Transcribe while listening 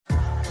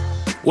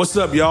What's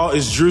up, y'all?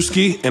 It's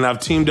Drewski, and I've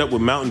teamed up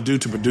with Mountain Dew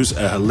to produce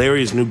a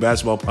hilarious new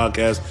basketball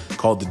podcast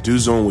called The Dew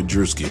Zone with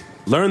Drewski.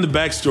 Learn the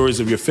backstories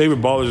of your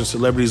favorite ballers and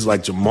celebrities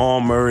like Jamal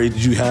Murray.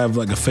 Did you have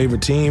like a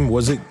favorite team?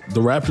 Was it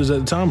the Raptors at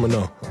the time or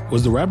no?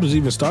 Was the Raptors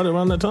even started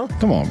around that time?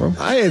 Come on, bro.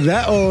 I ain't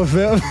that old,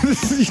 fam.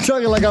 You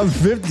talking like I'm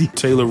 50.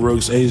 Taylor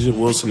Rooks, Asia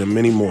Wilson, and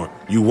many more.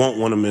 You won't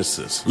want to miss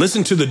this.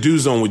 Listen to The Dew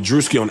Zone with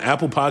Drewski on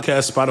Apple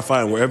Podcasts,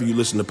 Spotify, and wherever you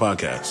listen to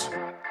podcasts.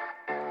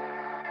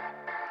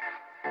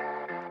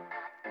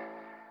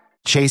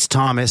 The Chase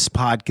Thomas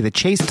podcast.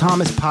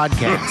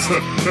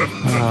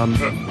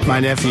 My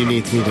nephew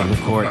needs me to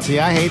record. See,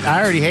 I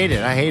already hate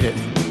it. I hate it.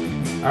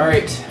 All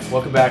right,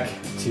 welcome back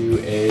to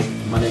a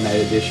Monday night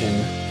edition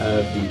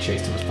of the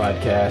Chase Thomas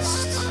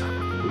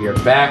podcast. We are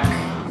back.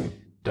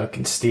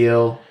 Dunc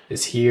Steele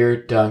is here.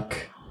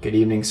 Dunk, good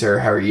evening, sir.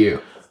 How are you?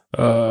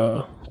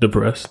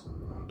 Depressed.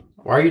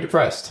 Why are you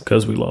depressed?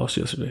 Because we lost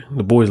yesterday.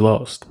 The boys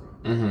lost.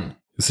 Mm-hmm.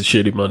 It's a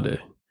shitty Monday.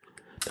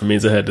 That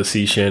means I had to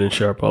see Shannon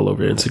Sharp all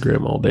over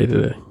Instagram all day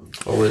today.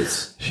 What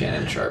was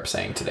Shannon Sharp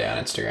saying today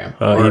on Instagram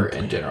or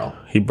in general?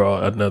 He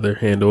brought another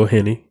handle of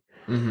Henny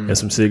and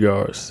some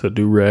cigars, a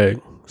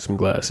do-rag, some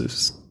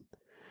glasses.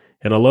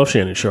 And I love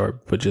Shannon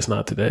Sharp, but just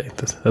not today.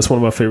 That's one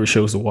of my favorite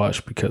shows to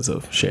watch because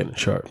of Shannon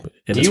Sharp.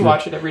 And do you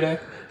watch it every day?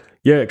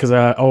 Yeah, because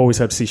I always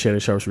have to see Shannon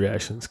Sharp's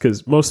reactions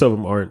because most of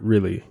them aren't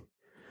really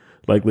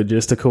like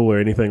logistical or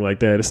anything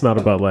like that. It's not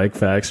about like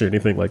facts or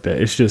anything like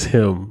that. It's just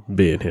him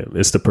being him.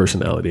 It's the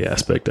personality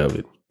aspect of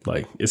it.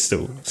 Like it's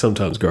still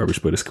sometimes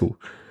garbage, but it's cool.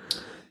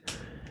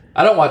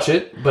 I don't watch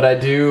it, but I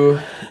do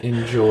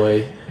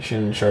enjoy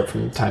Shannon Sharp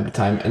from time to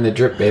time. And the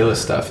Drip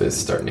Bayless stuff is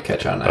starting to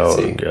catch on.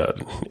 Oh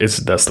God,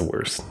 that's the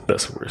worst.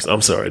 That's the worst.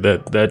 I'm sorry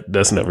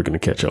that's never going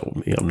to catch on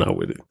with me. I'm not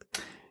with it.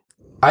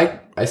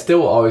 I still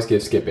will always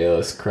give Skip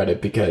Bayless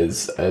credit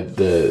because of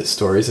the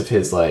stories of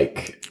his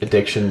like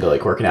addiction to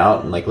like working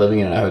out and like living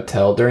in a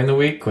hotel during the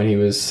week when he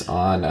was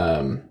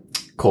on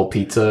Cold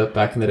Pizza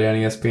back in the day on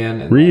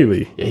ESPN. And,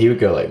 really? Like, yeah, he would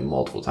go like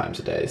multiple times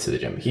a day to the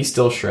gym. He's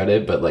still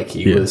shredded, but like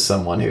he was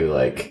someone who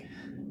like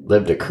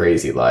lived a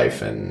crazy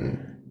life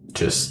and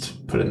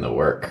just put in the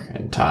work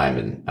and time.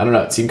 And I don't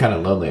know, it seemed kind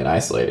of lonely and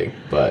isolating,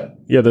 but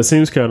yeah, that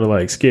seems kind of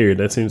like scary.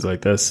 That seems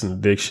like that's an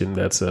addiction.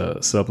 That's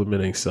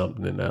supplementing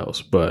something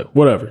else. But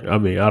whatever. I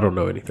mean, I don't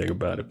know anything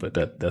about it, but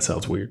that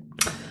sounds weird.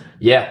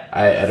 Yeah,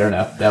 I don't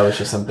know. That was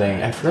just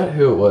something. I forgot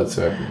who it was.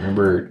 So I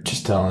remember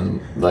just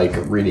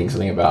reading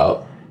something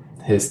about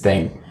his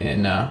thing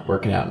in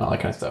working out and all that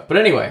kind of stuff. But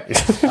anyway,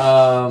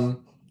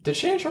 did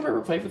Shannon Sharp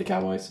ever play for the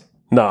Cowboys?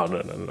 No.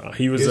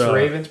 He was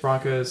Ravens,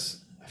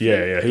 Broncos.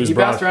 Yeah. He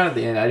bounced around at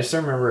the end. I just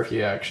don't remember if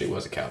he actually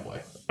was a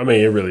Cowboy. I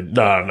mean, it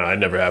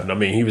never happened. I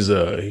mean, he was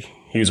a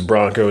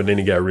Bronco, and then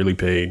he got really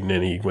paid, and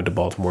then he went to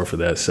Baltimore for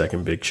that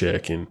second big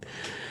check, and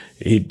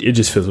it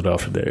just fizzled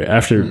out from there.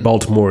 After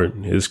Baltimore,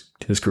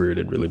 his career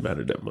didn't really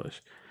matter that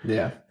much.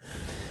 Yeah.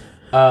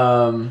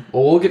 Well,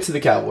 we'll get to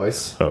the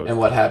Cowboys and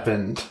what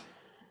happened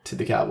to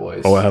the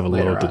Cowboys. I have a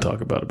lot to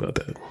talk about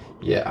that.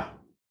 Yeah.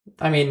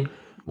 I mean,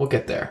 we'll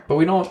get there, but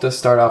we don't have to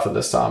start off with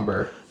the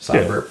somber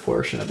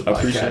portion of the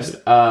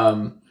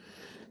podcast.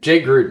 Jay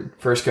Gruden,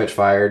 first coach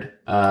fired.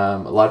 A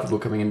lot of people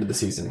coming into the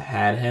season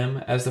had him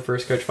as the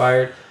first coach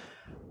fired.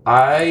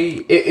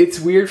 It's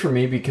weird for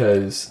me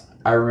because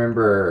I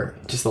remember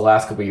just the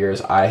last couple of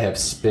years I have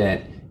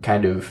spent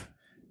kind of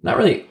not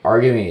really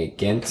arguing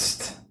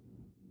against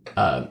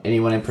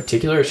anyone in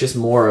particular. It's just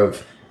more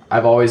of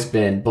I've always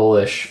been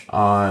bullish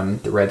on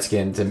the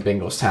Redskins and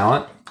Bengals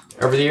talent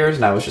over the years,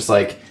 and I was just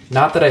like,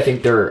 not that I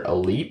think they're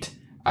elite,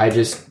 I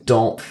just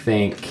don't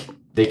think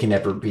they can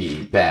ever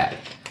be bad.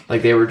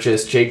 Like, they were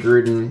just, Jay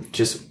Gruden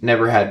just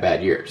never had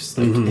bad years.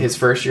 Like, his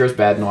first year was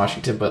bad in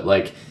Washington, but,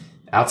 like,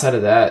 outside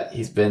of that,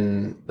 he's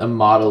been a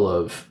model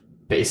of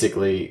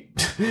basically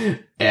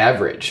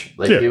average.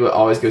 Like, he would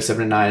always go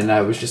 7-9, and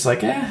I was just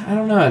like, I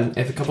don't know. And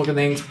if a couple of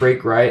things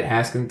break right,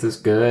 Haskins is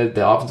good,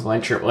 the offensive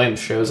line, Trent Williams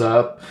shows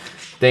up,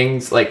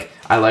 things like,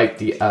 I like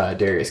the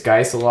Darius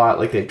Geis a lot.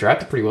 Like, they've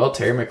drafted pretty well.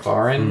 Terry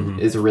McLaurin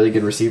is a really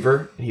good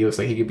receiver. He looks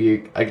like he could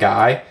be a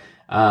guy.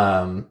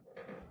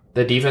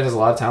 The defense has a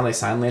lot of talent. They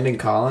signed Landon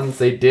Collins.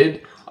 They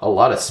did a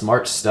lot of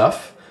smart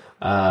stuff.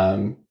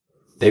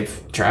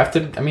 They've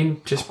drafted,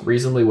 just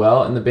reasonably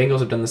well. And the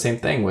Bengals have done the same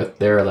thing with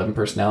their 11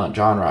 personnel and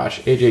John Ross,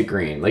 AJ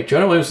Green. Like,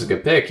 Jonah Williams is a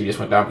good pick. He just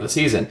went down for the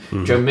season.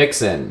 Joe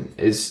Mixon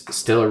is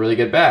still a really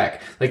good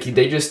back. Like,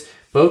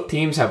 both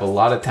teams have a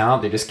lot of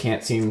talent. They just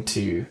can't seem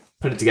to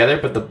put it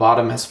together, but the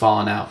bottom has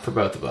fallen out for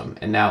both of them.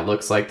 And now it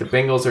looks like the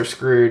Bengals are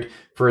screwed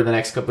for the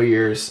next couple of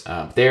years.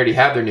 They already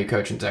have their new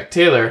coach in Zach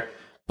Taylor,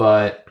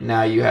 but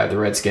now you have the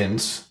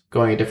Redskins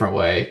going a different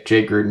way.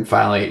 Jay Gruden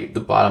finally, the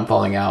bottom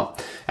falling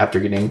out after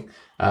getting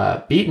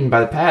beaten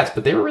by the Pats,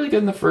 but they were really good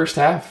in the first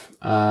half.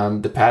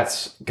 The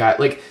Pats got,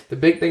 like, the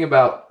big thing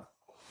about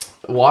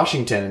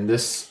Washington, and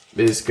this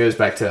goes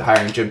back to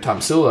hiring Jim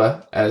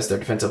Tomsula as their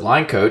defensive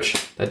line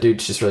coach. That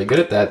dude's just really good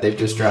at that. They've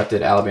just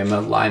drafted Alabama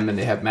linemen.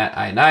 They have Matt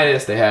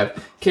Ioannidis. They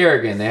have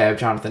Kerrigan. They have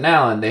Jonathan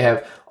Allen. They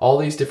have all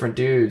these different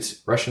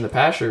dudes rushing the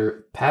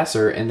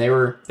passer, and they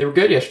were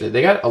good yesterday.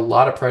 They got a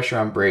lot of pressure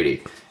on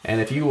Brady. And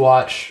if you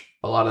watch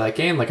a lot of that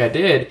game like I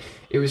did,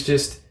 it was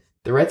just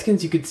the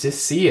Redskins, you could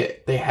just see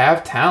it. They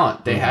have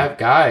talent. They have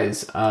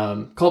guys.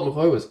 Colt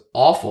McCoy was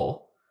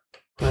awful.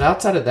 But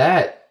outside of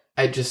that,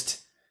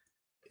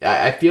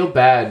 I feel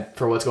bad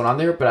for what's going on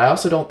there, but I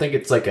also don't think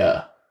it's like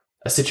a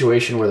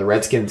situation where the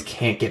Redskins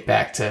can't get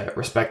back to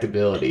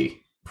respectability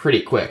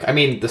pretty quick. I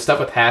mean, the stuff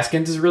with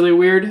Haskins is really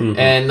weird,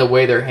 and the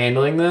way they're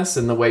handling this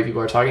and the way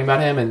people are talking about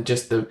him and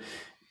just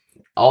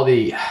all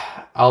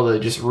the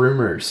just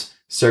rumors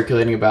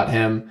circulating about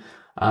him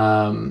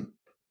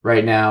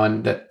right now,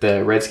 and that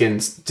the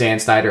Redskins, Dan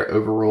Snyder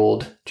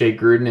overruled Jay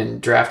Gruden in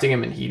drafting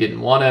him, and he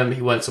didn't want him.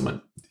 He wanted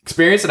someone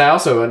experienced, and I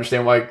also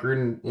understand why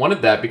Gruden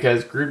wanted that,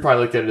 because Gruden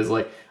probably looked at it as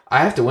like, I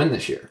have to win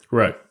this year.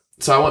 Right.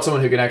 So I want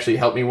someone who can actually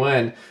help me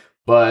win.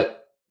 But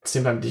at the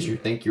same time, did you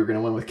think you were going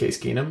to win with Case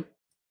Keenum?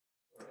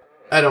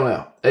 I don't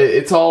know.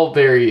 It's all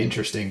very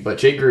interesting. But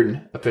Jay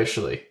Gruden,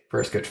 officially,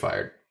 first coach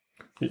fired.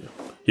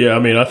 Yeah, I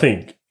mean, I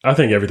think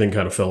everything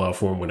kind of fell out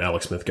for him when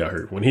Alex Smith got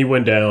hurt. When he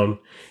went down,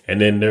 and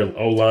then their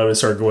O linemen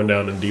started going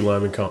down, and D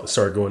linemen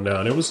started going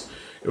down. It was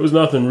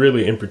nothing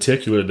really in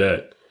particular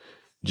that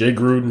Jay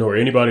Gruden or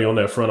anybody on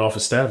that front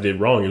office staff did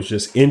wrong. It was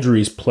just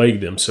injuries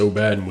plagued them so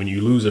bad. And when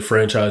you lose a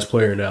franchise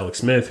player in Alex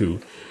Smith, who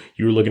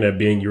you were looking at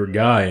being your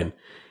guy, and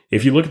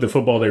if you look at the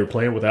football they were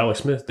playing with Alex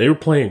Smith, they were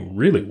playing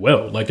really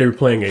well. Like, they were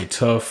playing a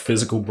tough,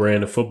 physical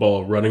brand of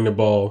football, running the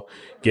ball,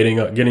 getting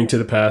to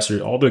the passer,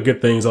 all the good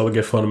things, all the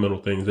good fundamental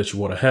things that you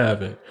want to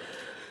have.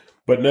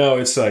 But now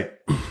it's like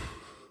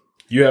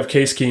you have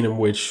Case Keenum,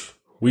 which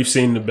we've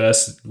seen the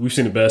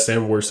best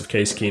and worst of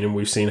Case Keenum.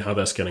 We've seen how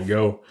that's going to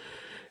go.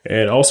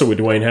 And also with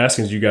Dwayne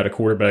Haskins, you got a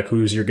quarterback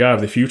who's your guy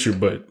of the future,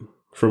 but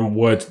from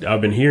what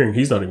I've been hearing,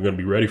 he's not even going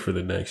to be ready for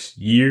the next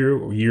year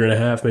or year and a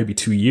half, maybe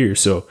 2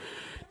 years. So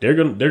they're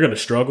gonna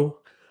struggle.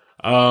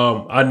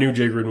 I knew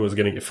Jay Gruden was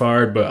going to get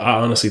fired, but I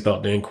honestly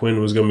thought Dan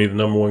Quinn was going to be the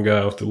number one guy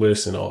off the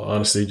list, in all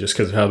honesty, just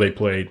because of how they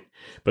played.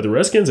 But the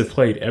Redskins have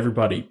played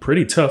everybody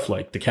pretty tough,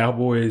 like the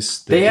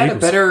Cowboys. They had a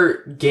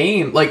better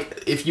game.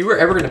 Like, if you were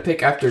ever going to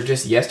pick after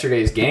just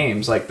yesterday's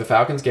games, like the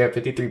Falcons gave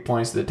 53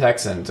 points to the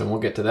Texans, and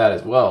we'll get to that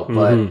as well.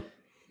 But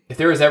if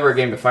there was ever a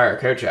game to fire a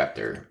coach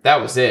after,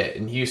 that was it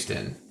in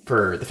Houston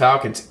for the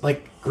Falcons.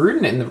 Like,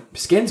 Gruden and the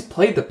Skins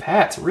played the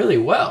Pats really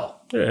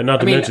well. Yeah, and not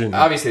to mention,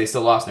 obviously they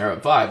still lost in their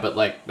own 5, but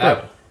like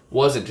that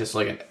wasn't just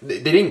like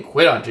they didn't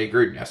quit on Jay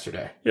Gruden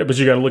yesterday. Yeah, but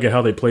you got to look at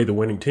how they played the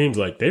winning teams.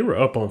 Like, they were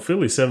up on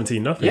Philly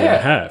 17-0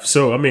 at half.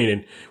 So I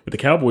mean, with the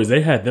Cowboys,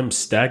 they had them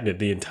stagnant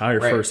the entire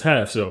first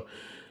half. So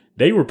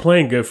they were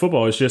playing good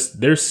football. It's just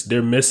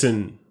they're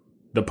missing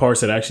the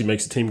parts that actually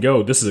makes the team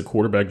go. This is a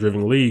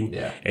quarterback-driven league,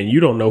 and you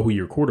don't know who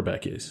your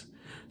quarterback is.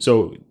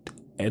 So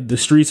the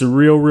streets are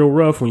real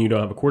rough when you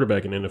don't have a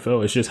quarterback in the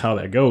NFL. It's just how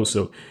that goes.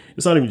 So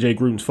it's not even Jay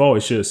Gruden's fault.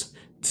 It's just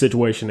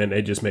situation, and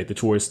they just made the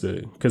choice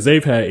to, because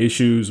they've had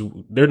issues.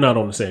 They're not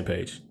on the same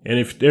page, and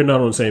if they're not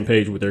on the same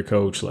page with their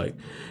coach, like,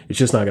 it's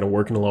just not going to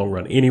work in the long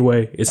run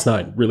anyway. It's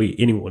not really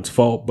anyone's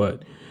fault,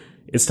 but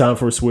it's time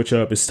for a switch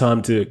up. It's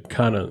time to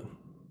time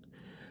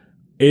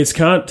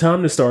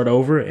to start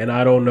over, and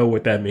I don't know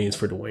what that means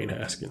for Dwayne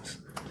Haskins.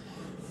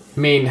 I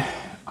mean,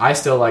 I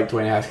still like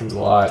Dwayne Haskins a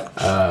lot.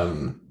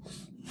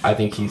 I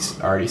think he's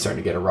already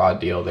starting to get a raw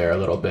deal there a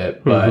little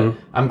bit, but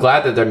I'm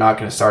glad that they're not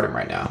going to start him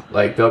right now.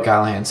 Like, Bill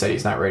Callahan said,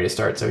 he's not ready to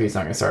start, so he's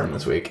not going to start him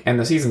this week. And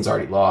the season's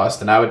already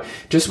lost. And I would,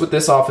 just with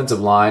this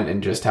offensive line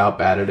and just how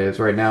bad it is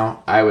right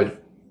now, I would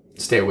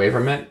stay away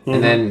from it.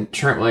 And then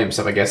Trent Williams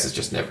stuff, I guess, is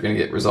just never going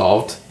to get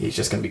resolved. He's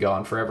just going to be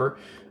gone forever.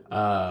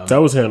 That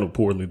was handled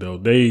poorly, though.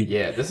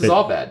 This is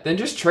all bad. Then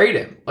just trade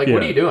him. Like,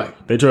 what are you doing?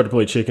 They tried to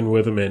play chicken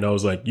with him, and I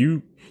was like,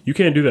 you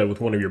can't do that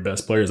with one of your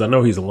best players. I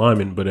know he's a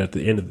lineman, but at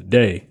the end of the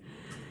day,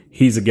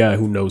 he's a guy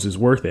who knows his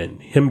worth,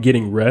 and him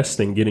getting rest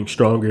and getting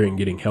stronger and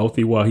getting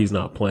healthy while he's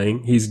not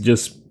playing, he's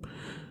just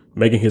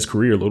making his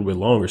career a little bit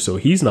longer. So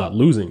he's not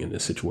losing in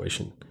this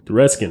situation. The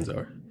Redskins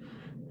are.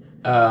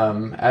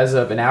 As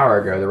of an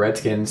hour ago, the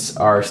Redskins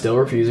are still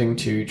refusing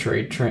to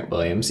trade Trent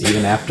Williams,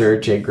 even after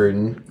Jay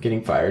Gruden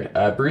getting fired.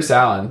 Bruce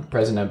Allen,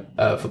 president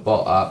of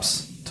football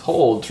ops,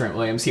 told Trent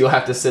Williams he will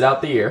have to sit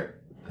out the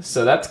year.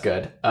 So that's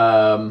good.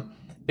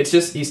 It's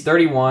just, he's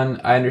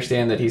 31. I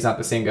understand that he's not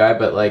the same guy,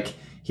 but like,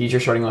 he's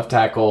your starting left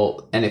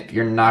tackle, and if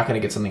you're not going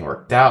to get something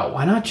worked out,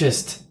 why not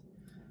just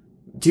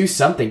do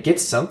something, get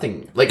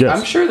something? Like, yes.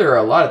 I'm sure there are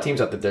a lot of teams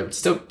out there that would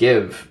still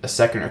give a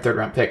second or third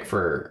round pick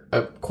for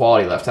a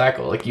quality left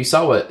tackle. Like, you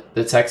saw what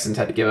the Texans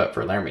had to give up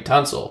for Laramie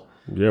Tunsil.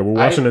 Yeah, we're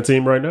watching a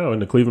team right now in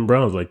the Cleveland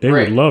Browns. Like, they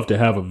would love to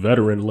have a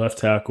veteran left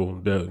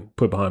tackle to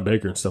put behind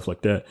Baker and stuff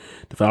like that.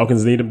 The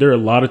Falcons need him. There are a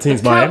lot of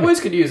teams. The Cowboys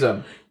could use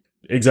them.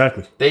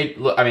 Exactly. They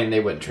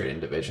wouldn't trade in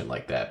division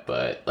like that,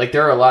 but like,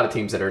 there are a lot of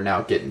teams that are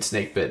now getting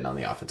snake bitten on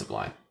the offensive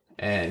line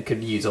and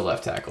could use a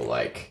left tackle.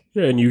 Like,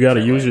 yeah, and you got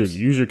to use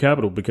your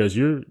capital, because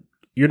you're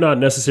not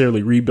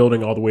necessarily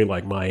rebuilding all the way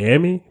like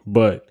Miami,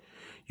 but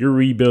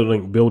you're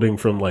building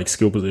from like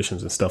skill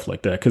positions and stuff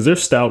like that because they're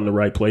stout in the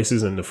right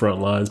places in the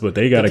front lines, but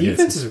they got to get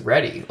defense is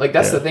ready. Like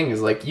that's the thing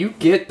is like you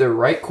get the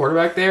right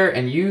quarterback there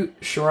and you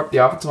shore up the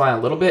offensive line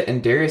a little bit,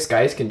 and Darius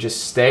Geis can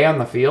just stay on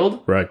the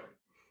field. Right.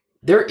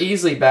 They're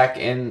easily back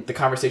in the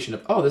conversation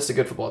of, oh, this is a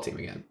good football team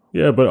again.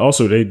 Yeah, but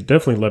also they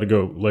definitely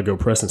let go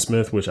Preston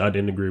Smith, which I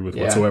didn't agree with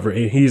whatsoever.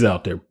 And he's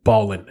out there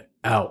balling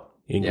out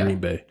in Green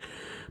Bay.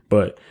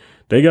 But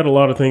they got a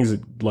lot of things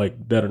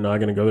that are not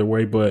going to go their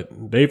way, but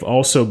they've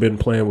also been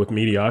playing with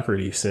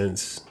mediocrity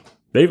since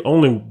they've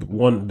only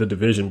won the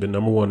division, been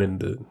number one in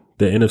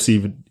the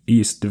NFC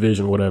East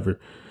division, whatever,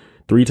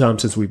 3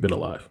 times since we've been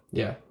alive.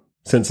 Yeah.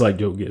 Since like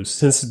Joe Gibbs,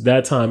 since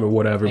that time or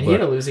whatever. And he had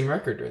a losing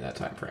record during that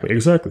time frame.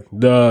 Exactly.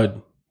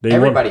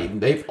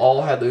 They've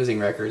all had losing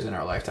records in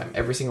our lifetime.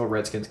 Every single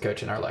Redskins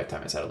coach in our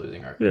lifetime has had a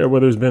losing record. Yeah,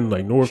 whether it's been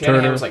like North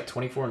Shanahan Turner was like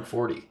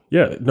 24-40.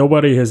 Yeah,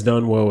 nobody has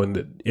done well in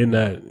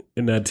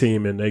that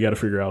team, and they got to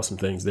figure out some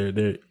things.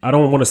 I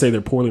don't want to say they're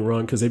poorly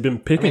run because they've been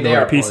picking the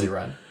right pieces.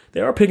 Run. They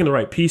are picking the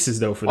right pieces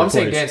though. I'm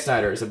saying Dan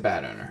Snyder is a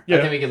bad owner. Yeah.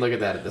 I think we can look at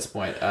that at this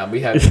point.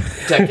 We have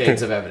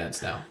decades of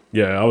evidence now.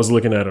 Yeah, I was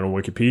looking at it on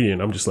Wikipedia,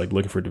 and I'm just like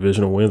looking for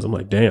divisional wins. I'm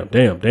like, damn,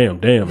 and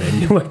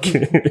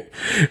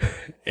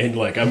and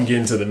like I'm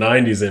getting to the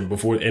 90s,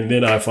 and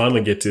then I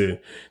finally get to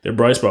their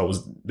bright spot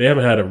was they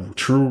haven't had a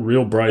true,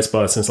 real bright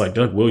spot since like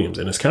Dunc Williams,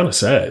 and it's kind of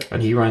sad.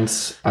 And he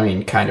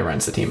kind of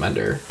runs the team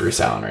under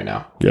Bruce Allen right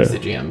now. Yeah. He's the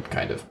GM,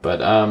 kind of. But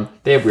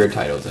they have weird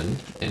titles in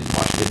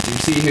Washington. Do you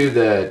see who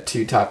the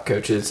 2 top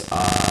coaches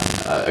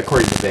on,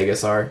 according to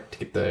Vegas, are to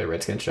get the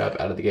Redskins job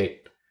out of the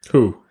gate?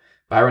 Who?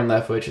 Byron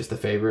Leftwich is the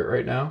favorite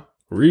right now.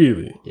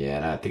 Really? Yeah,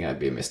 and I think that'd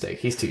be a mistake.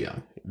 He's too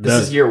young.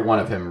 This is year 1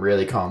 of him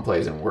really calling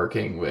plays and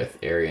working with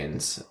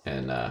Arians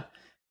and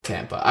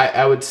Tampa.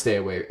 I would stay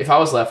away. If I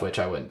was Leftwich,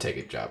 I wouldn't take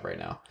a job right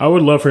now. I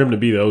would love for him to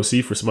be the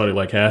OC for somebody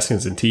like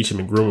Haskins and teach him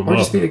and groom him up. Or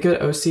just be a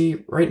good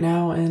OC right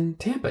now in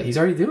Tampa. He's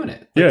already doing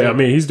it. Yeah, I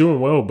mean, he's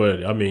doing well,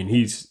 but I mean,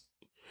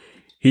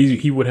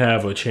 he would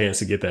have a chance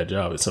to get that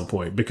job at some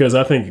point because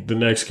I think the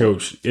next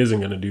coach isn't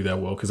going to do that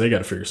well because they got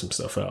to figure some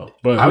stuff out.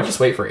 But I would just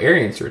wait for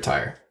Arians to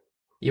retire.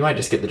 You might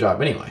just get the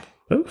job anyway.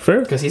 Oh,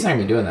 fair. Because he's not going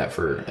to be doing that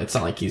it's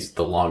not like he's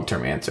the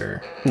long-term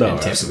answer in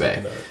Tampa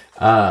Bay.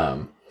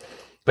 Not.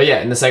 But yeah,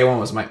 and the second one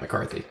was Mike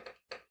McCarthy.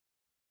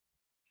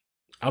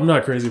 I'm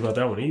not crazy about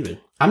that one either.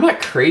 I'm not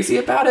crazy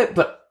about it,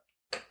 but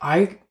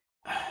I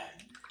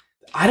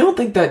don't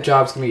think that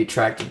job's going to be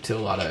attractive to a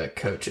lot of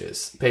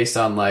coaches based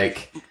on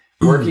like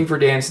working for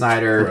Dan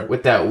Snyder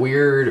with that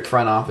weird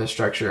front office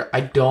structure. I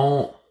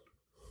don't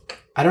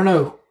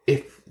know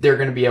if they're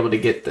going to be able to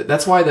get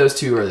that's why those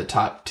 2 are the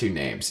top 2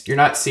 names. You're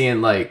not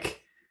seeing like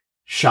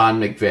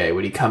Sean McVay,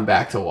 would he come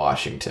back to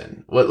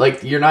Washington?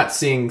 You're not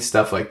seeing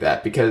stuff like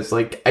that because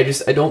like I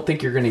don't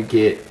think you're going to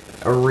get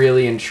a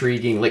really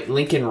intriguing like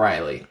Lincoln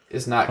Riley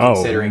is not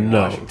considering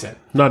Washington.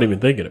 Not even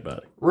thinking about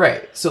it.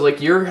 Right. So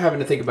like you're having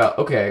to think about,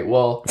 okay,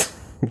 well,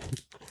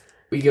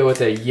 we go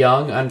with a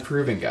young,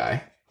 unproven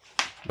guy,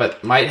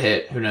 but might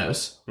hit, who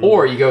knows? Mm-hmm.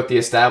 Or you go with the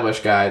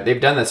established guy.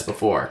 They've done this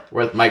before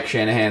with Mike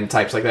Shanahan,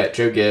 types like that,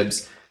 Joe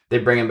Gibbs. They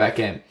bring him back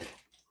in.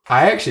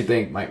 I actually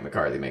think Mike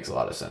McCarthy makes a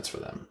lot of sense for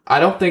them. I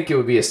don't think it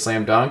would be a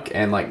slam dunk,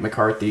 and like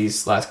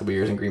McCarthy's last couple of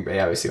years in Green Bay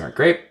obviously weren't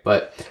great,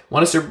 but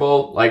won a Super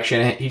Bowl like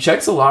Shanahan. He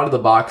checks a lot of the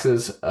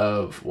boxes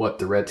of what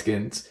the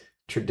Redskins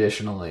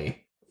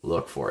traditionally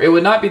look for. It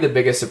would not be the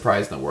biggest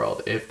surprise in the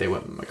world if they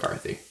went with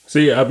McCarthy.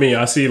 See, I mean,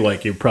 I see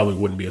like it probably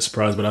wouldn't be a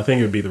surprise, but I think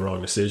it would be the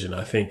wrong decision.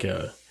 I think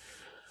that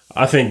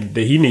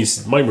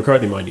Mike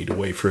McCarthy might need to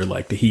wait for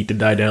like the heat to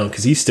die down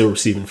because he's still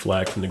receiving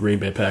flack from the Green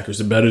Bay Packers.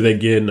 The better they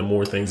get and the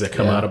more things that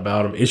come out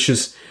about him, it's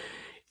just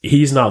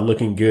he's not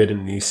looking good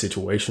in these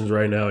situations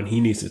right now, and he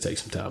needs to take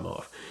some time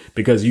off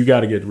because you got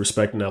to get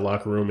respect in that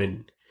locker room,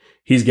 and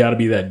he's got to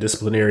be that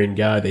disciplinarian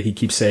guy that he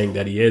keeps saying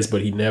that he is,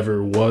 but he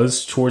never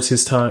was towards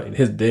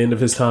the end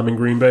of his time in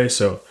Green Bay.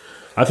 So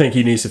I think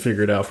he needs to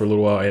figure it out for a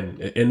little while, and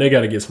they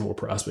got to get some more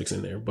prospects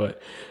in there.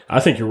 But I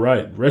think you're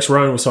right. Rex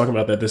Ryan was talking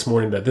about that this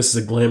morning, that this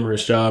is a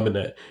glamorous job and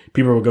that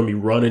people are going to be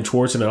running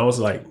towards it. And I was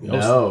like,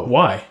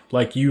 why?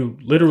 Like, you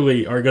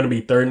literally are going to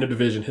be 3rd in the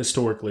division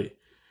historically.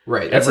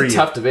 Right. That's a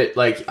tough debate.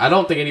 Like, I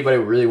don't think anybody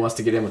really wants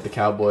to get in with the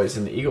Cowboys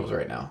and the Eagles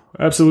right now.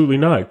 Absolutely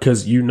not,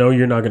 because you know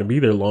you're not going to be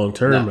there long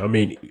term. No. I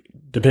mean,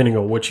 depending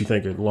on what you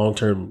think a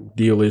long-term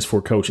deal is for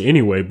a coach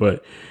anyway,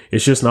 but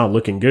it's just not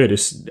looking good.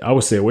 I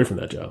would stay away from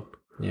that job.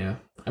 Yeah.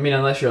 I mean,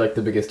 unless you're like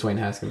the biggest Dwayne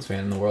Haskins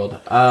fan in the world.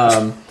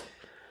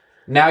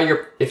 Now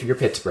if you're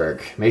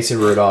Pittsburgh, Mason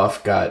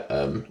Rudolph got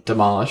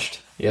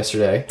demolished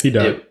yesterday. He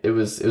died. It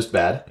was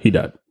bad. He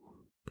died.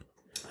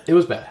 It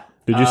was bad.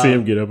 Did you see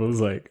him get up? I was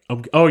like,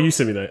 you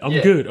sent me that. I'm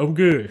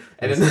good.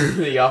 And then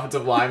the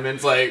offensive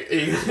lineman's like...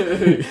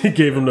 he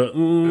gave him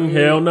the,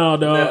 hell no,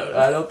 dog. No,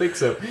 I don't think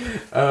so.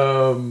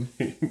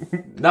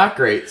 Not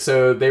great.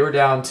 So they were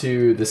down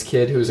to this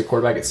kid who was a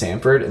quarterback at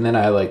Samford, and then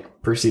I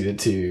proceeded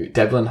to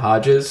Devlin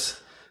Hodges.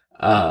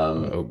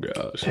 Oh,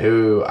 gosh.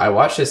 Who I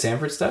watched his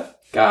Samford stuff.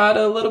 Got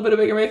a little bit of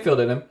Baker Mayfield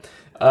in him.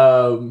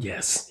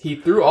 Yes. He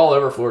threw all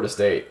over Florida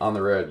State on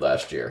the road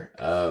last year.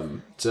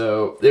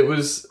 So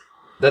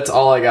that's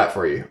all I got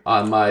for you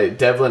on my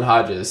Devlin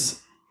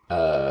Hodges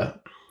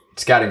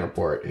scouting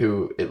report,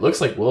 who it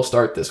looks like will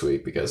start this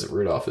week because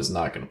Rudolph is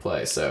not going to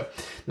play. So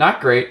not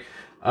great.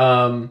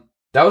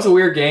 That was a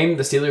weird game.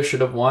 The Steelers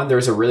should have won. There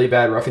was a really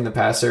bad roughing the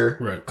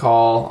passer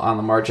call on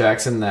Lamar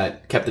Jackson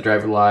that kept the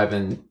drive alive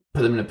and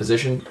put them in a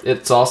position.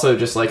 It's also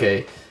just like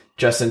a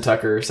Justin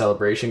Tucker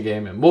celebration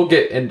game, and we'll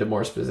get into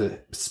more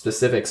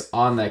specifics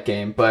on that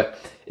game. But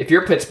if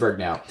you're Pittsburgh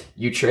now,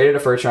 you traded a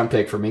first-round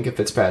pick for Minkah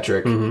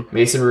Fitzpatrick. Mm-hmm.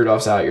 Mason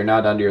Rudolph's out. You're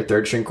now down to your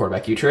third-string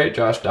quarterback. You traded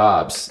Josh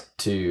Dobbs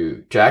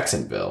to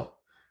Jacksonville,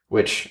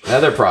 which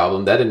another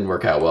problem. That didn't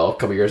work out well a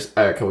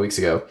couple weeks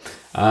ago.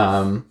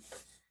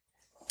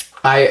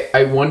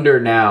 I wonder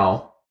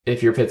now,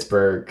 if you're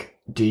Pittsburgh,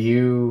 do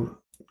you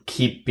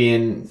keep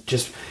being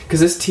just because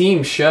this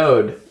team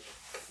showed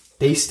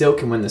they still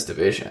can win this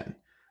division.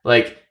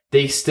 Like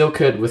they still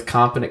could, with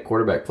competent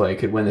quarterback play,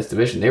 could win this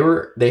division.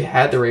 They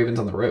had the Ravens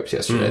on the ropes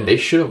yesterday. Mm. They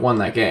should have won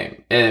that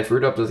game. And if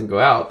Rudolph doesn't go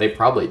out, they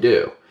probably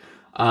do.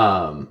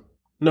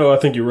 No, I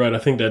think you're right. I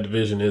think that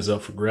division is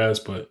up for grabs.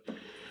 But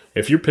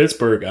if you're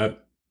Pittsburgh,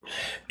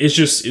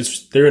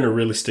 they're in a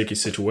really sticky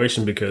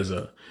situation because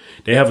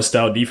they have a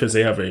stout defense.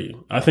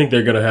 I think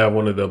they're going to have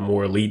one of the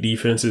more elite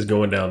defenses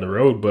going down the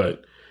road,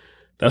 but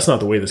that's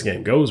not the way this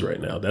game goes right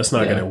now. That's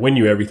not going to win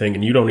you everything,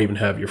 and you don't even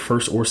have your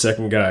first or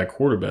second guy at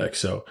quarterback.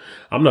 So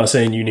I'm not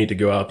saying you need to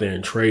go out there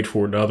and trade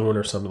for another one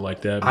or something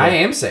like that. I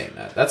am saying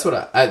that. That's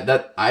what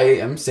I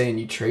am saying.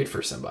 You trade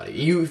for somebody.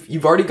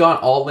 You've already gone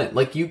all in.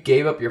 Like you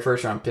gave up your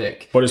first round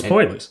pick, but it's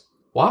pointless.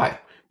 Why?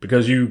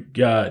 Because you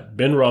got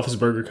Ben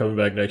Roethlisberger coming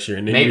back next year,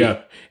 and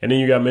then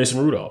you got Mason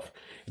Rudolph.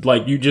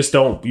 Like you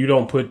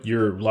don't put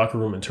your locker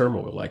room in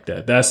turmoil like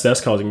that.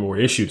 That's causing more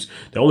issues.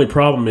 The only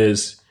problem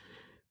is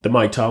the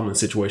Mike Tomlin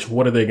situation.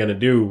 What are they going to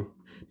do?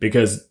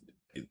 Because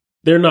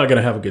they're not going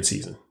to have a good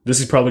season. This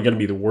is probably going to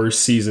be the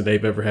worst season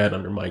they've ever had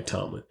under Mike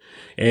Tomlin,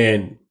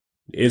 and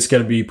it's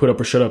going to be put up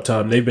or shut up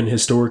time. They've been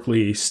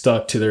historically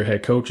stuck to their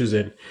head coaches,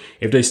 and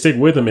if they stick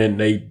with them and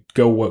they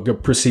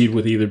proceed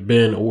with either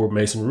Ben or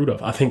Mason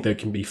Rudolph, I think that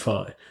can be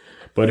fine.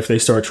 But if they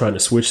start trying to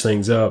switch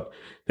things up,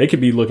 they could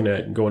be looking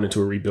at going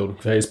into a rebuilding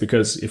phase,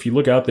 because if you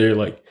look out there,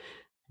 like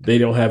they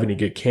don't have any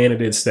good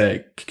candidates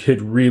that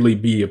could really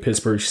be a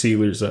Pittsburgh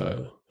Steelers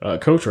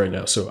coach right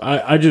now. So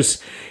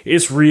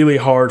it's really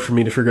hard for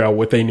me to figure out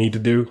what they need to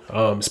do,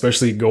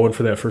 especially going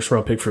for that first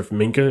round pick for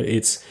Minkah.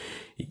 It's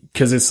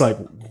because it's like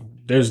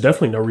there's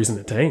definitely no reason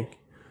to tank.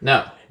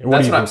 No,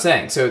 that's what I'm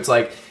saying. So it's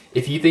like,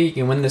 if you think you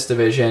can win this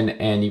division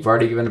and you've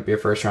already given up your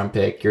first round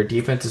pick, your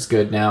defense is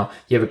good now,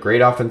 you have a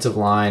great offensive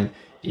line,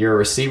 your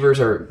receivers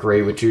are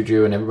great with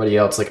Juju and everybody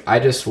else. Like, I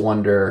just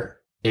wonder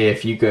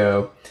if you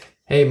go,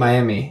 hey,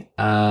 Miami,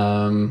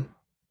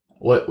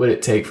 what would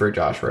it take for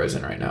Josh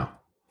Rosen right now?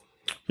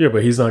 Yeah,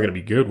 but he's not going to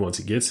be good once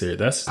he gets there.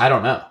 I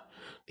don't know.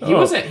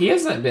 He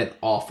hasn't been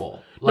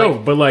awful. Like, no,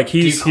 but like do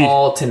you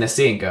call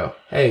Tennessee and go,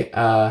 hey,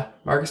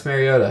 Marcus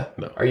Mariota,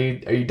 are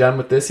you done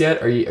with this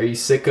yet? Are you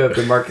sick of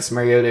the Marcus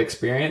Mariota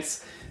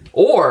experience?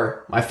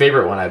 Or my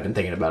favorite one I've been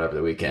thinking about over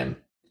the weekend.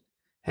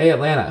 Hey,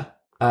 Atlanta,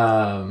 you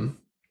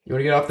want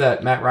to get off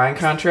that Matt Ryan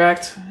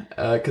contract?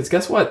 Because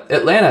guess what?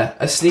 Atlanta,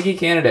 a sneaky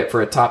candidate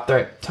for a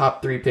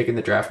top 3 pick in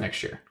the draft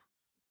next year.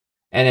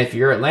 And if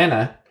you're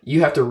Atlanta,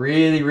 you have to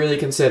really, really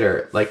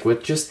consider, like,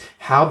 with just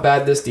how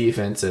bad this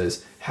defense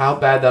is, how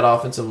bad that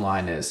offensive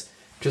line is,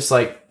 just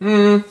like,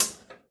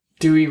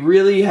 do we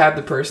really have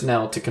the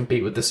personnel to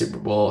compete with the Super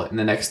Bowl in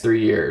the next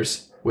 3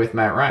 years with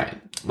Matt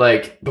Ryan?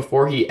 Like,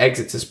 before he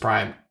exits his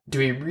prime, do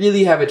we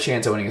really have a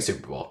chance of winning a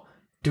Super Bowl?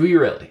 Do we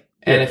really?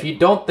 And if you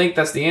don't think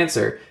that's the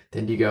answer,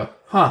 then you go,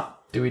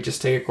 do we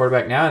just take a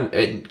quarterback now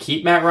and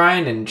keep Matt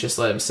Ryan and just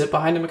let him sit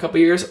behind him a couple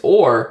years?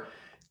 Or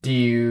do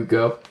you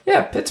go,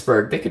 yeah,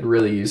 Pittsburgh, they could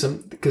really use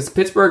him, because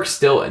Pittsburgh's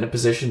still in a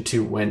position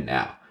to win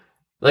now.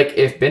 Like,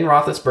 if Ben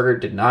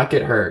Roethlisberger did not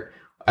get hurt,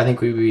 I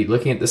think we would be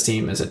looking at this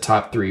team as a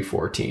top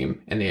 3-4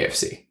 team in the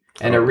AFC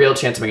and a real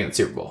chance of making the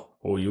Super Bowl.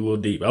 Oh, you're a little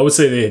deep. I would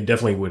say they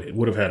definitely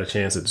would have had a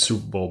chance at the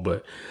Super Bowl,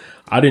 but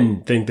I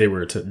didn't think they're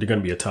going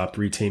to be a top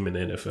 3 team in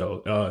the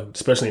NFL,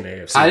 especially in the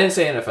AFC. I didn't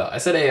say NFL. I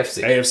said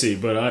AFC.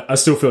 AFC, but I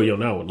still feel you'll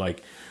know.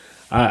 Like,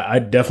 I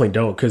definitely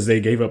don't, because they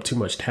gave up too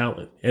much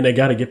talent, and they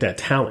got to get that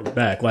talent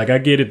back. Like, I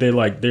get it.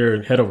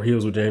 They're head over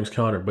heels with James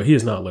Conner, but he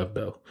is not Lev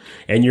Bell.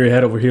 And you're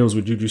head over heels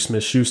with Juju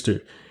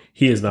Smith-Schuster.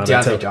 He is not.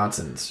 Deontay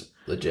Johnson's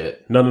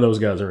legit. None of those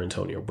guys are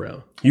Antonio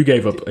Brown. You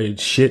gave up a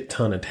shit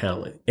ton of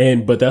talent,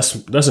 but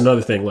that's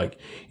another thing. Like,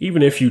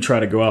 even if you try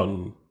to go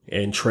out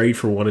and trade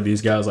for one of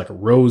these guys like a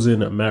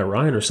Rosen, a Matt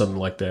Ryan, or something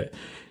like that,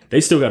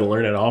 they still got to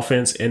learn that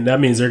offense, and that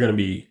means they're going to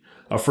be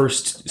a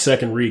first,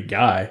 second read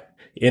guy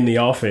in the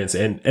offense,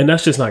 and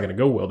that's just not going to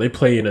go well. They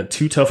play in a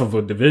too tough of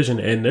a division,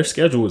 and their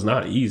schedule is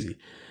not easy.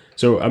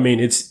 So, I mean,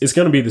 it's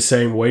going to be the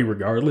same way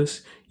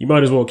regardless. You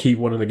might as well keep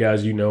one of the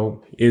guys you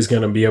know is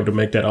going to be able to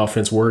make that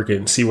offense work,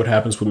 and see what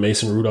happens with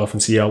Mason Rudolph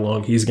and see how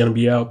long he's going to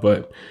be out.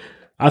 But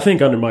I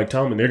think under Mike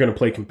Tomlin, they're going to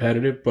play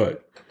competitive,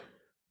 but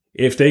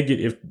if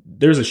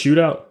there's a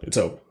shootout, it's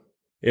over.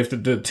 If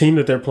the team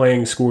that they're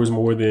playing scores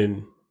more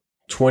than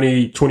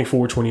 20,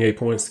 24, 28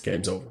 points, the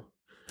game's over.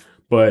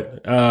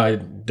 But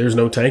there's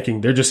no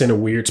tanking. They're just in a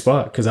weird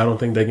spot because I don't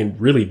think they can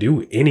really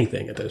do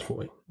anything at this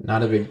point.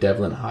 Not a big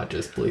Devlin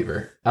Hodges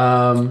believer.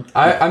 I'm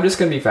just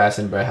going to be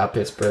fascinated by how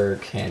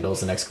Pittsburgh handles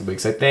the next couple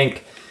weeks. I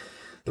think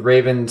the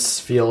Ravens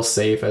feel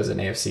safe as an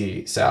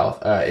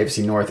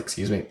AFC North,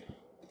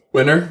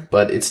 winner,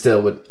 but it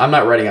still would. I'm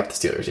not writing up the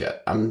Steelers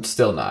yet. I'm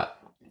still not.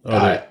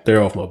 Oh,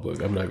 they're off my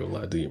book. I'm not going to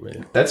lie to you,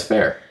 man. That's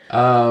fair.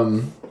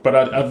 But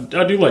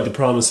I do like the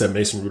promise that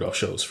Mason Rudolph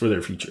shows for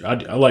their future.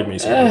 I like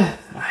Mason Rudolph.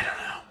 I don't know.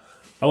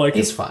 I like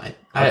he's him. fine.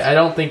 I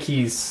don't think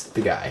he's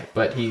the guy,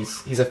 but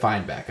he's a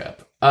fine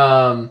backup.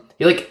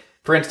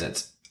 For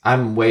instance,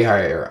 I'm way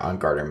higher on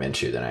Gardner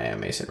Minshew than I am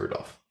Mason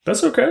Rudolph.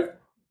 That's okay.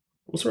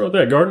 What's wrong with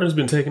that? Gardner's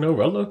been taking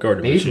over. I love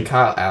Gardner Maybe Minshew. even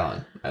Kyle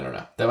Allen. I don't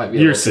know. That might be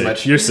You're little sick. too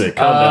much. You're sick.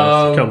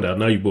 Calm down.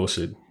 Now you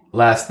bullshit.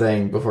 Last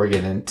thing before we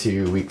get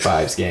into Week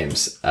 5's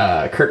games,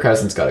 Kirk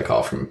Cousins got a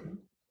call from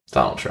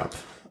Donald Trump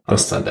on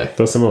Sunday.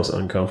 That's the most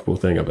uncomfortable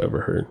thing I've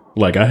ever heard.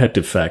 Like, I had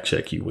to fact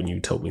check you when you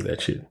told me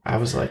that shit. I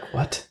was like,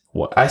 what?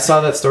 What? I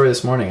saw that story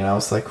this morning and I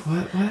was like,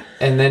 what?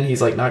 And then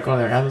he's like, not going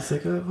there. I was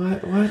like,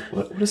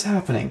 what is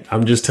happening?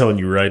 I'm just telling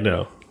you right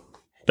now,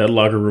 that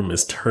locker room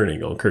is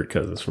turning on Kirk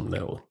Cousins from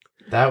that one.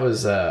 That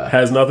was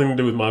has nothing to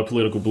do with my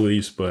political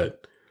beliefs,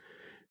 but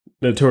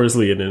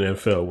notoriously in the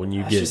NFL, when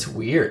you that's get just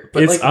weird.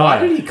 But like, why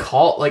did he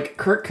call like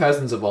Kirk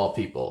Cousins of all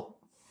people?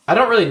 I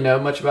don't really know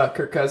much about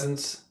Kirk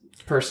Cousins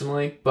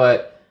personally,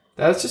 but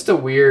that's just a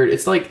weird.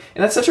 It's like,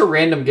 and that's such a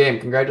random game.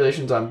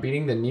 Congratulations on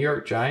beating the New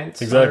York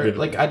Giants.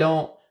 Exactly. I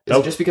don't. Is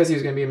it just because he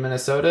was going to be in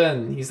Minnesota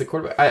and he's the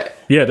quarterback?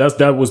 Yeah,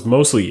 that was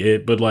mostly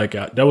it. But like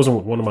that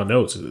wasn't one of my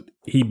notes.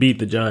 He beat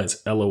the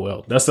Giants.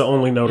 LOL. That's the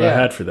only note I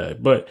had for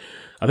that. But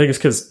I think it's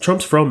because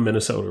Trump's from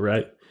Minnesota,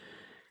 right?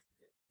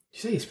 You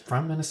say he's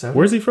from Minnesota?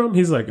 Where's he from?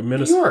 He's like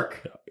Minnesota. New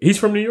York. He's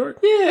from New York?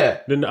 Yeah.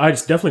 Then I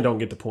just definitely don't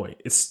get the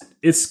point. It's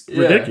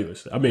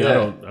ridiculous. I mean, I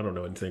don't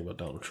know anything about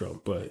Donald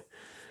Trump, but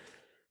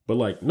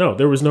like, no,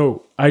 there was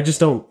no. I just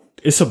don't.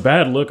 It's a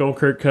bad look on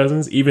Kirk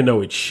Cousins, even though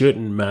it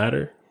shouldn't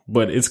matter.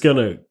 But it's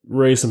gonna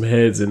raise some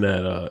heads in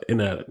that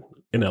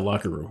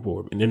locker room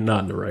for him, and then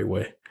not in the right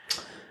way.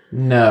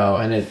 No,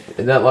 and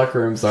that locker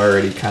room's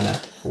already kind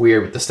of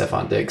weird with the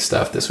Stephon Diggs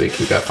stuff this week.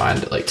 He got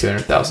fined at like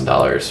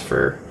 $200,000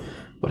 for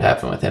what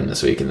happened with him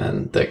this week, and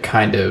then the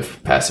kind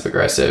of passive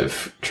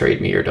aggressive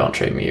trade me or don't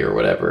trade me or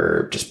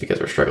whatever, just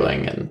because we're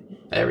struggling and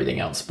everything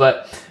else.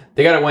 But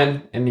they got a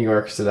win in New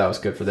York, so that was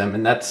good for them.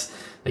 And that's,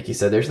 like you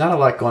said, there's not a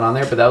lot going on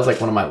there, but that was like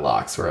one of my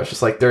locks where I was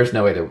just like, there's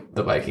no way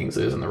the Vikings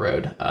lose on the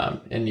road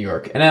in New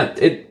York. And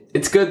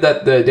it's good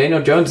that the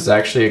Daniel Jones is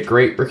actually a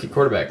great rookie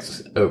quarterback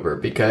over,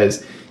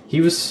 because he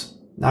was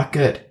not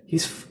good.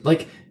 He's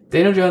like,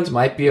 Daniel Jones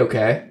might be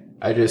okay.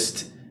 I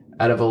just,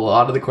 out of a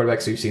lot of the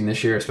quarterbacks we've seen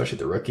this year, especially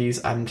the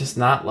rookies, I'm just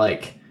not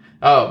like,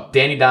 oh,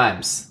 Danny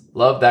Dimes,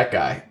 love that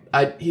guy.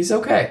 He's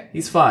okay.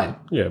 He's fine.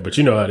 Yeah, but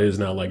you know how it is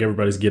now. Like,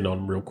 everybody's getting on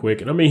him real quick.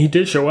 And I mean, he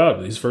did show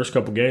out his first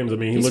couple games. I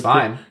mean, he's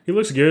fine. He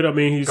looks good. I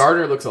mean,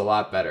 Gardner looks a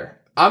lot better.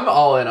 I'm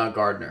all in on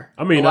Gardner.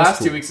 I mean, the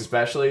last 2 weeks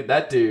especially,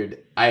 that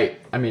dude. I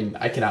mean,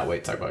 I cannot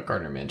wait to talk about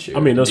Gardner Minshew.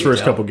 I mean, those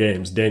first couple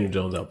games, Daniel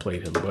Jones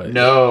outplayed him. But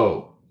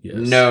no, yes.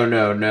 No,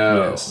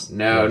 yes.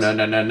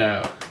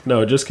 No.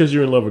 No, just because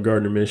you're in love with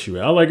Gardner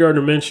Minshew. I like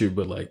Gardner Minshew,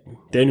 but like,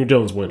 Daniel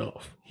Jones went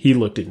off. He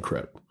looked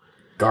incredible.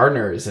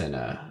 Gardner is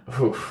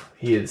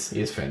he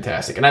is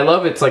fantastic. And I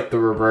love it's like the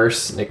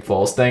reverse Nick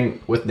Foles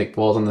thing with Nick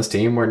Foles on this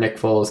team, where Nick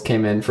Foles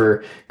came in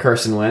for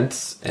Carson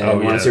Wentz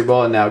and won a Super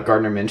Bowl, and now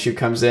Gardner Minshew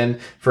comes in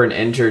for an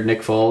injured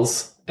Nick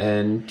Foles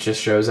and just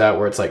shows out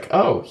where it's like,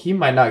 oh, he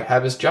might not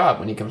have his job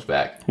when he comes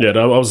back. Yeah,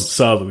 I was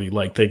solidly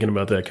like thinking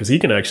about that, because he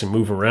can actually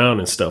move around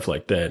and stuff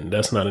like that, and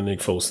that's not a Nick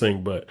Foles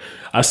thing. But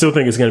I still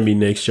think it's going to be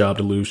Nick's job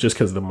to lose just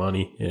because of the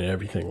money and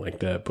everything like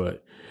that.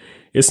 But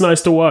it's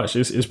nice to watch.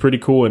 It's pretty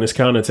cool, and it's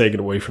kind of taken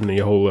away from the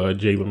whole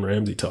Jalen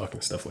Ramsey talk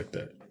and stuff like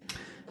that.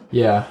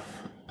 Yeah.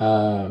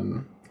 All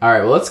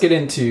right, well, let's get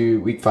into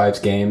Week 5's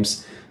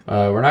games.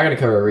 We're not going to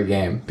cover every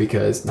game,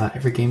 because not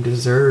every game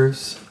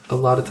deserves a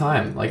lot of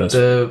time, like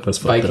that's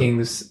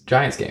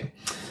Vikings-Giants game.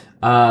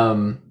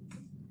 How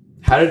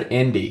did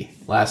Indy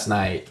last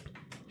night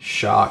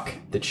shock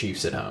the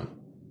Chiefs at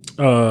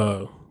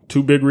home?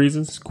 Two big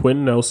reasons: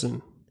 Quentin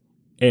Nelson,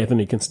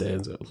 Anthony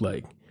Costanzo.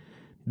 Like,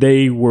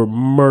 they were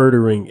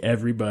murdering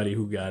everybody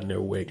who got in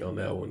their wake on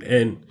that one.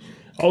 And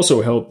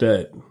also helped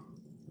that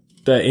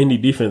Indy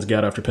defense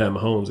got after Pat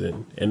Mahomes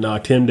and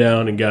knocked him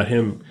down and got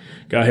him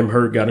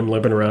hurt, got him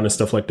limping around and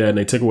stuff like that. And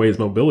they took away his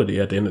mobility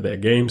at the end of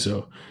that game.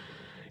 So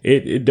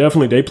it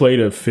definitely, they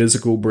played a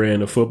physical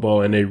brand of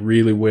football, and they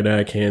really went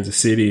at Kansas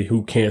City,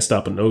 who can't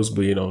stop a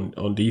nosebleed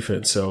on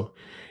defense. So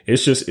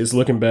it's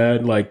looking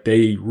bad. Like,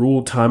 they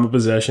ruled time of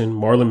possession.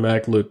 Marlon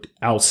Mack looked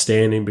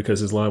outstanding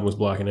because his line was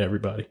blocking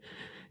everybody.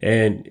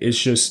 And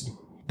it's just,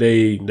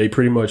 they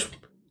pretty much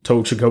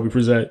told Jacoby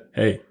Brissett,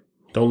 hey,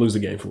 don't lose the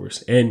game for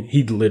us. And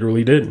he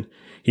literally didn't.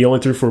 He only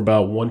threw for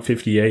about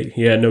 158.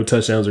 He had no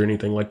touchdowns or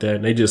anything like that,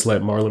 and they just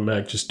let Marlon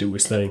Mack just do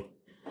his thing.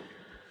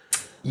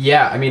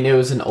 Yeah, I mean, it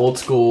was an old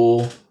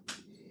school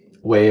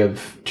way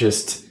of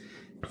just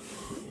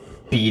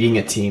beating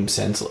a team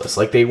senseless.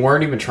 Like, they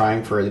weren't even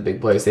trying for the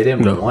big plays. They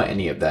didn't want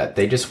any of that.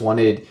 They just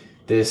wanted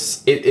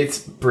this. It's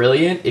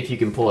brilliant if you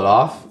can pull it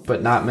off,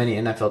 but not many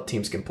NFL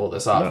teams can pull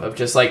this off. Of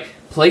just, like,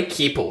 play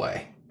keep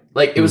away.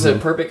 Like, it was a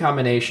perfect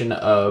combination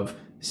of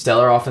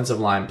stellar offensive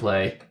line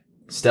play,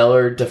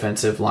 stellar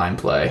defensive line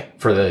play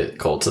for the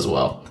Colts as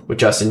well, with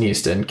Justin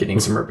Houston getting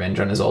some revenge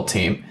on his old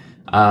team.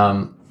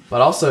 But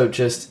also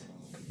just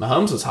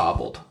Mahomes was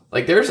hobbled.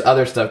 Like, there's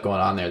other stuff going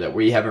on there that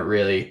we haven't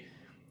really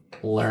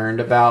learned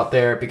about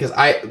there, because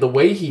the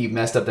way he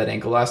messed up that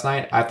ankle last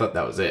night, I thought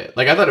that was it.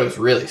 Like, I thought it was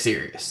really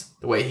serious.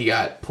 The way he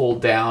got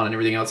pulled down and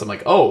everything else, I'm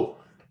like, oh,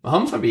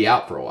 Mahomes might be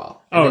out for a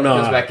while. And then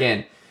he goes back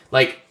in.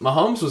 Like,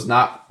 Mahomes was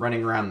not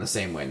running around the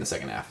same way in the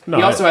second half. He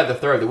also had the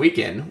throw of the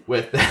weekend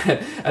with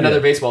another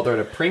baseball throw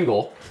to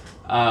Pringle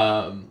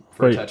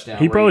for a touchdown.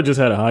 He probably just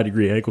had a high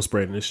degree ankle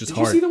sprain, and it's just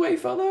hard. Did you see the way he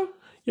fell, though?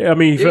 Yeah, I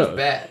mean, it was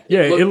bad.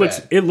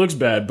 It looks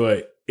bad,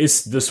 but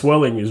it's the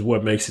swelling is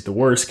what makes it the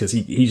worst, because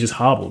he just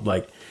hobbled.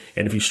 Like,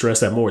 and if you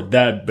stress that more,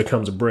 that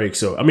becomes a break.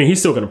 So, I mean, he's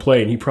still going to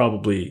play, and he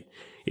probably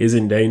is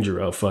in danger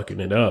of fucking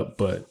it up,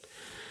 but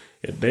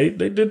they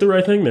did the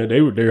right thing there.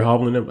 They were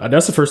hobbling him.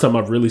 That's the first time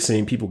I've really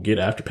seen people get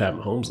after Pat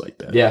Mahomes like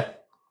that. Yeah,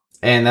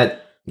 and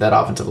that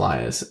offensive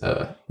line is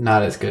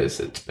not as good as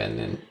it's been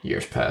in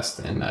years past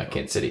in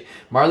Kansas City.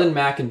 Marlon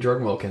Mack and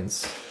Jordan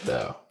Wilkins,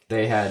 though,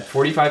 they had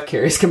 45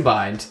 carries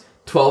combined,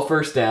 12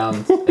 first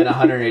downs, and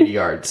 180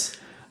 yards.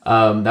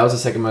 That was the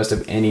second most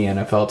of any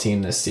NFL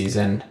team this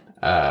season.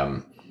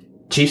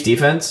 Chiefs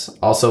defense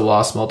also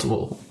lost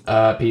multiple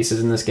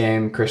pieces in this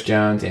game. Chris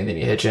Jones,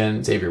 Anthony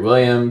Hitchens, Xavier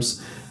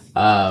Williams.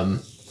 I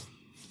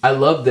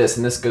love this,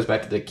 and this goes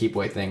back to the keep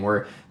away thing,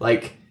 where,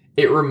 like,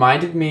 it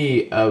reminded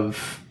me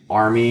of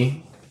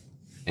Army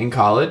in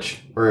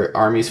college, where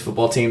Army's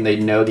football team, they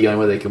know the only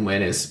way they can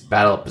win is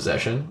battle of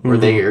possession, where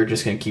they are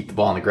just going to keep the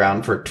ball on the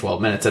ground for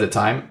 12 minutes at a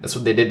time. That's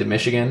what they did to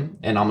Michigan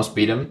and almost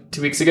beat them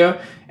 2 weeks ago.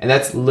 And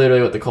that's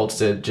literally what the Colts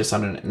did, just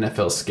on an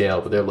NFL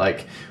scale. But they're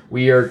like,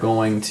 we are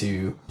going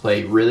to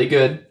play really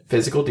good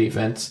physical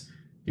defense.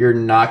 You're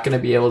not going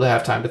to be able to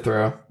have time to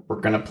throw.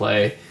 We're going to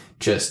play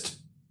just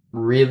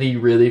really,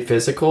 really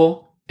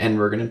physical, and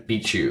we're going to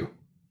beat you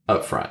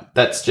up front.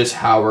 That's just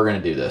how we're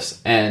going to do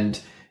this. And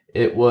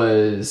it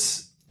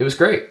was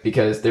great,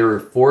 because there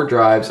were 4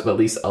 drives of at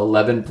least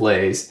 11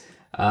 plays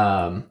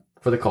for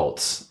the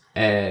Colts.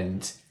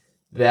 And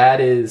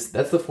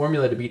that's the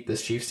formula to beat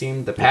this Chiefs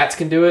team. The Pats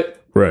can do it.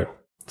 Right.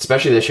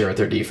 Especially this year with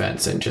their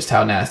defense and just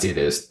how nasty it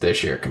is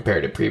this year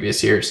compared to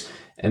previous years.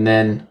 And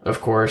then,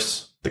 of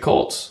course, the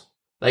Colts.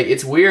 Like,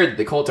 it's weird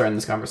the Colts are in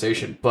this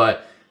conversation,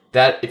 but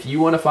that if you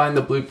want to find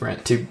the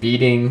blueprint to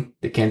beating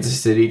the Kansas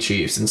City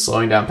Chiefs and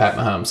slowing down Pat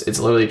Mahomes, it's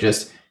literally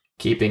just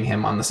keeping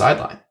him on the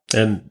sideline.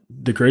 And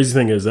the crazy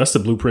thing is, that's the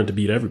blueprint to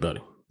beat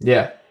everybody.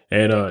 Yeah.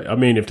 And, I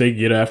mean, if they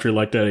get after it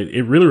like that,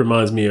 it really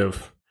reminds me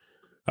of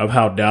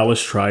how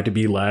Dallas tried to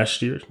be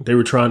last year. They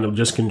were trying to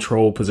just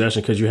control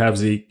possession, because you have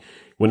Zeke.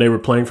 When they were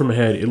playing from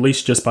ahead, at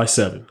least just by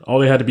 7. All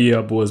they had to be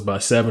up was by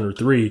 7 or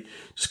 3.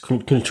 Just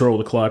control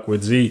the clock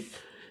with Zeke.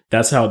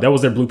 That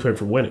was their blueprint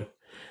for winning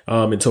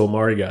until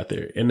Amari got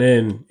there. And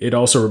then it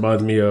also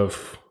reminds me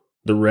of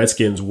the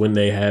Redskins when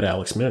they had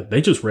Alex Smith.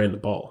 They just ran the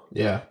ball.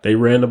 Yeah. They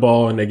ran the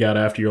ball, and they got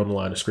after you on the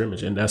line of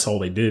scrimmage, and that's all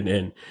they did.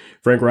 And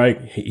Frank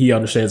Reich, he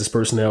understands his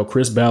personnel.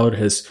 Chris Ballard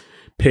has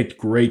picked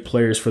great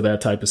players for that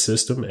type of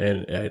system,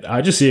 and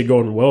I just see it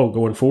going well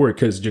going forward,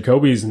 because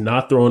Jacoby's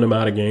not throwing him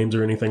out of games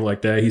or anything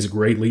like that. He's a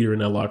great leader in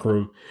that locker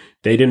room.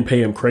 They didn't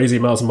pay him crazy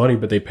amounts of money,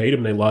 but they paid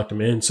him. They locked him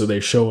in, so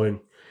they're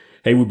showing,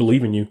 hey, we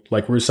believe in you.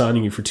 Like, we're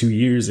signing you for 2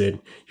 years, and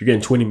you're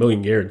getting $20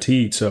 million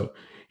guaranteed. So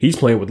he's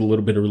playing with a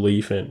little bit of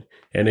relief, and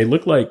they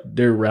look like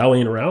they're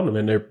rallying around him,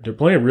 and they're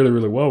playing really,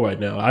 really well right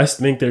now. I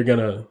think they're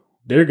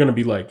gonna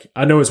be like,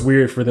 I know it's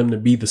weird for them to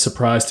be the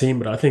surprise team,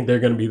 but I think they're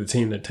gonna be the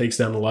team that takes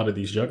down a lot of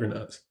these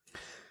juggernauts.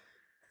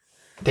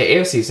 The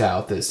AFC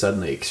South is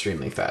suddenly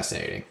extremely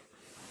fascinating.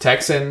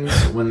 Texans,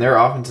 when their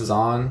offense is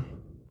on,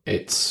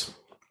 it's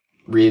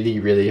really,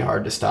 really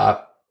hard to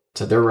stop.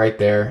 So they're right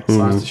there. As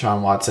long as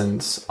Deshaun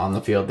Watson's on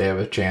the field, they have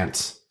a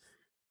chance.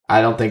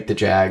 I don't think the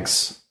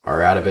Jags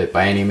are out of it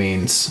by any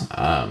means,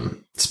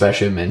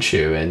 especially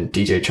Minshew and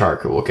DJ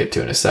Chark, who we'll get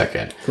to in a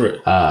second. Right.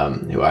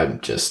 Who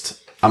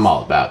I'm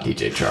all about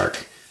DJ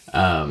Chark.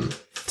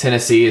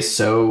 Tennessee is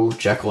so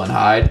Jekyll and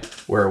Hyde,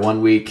 where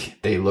 1 week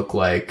they look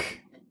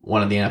like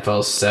one of the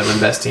NFL's 7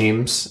 best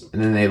teams,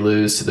 and then they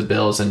lose to the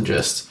Bills in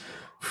just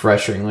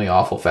frustratingly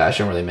awful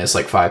fashion, where they miss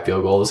like 5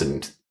 field goals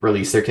and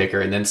release their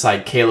kicker, and then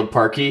side Caleb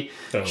Parkey,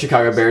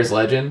 Chicago Bears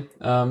legend,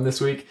 this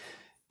week.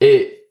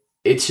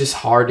 It's just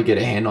hard to get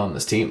a handle on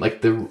this team.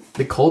 Like,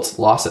 the Colts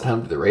lost at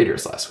home to the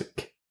Raiders last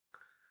week.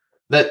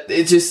 That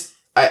it's just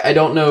I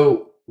don't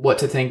know what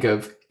to think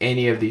of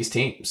any of these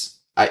teams.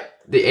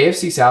 The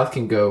AFC South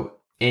can go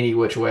any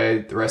which way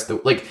the rest of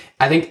the like.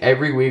 I think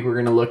every week we're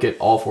going to look at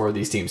all 4 of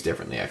these teams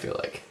differently. I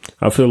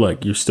feel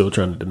like you're still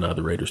trying to deny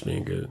the Raiders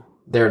being good.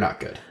 They're not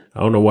good. I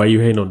don't know why you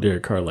hate on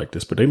Derek Carr like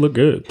this, but they look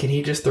good. Can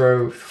he just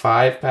throw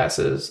 5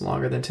 passes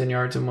longer than 10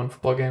 yards in one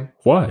football game?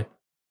 Why?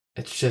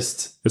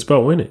 It's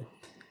about winning.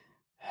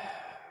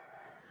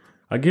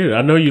 I get it.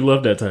 I know you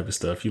love that type of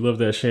stuff. You love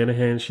that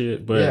Shanahan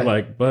shit, but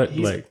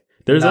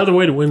there's other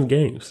way to win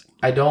games.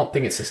 I don't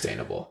think it's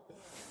sustainable.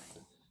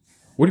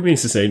 What do you mean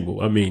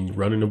sustainable? I mean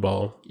running the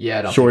ball. Yeah,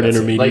 I don't short think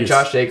intermediate, like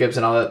Josh Jacobs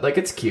and all that. Like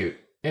it's cute.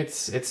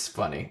 It's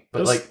funny,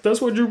 but that's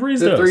what Drew Brees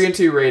the does.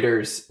 3-2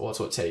 Raiders. Well, it's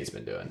what Teddy's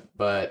been doing,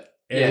 but.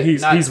 And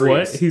yeah, he's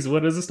what? He's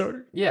what as a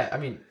starter? Yeah, I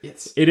mean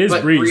it is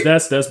Breeze.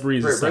 That's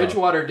Breeze's style.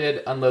 Bridgewater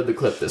did unload the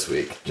clip this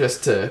week,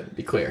 just to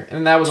be clear,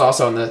 and that was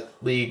also in the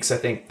league's I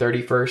think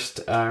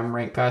 31st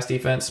ranked pass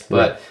defense.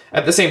 But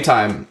at the same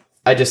time,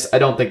 I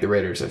don't think the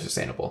Raiders are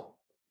sustainable.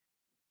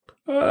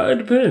 It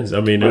depends.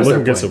 I mean, it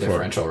wouldn't get so far.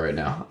 Differential right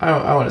now.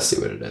 I want to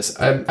see what it is.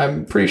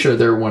 I'm pretty sure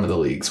they're one of the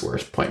league's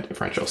worst point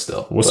differential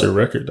still. What's their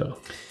record though?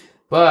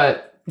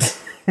 But.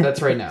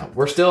 That's right now.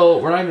 We're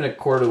not even a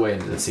quarter way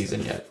into the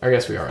season yet. I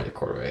guess we are a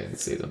quarter way into the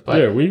season.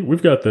 But yeah,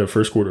 we've got the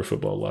first quarter of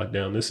football locked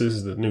down. This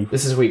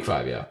is week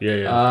 5, yeah.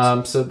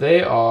 Yeah. So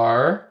they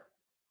are,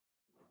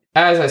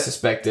 as I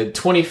suspected,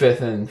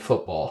 25th in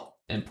football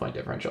in point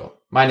differential.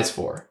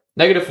 -4.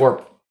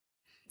 -4.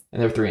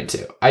 And they're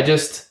 3-2.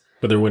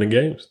 But they're winning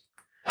games.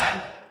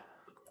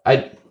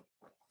 I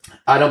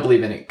don't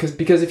believe in it.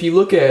 Because if you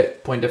look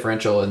at point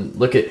differential and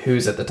look at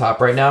who's at the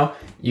top right now,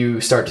 you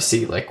start to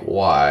see like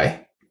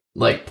why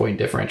point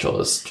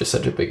differential is just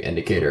such a big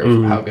indicator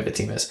of how good a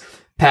team is.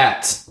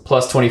 Pats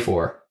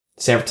 +24,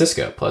 San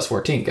Francisco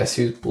 +14. Guess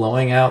who's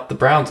blowing out the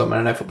Browns on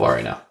Monday Night Football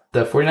right now?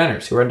 The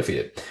 49ers, who are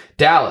undefeated.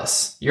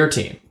 Dallas, your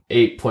team,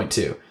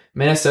 8.2.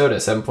 Minnesota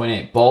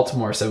 7.8.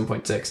 Baltimore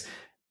 7.6.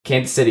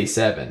 Kansas City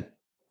 7.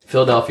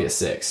 Philadelphia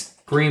 6.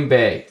 Green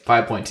Bay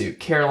 5.2.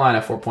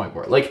 Carolina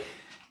 4.4. Like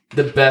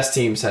the best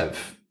teams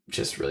have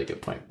just really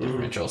good point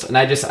differentials, and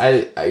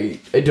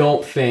I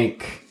don't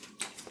think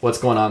what's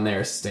going on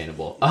there is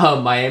sustainable.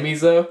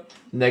 Miami's though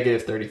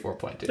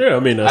 -34.2. Yeah, I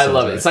mean I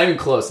love it. It's not even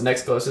close. The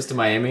next closest to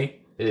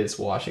Miami is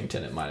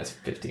Washington at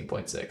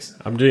 -15.6.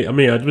 I'm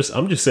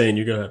just saying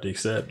you're gonna have to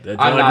accept that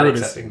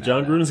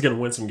John Gruden's gonna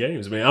win some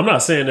games, man. I'm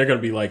not saying they're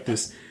gonna be like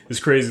this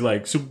crazy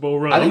like Super Bowl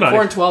run. I think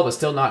 4-12 is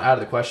still not out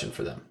of the question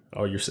for them.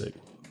 Oh, you're sick.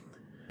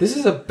 This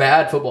is a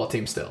bad football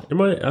team still.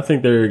 I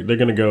think they're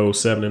gonna go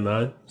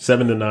 7-9,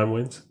 7-9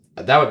 wins.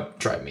 That would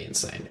drive me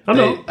insane. I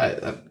know,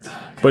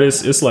 but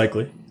it's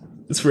likely.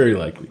 It's very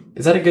likely.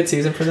 Is that a good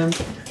season for them?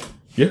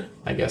 Yeah.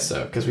 I guess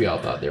so, because we all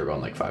thought they were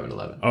going like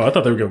 5-11. Oh, I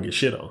thought they were going to get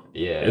shit on.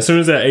 Yeah. As soon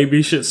as that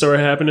AB shit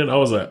started happening, I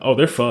was like, oh,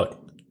 they're fucked.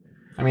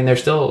 I mean, they're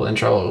still in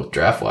trouble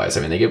draft-wise.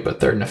 I mean, they give a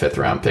 3rd and a 5th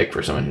round pick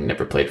for someone who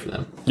never played for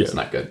them. Yeah. It's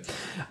not good.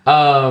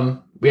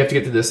 We have to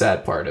get to the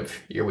sad part of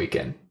your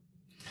weekend.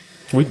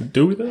 We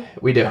do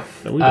that? We do.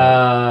 No, we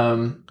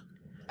don't.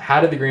 How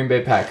did the Green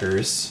Bay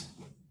Packers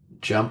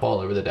jump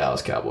all over the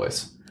Dallas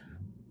Cowboys?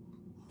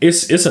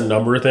 It's a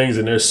number of things,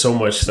 and there's so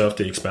much stuff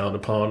to expound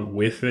upon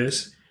with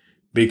this,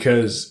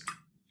 because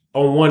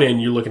on one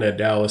end you're looking at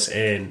Dallas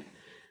and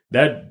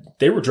that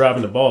they were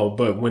driving the ball,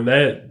 but when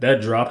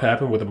that drop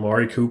happened with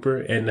Amari Cooper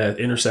and that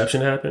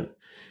interception happened,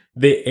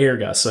 the air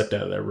got sucked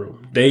out of that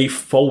room. They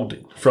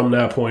folded from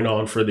that point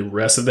on for the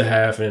rest of the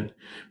half and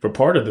for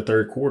part of the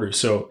third quarter.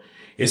 So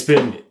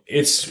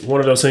it's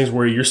one of those things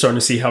where you're starting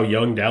to see how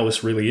young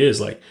Dallas really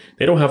is. Like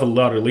they don't have a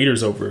lot of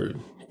leaders over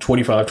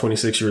 25,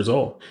 26 years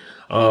old.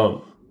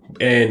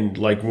 And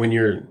like when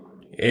you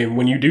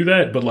do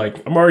that, but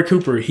like Amari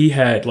Cooper, he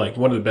had like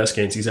one of the best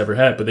games he's ever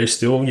had, but they're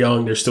still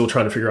young. They're still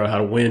trying to figure out how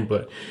to win,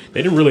 but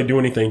they didn't really do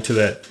anything to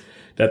that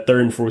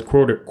third and fourth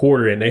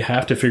quarter. And they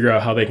have to figure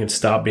out how they can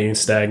stop being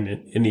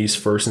stagnant in these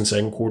first and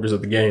second quarters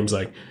of the games.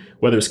 Like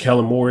whether it's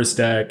Kellen Moore's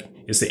Dak,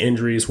 it's the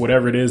injuries,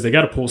 whatever it is, they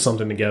got to pull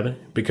something together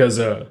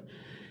because,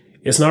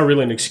 it's not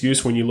really an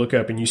excuse when you look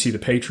up and you see the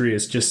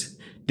Patriots just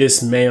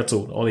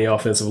dismantled on the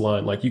offensive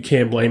line. Like you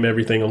can't blame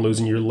everything on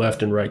losing your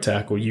left and right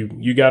tackle.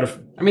 You got to.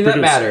 I mean, that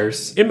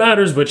matters. It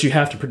matters, but you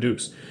have to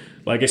produce.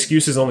 Like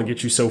excuses only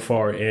get you so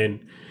far.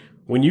 And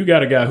when you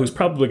got a guy who's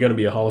probably going to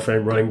be a Hall of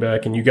Fame running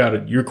back, and you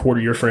got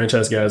your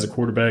franchise guy as a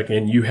quarterback,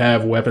 and you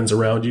have weapons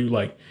around you,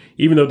 like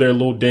even though they're a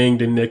little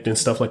dinged and nicked and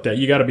stuff like that,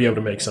 you got to be able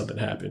to make something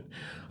happen.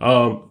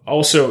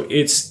 Also,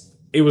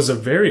 it was a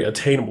very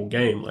attainable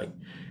game. Like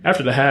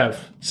after the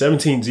half,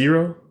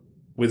 17-0.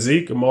 With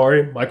Zeke,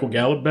 Amari, Michael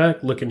Gallup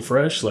back, looking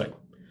fresh, like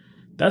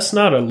that's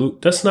not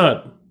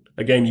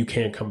a game you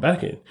can't come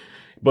back in.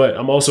 But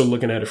I'm also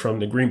looking at it from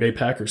the Green Bay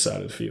Packers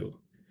side of the field.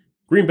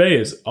 Green Bay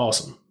is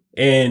awesome,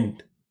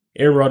 and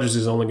Aaron Rodgers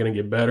is only going to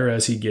get better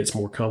as he gets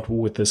more comfortable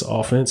with this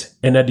offense.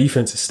 And that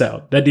defense is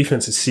stout. That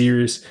defense is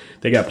serious.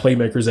 They got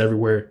playmakers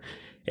everywhere,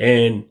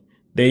 and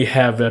they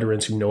have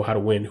veterans who know how to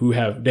win.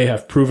 They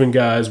have proven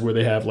guys where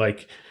they have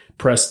like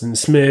Preston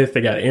Smith,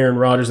 they got Aaron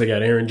Rodgers, they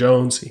got Aaron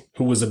Jones,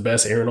 who was the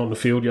best Aaron on the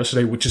field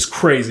yesterday, which is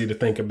crazy to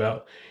think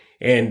about.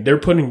 And they're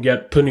putting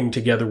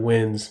together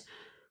wins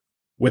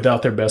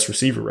without their best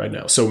receiver right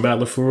now. So Matt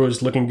LaFleur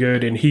is looking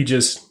good, and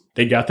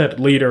they got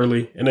that lead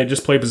early, and they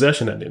just play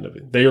possession at the end of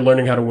it. They are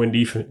learning how to win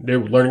defense. They're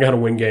learning how to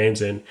win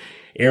games, and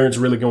Aaron's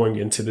really going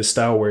into this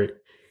style where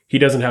he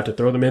doesn't have to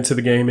throw them into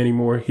the game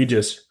anymore. He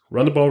just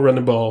run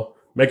the ball,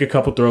 make a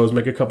couple throws,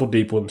 make a couple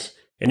deep ones,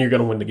 and you're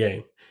going to win the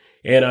game.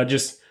 And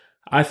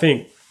I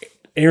think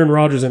Aaron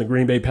Rodgers and the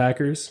Green Bay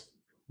Packers,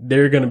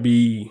 they're going to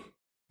be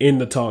in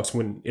the talks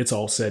when it's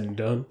all said and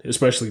done,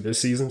 especially this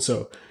season.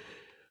 So,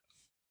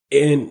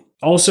 and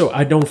also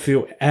I don't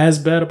feel as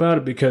bad about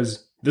it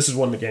because this is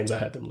one of the games I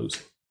had them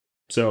losing.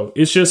 So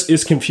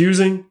it's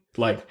confusing.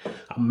 Like,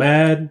 I'm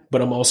mad,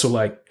 but I'm also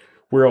like,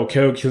 we're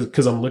okay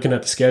because I'm looking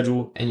at the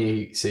schedule. And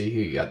you see who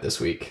you got this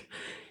week.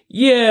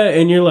 Yeah,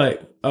 and you're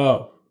like,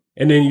 oh.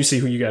 And then you see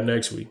who you got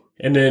next week.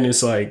 And then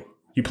it's like,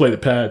 you play the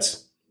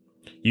Pats.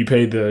 You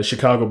play the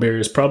Chicago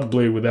Bears,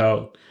 probably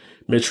without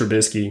Mitch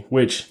Trubisky,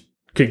 which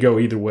could go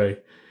either way.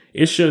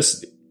 It's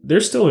just, they're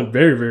still in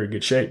very, very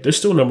good shape. They're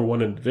still number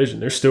one in the division.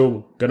 They're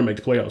still going to make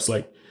the playoffs.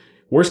 Like,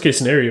 worst case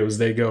scenario is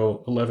they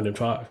go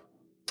 11-5.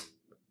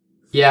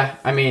 Yeah,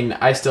 I mean,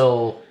 I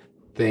still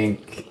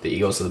think the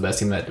Eagles are the best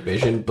team in that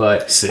division,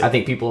 but I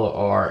think people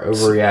are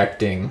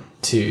overreacting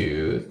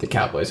to the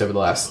Cowboys over the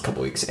last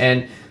couple weeks.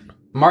 And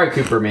Amari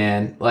Cooper,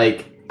 man,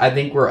 like, I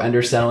think we're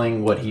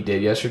underselling what he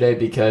did yesterday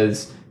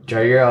because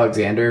Jair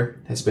Alexander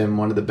has been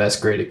one of the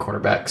best graded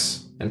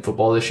cornerbacks in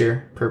football this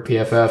year per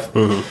PFF.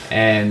 Mm-hmm.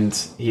 And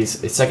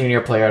he's a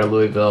second-year player out of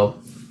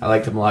Louisville. I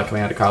liked him a lot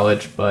coming out of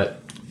college,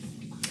 but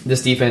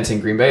this defense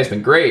in Green Bay has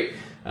been great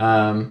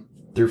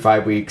through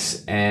 5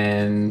 weeks.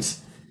 And,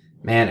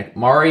 man,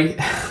 Amari,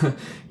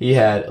 he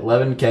had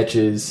 11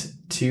 catches,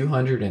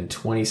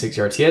 226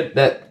 yards. He had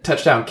that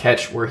touchdown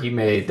catch where he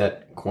made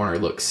that corner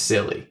look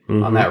silly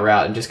on that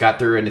route and just got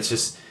through, and it's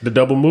just the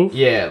double move.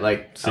 Yeah,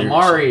 like seriously.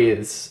 Amari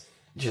is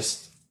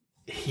just,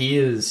 he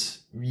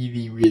is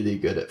really, really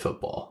good at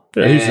football.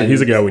 Yeah,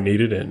 he's a guy we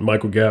needed, and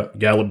Michael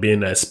Gallup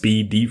being that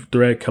speed deep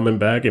threat coming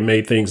back, it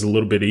made things a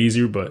little bit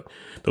easier, but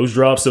those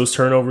drops, those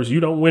turnovers, you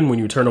don't win when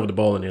you turn over the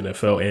ball in the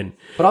NFL.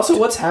 But also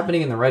what's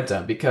happening in the red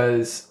zone,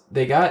 because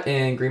they got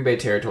in Green Bay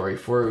territory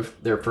for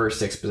their first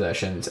 6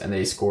 possessions and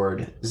they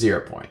scored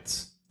 0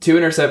 points. 2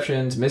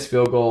 interceptions, missed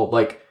field goal.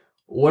 Like,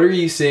 what are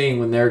you seeing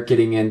when they're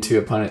getting into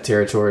opponent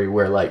territory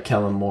where, like,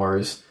 Kellen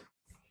Moore's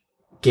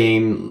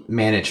game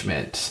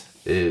management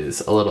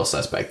is a little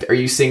suspect? Are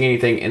you seeing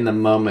anything in the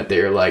moment that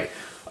you're like,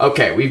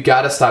 okay, we've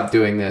got to stop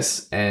doing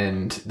this,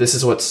 and this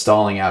is what's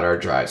stalling out our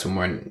drives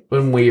when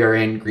we are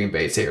in Green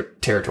Bay's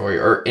territory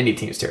or any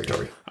team's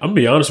territory? I'm going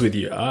to be honest with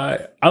you.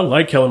 I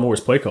like Kellen Moore's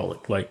play calling.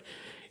 Like,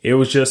 it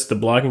was just the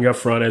blocking up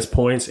front as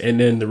points, and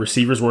then the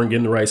receivers weren't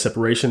getting the right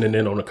separation, and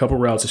then on a couple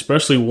routes,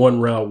 especially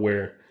one route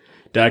where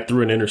Dak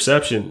threw an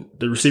interception,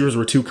 the receivers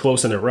were too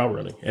close in their route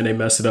running, and they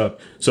messed it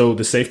up. So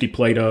the safety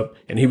played up,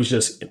 and he was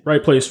just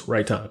right place,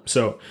 right time.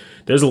 So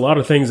there's a lot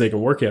of things they can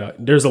work out.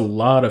 There's a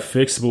lot of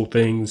fixable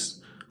things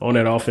on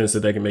that offense that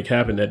they can make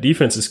happen. That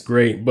defense is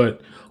great,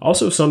 but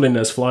also something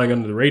that's flying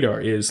under the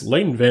radar is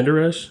Leighton Vander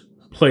Esch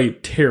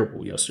played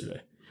terrible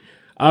yesterday.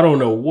 I don't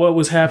know what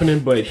was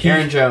happening, but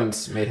Aaron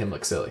Jones made him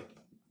look silly.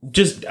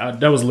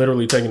 That was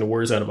literally taking the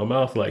words out of my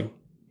mouth. Like,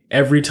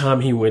 every time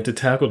he went to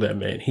tackle that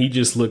man, he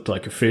just looked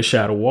like a fish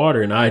out of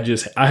water. And I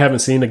haven't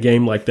seen a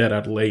game like that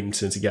out of Leighton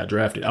since he got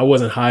drafted. I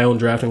wasn't high on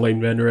drafting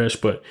Leighton Vander Esch,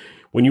 but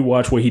when you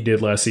watch what he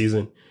did last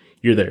season,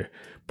 you're there.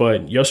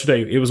 But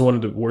yesterday, it was one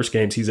of the worst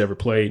games he's ever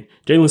played.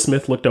 Jalen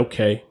Smith looked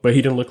okay, but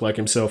he didn't look like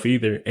himself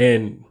either.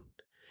 And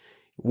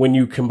when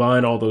you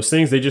combine all those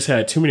things, they just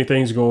had too many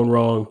things going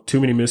wrong, too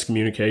many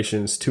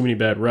miscommunications, too many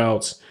bad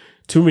routes,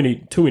 too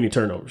many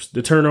turnovers.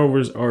 The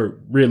turnovers are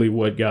really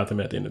what got them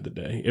at the end of the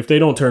day. If they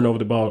don't turn over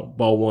the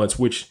ball once,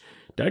 which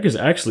Dak is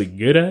actually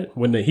good at,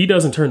 when he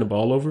doesn't turn the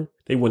ball over,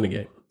 they win the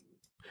game.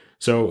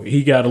 So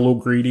he got a little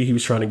greedy. He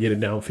was trying to get it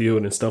downfield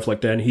and stuff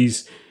like that. And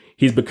he's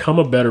become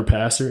a better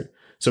passer.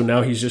 So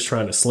now he's just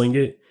trying to sling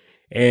it.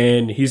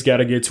 And he's got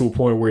to get to a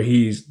point where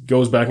he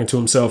goes back into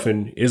himself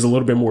and is a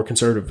little bit more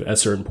conservative at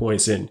certain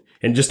points and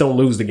just don't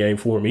lose the game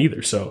for him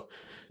either. So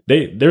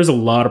there's a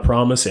lot of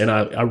promise, and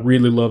I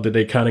really love that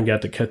they kind of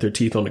got to cut their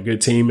teeth on a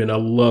good team, and I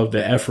love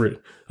the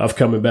effort of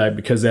coming back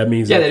because that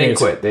means they didn't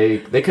quit.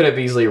 They could have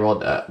easily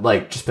rolled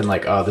just been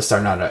like, oh, this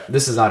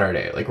is not our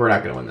day. Like, we're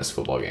not going to win this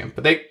football game,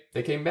 but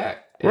they came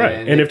back,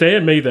 right? And if they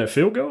had made that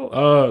field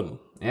goal,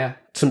 yeah,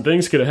 some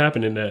things could have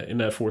happened in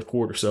that fourth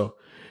quarter. So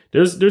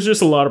there's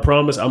just a lot of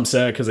promise. I'm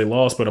sad because they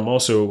lost, but I'm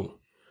also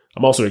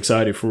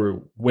excited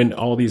for when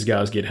all these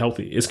guys get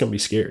healthy. It's going to be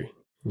scary.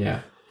 Yeah.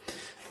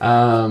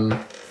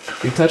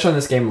 We touched on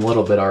this game a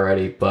little bit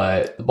already,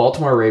 but the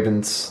Baltimore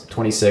Ravens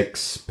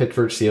 26,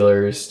 Pittsburgh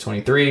Steelers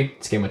 23.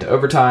 This game went to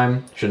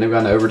overtime. Shouldn't have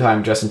gone to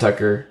overtime. Justin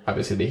Tucker,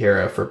 obviously the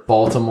hero for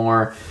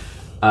Baltimore.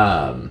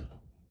 Lamar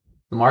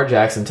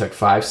Jackson took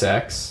 5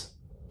 sacks,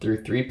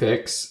 threw 3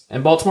 picks,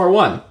 and Baltimore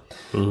won.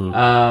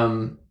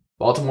 Mm-hmm.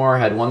 Baltimore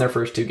had won their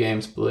first 2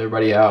 games, blew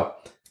everybody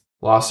out,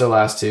 lost their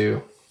last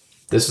 2.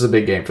 This was a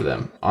big game for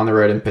them. On the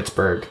road in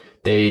Pittsburgh,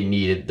 they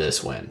needed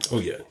this win. Oh,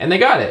 yeah. And they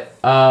got it.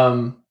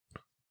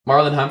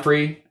 Marlon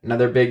Humphrey,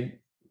 another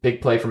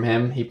big play from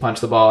him. He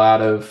punched the ball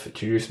out of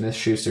Juju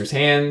Smith-Schuster's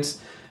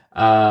hands.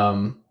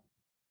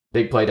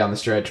 Big play down the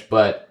stretch,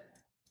 but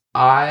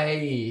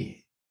I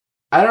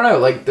don't know.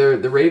 Like the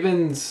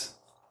Ravens,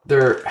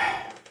 they're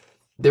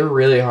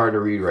really hard to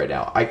read right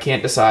now. I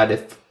can't decide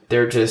if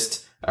they're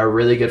just a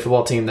really good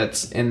football team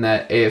that's in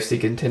that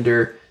AFC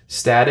contender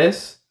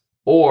status,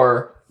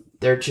 or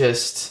they're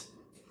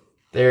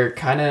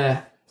kind of,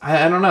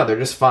 I don't know. They're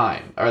just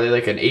fine. Are they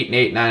like an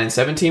 8-8,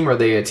 9-7 team, or are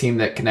they a team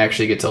that can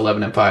actually get to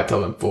 11-5,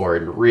 12-4,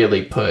 and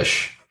really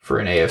push for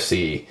an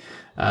AFC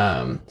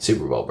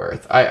Super Bowl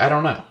berth? I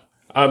don't know.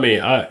 I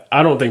mean,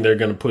 I don't think they're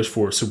going to push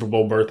for a Super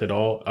Bowl berth at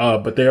all.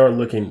 But they're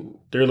looking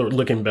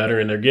better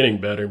and they're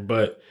getting better.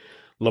 But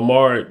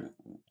Lamar,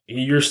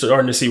 you're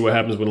starting to see what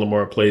happens when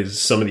Lamar plays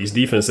some of these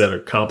defense that are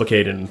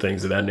complicated and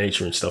things of that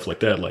nature and stuff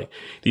like that. Like,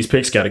 these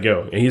picks got to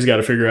go, and he's got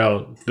to figure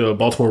out, the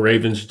Baltimore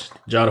Ravens,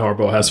 John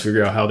Harbaugh has to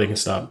figure out how they can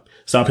stop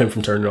him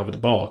from turning over the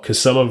ball, because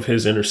some of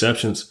his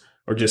interceptions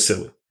are just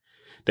silly.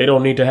 They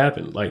don't need to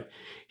happen. Like,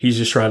 he's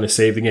just trying to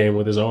save the game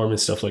with his arm and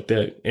stuff like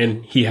that.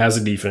 And he has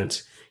a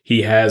defense.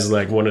 He has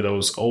like one of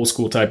those old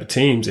school type of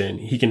teams, and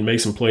he can make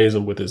some plays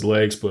with his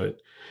legs, but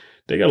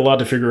they got a lot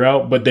to figure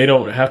out. But they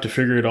don't have to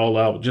figure it all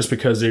out just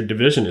because their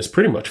division is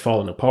pretty much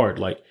falling apart.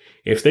 Like,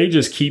 if they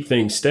just keep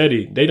things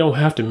steady, they don't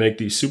have to make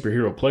these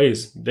superhero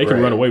plays. They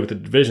can run away with the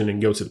division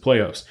and go to the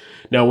playoffs.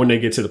 Now, when they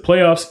get to the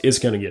playoffs, it's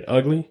going to get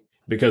ugly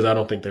because I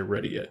don't think they're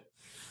ready yet.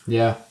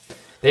 Yeah.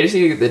 They just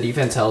need to get the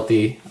defense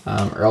healthy.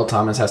 Earl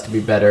Thomas has to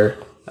be better.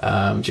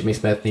 Jimmy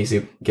Smith needs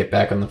to get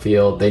back on the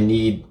field. They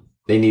need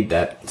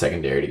that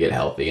secondary to get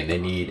healthy, and they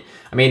need,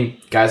 I mean,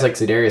 guys like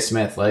Zadarius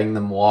Smith, letting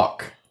them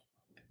walk,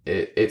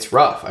 it's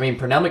rough. I mean,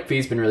 Pernell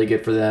McPhee's been really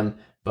good for them,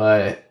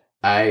 but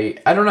I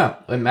don't know.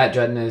 When Matt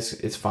Judon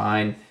is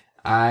fine.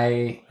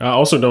 I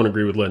also don't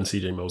agree with letting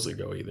CJ Mosley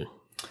go either.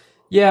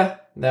 Yeah,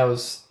 that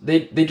was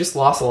they just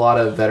lost a lot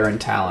of veteran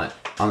talent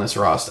on this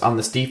roster, on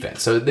this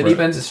defense. So the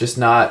defense is just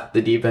not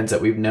the defense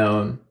that we've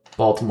known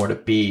Baltimore to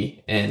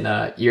be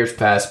in years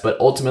past. But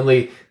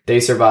ultimately, they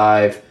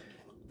survive.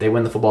 They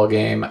win the football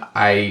game.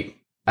 I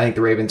think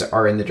the Ravens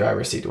are in the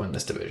driver's seat to win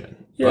this division.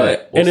 Yeah,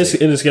 but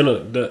it's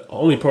gonna. The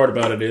only part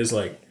about it is,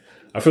 like,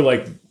 I feel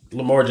like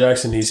Lamar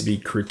Jackson needs to be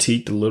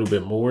critiqued a little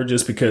bit more,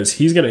 just because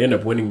he's gonna end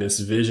up winning this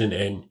division,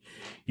 and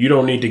you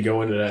don't need to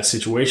go into that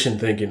situation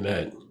thinking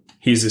that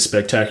he's a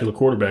spectacular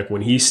quarterback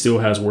when he still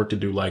has work to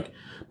do. Like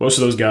most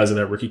of those guys in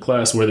that rookie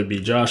class, whether it be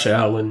Josh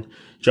Allen,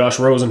 Josh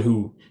Rosen,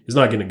 who is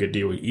not getting a good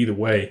deal either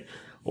way,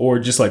 or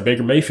just like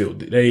Baker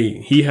Mayfield,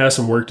 he has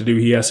some work to do.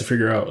 He has to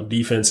figure out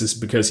defenses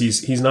because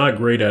he's not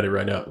great at it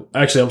right now.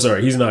 Actually, I'm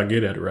sorry, he's not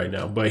good at it right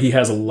now. But he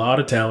has a lot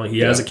of talent. He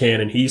has a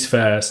cannon. He's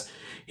fast.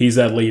 He's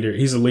that leader.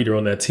 He's a leader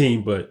on that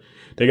team. But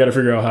they got to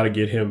figure out how to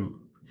get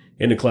him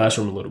in the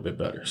classroom a little bit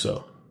better.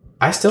 So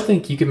I still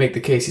think you can make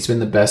the case he's been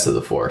the best of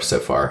the four so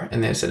far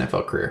in his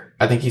NFL career.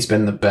 I think he's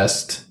been the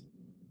best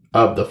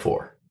of the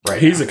four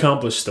right He's now.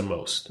 accomplished the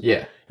most.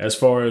 Yeah. As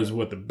far as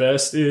what the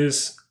best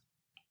is,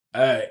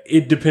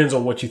 it depends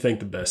on what you think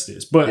the best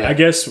is. But I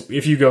guess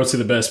if you go to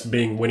the best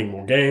being winning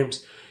more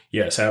games,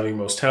 yes. Having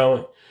most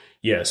talent,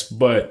 yes.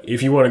 But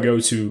if you want to go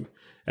to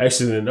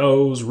X's and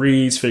O's,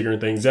 reads,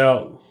 figuring things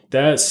out,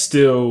 that's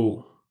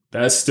still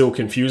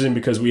confusing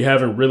because we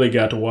haven't really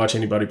got to watch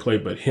anybody play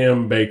but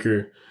him,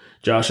 Baker,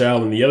 Josh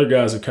Allen. The other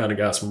guys have kind of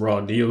got some raw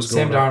deals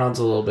going on. Sam Darnold's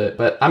a little bit,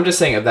 but I'm just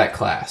saying of that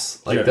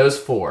class, like those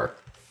four,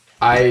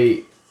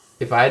 if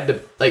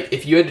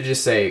you had to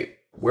just say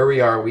where we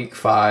are week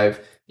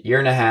 5, year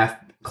and a half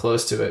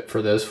close to it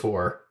for those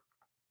four,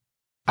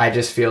 I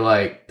just feel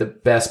like the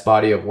best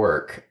body of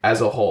work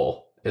as a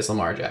whole is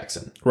Lamar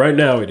Jackson. Right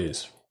now it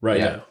is.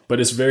 Now.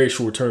 But it's very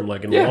short term,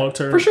 like in the long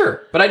term. For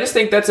sure. But I just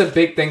think that's a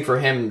big thing for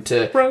him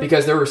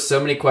because there were so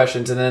many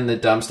questions and then the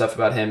dumb stuff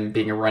about him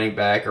being a running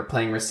back or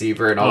playing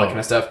receiver and all that kind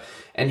of stuff.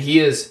 And he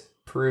has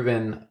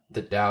proven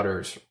the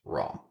doubters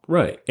wrong.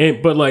 Right.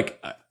 But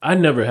like, I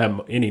never had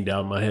any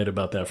doubt in my head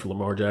about that for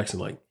Lamar Jackson.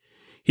 Like,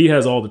 he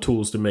has all the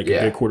tools to make a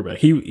good quarterback.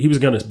 He was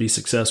going to be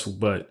successful,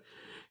 but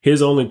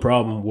his only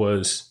problem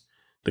was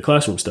the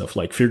classroom stuff,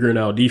 like figuring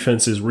out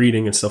defenses,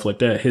 reading, and stuff like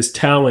that. His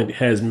talent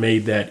has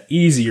made that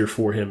easier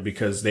for him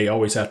because they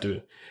always have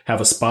to have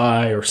a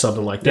spy or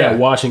something like that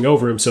watching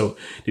over him. So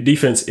the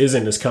defense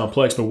isn't as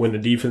complex, but when the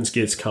defense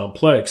gets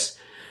complex,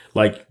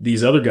 like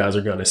these other guys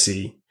are going to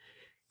see,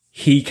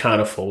 he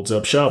kind of folds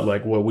up shop,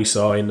 like what we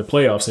saw in the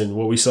playoffs and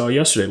what we saw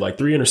yesterday. Like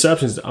 3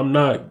 interceptions. I'm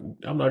not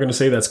going to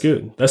say that's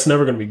good. That's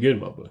never going to be good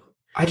in my book.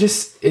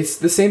 It's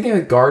the same thing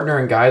with Gardner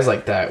and guys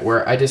like that,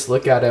 where I just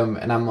look at him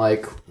and I'm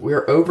like,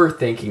 we're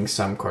overthinking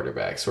some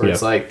quarterbacks. Where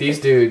it's like these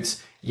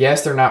dudes,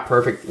 yes, they're not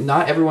perfect.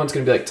 Not everyone's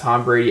going to be like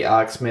Tom Brady,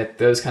 Alex Smith,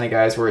 those kind of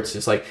guys where it's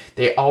just like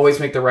they always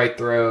make the right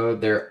throw.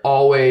 They're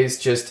always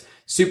just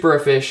super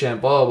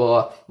efficient, blah, blah,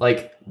 blah.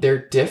 Like,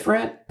 they're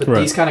different, but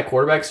these kind of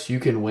quarterbacks you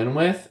can win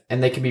with,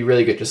 and they can be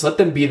really good. Just let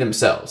them be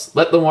themselves.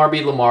 Let Lamar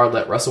be Lamar.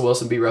 Let Russell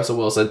Wilson be Russell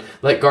Wilson.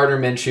 Let Gardner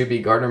Minshew be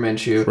Gardner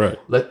Minshew. Right.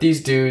 Let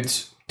these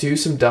dudes do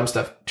some dumb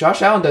stuff.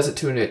 Josh Allen does it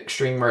to an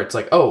extreme where it's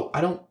like, oh,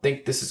 I don't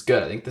think this is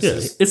good. I think this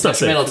is it's not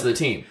detrimental safe to the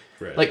team.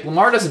 Right. Like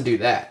Lamar doesn't do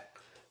that.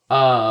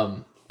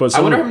 But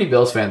I wonder how many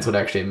Bills fans would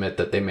actually admit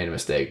that they made a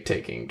mistake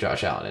taking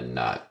Josh Allen and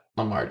not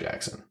Lamar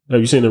Jackson. have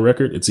you seen the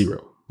record? It's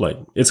 0. Like,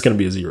 it's going to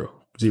be a 0.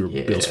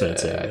 Yeah, Bills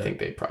fans saying I that. think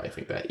they probably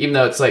think that. Even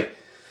though it's like,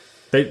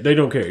 They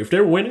don't care. If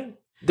they're winning,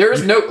 there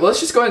is no, let's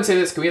just go ahead and say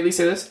this. Can we at least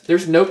say this?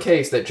 There's no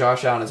case that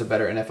Josh Allen is a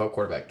better NFL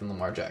quarterback than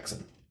Lamar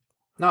Jackson.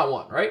 Not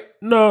one, right?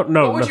 no.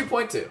 What would you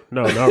point to?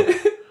 No.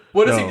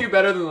 What does No. he do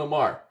better than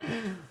Lamar?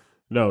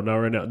 No, not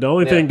right now. The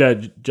only thing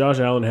that Josh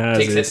Allen has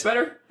Takes hits is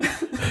better?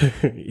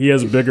 he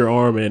has a bigger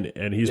arm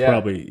and he's Yeah.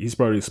 probably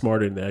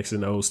smarter in the X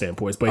and O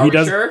standpoints. But Are he we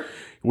doesn't. sure?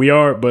 We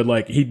are, but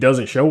like he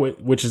doesn't show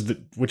it, which is the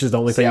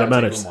only thing I that would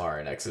take matters. Lamar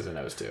and X's and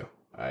O's too.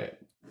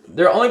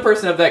 The only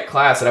person of that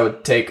class that I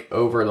would take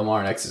over Lamar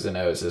and X's and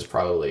O's is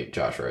probably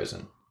Josh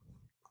Rosen.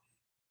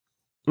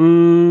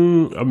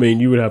 I mean,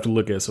 you would have to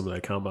look at some of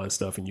that combine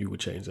stuff, and you would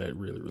change that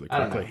really, really I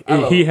don't know.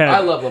 quickly. I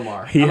love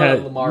Lamar. he I'm had-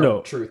 a Lamar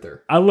no. truther.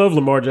 I love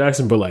Lamar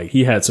Jackson, but like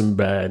he had some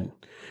bad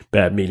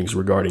meetings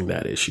regarding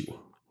that issue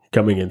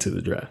coming into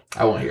the draft.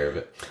 I won't hear of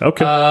it.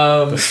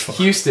 Okay,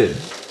 Houston,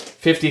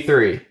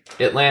 53.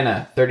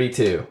 Atlanta,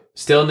 32.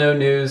 Still no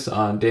news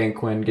on Dan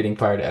Quinn getting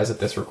fired as of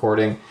this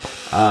recording.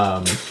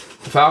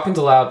 The Falcons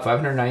allowed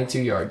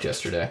 592 yards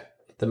yesterday,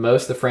 the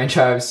most the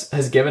franchise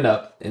has given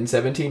up in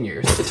 17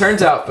 years. It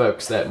turns out,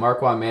 folks, that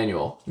Marquand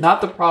Manuel,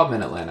 not the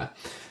problem in Atlanta.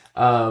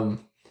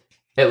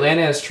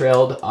 Atlanta has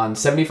trailed on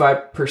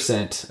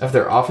 75% of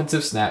their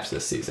offensive snaps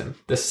this season,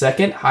 the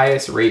second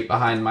highest rate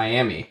behind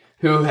Miami,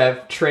 who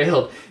have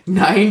trailed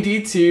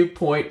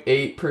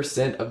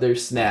 92.8% of their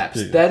snaps.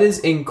 Yeah. That is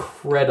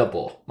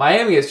incredible.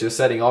 Miami is just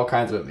setting all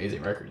kinds of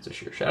amazing records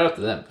this year. Shout out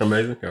to them.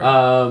 amazing. All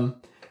right.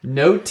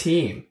 No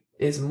team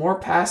is more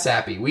pass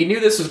happy. We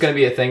knew this was going to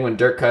be a thing when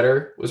Dirk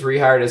Cutter was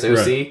rehired as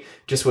OC, Right.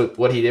 just with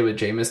what he did with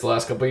Jameis the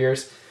last couple of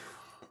years.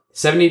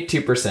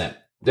 72%.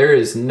 There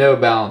is no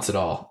balance at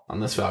all on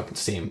this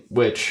Falcons team,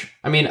 which,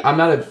 I mean, I'm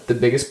not the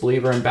biggest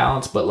believer in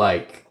balance, but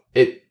like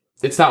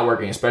it's not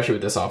working, especially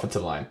with this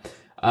offensive line.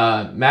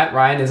 Matt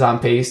Ryan is on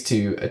pace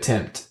to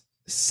attempt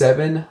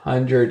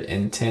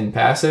 710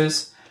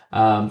 passes. The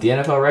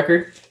NFL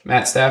record,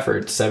 Matt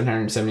Stafford,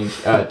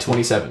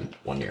 27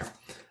 one year.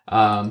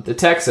 The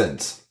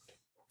Texans,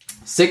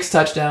 6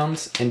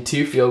 touchdowns and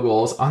 2 field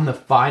goals on the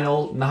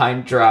final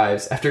 9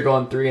 drives after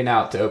going 3 and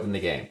out to open the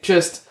game.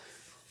 Just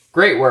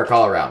great work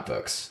all around,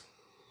 folks.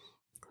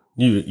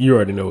 You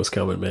already know what's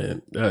coming,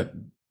 man.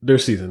 Their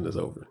season is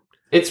over.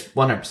 It's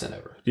 100%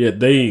 over. Yeah,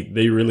 they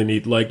really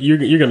need, like, you're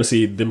going to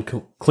see them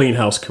clean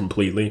house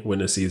completely when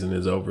the season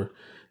is over.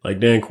 Like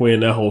Dan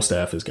Quinn, that whole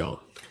staff is gone.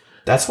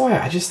 That's why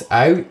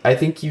I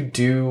think you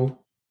do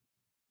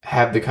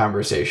have the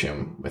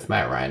conversation with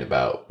Matt Ryan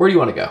about where do you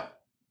want to go?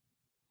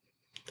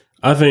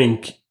 I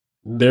think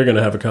they're going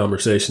to have a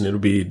conversation. It'll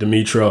be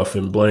Dimitroff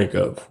and Blank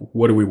of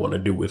what do we want to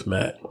do with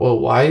Matt? Well,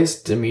 why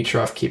is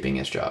Dimitroff keeping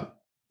his job?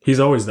 He's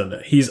always done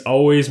that. He's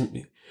always,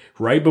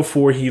 right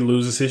before he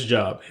loses his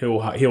job,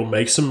 he'll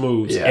make some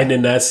moves, Yeah. and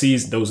then that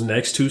season, those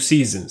next 2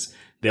 seasons,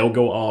 they'll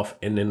go off,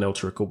 and then they'll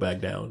trickle back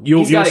down.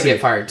 He's got to see get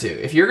it. fired too.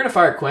 If you're going to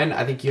fire Quinn,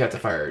 I think you have to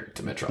fire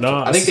Dimitroff. No,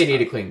 I think they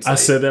need a clean slate. I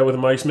said that with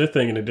the Mike Smith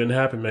thing, and it didn't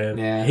happen, man.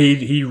 Yeah.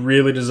 He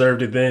really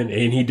deserved it then,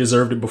 and he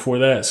deserved it before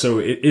that. So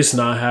it's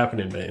not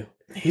happening, man.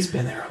 He's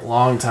been there a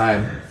long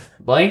time.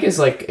 Blank is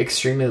like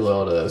extremely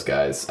loyal to those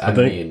guys. I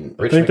mean,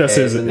 Rich think that's McKay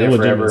his has been there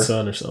forever. illegitimate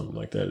son or something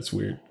like that. It's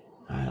weird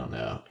I don't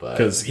know, but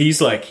because he's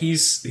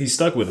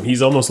stuck with him.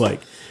 It's almost like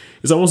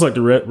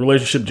the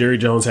relationship Jerry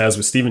Jones has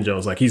with Stephen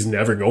Jones. Like he's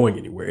never going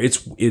anywhere.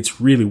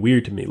 It's really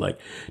weird to me. Like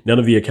none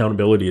of the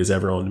accountability is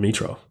ever on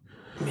Dimitroff.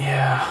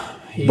 yeah,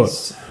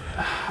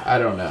 I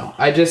don't know.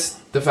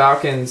 The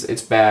Falcons,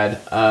 it's bad.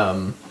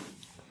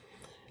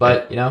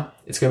 But,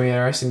 it's going to be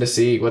interesting to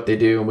see what they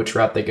do and which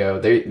route they go.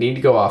 They need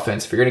to go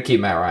offense. If you're going to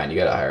keep Matt Ryan, you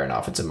got to hire an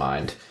offensive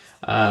mind.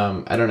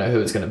 I don't know who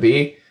it's going to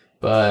be,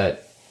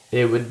 but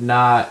it would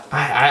not.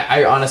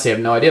 I honestly have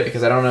no idea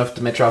because I don't know if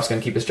Dimitroff's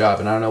going to keep his job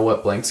and I don't know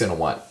what Blank's going to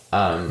want.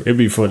 It'd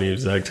be funny if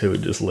Zach Taylor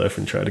just left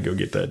and tried to go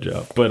get that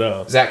job.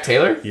 But Zach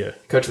Taylor? Yeah.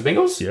 Coach of the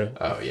Bengals? Yeah.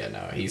 Oh, yeah,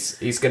 no. He's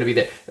going to be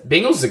there.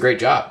 Bengals is a great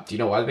job. Do you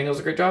know why the Bengals is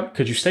a great job?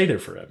 could you stay there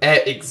forever?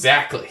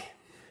 Exactly.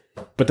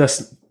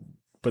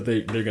 But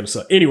they're going to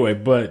suck anyway.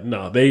 But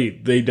no, they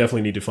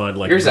definitely need to find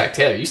like You're Zach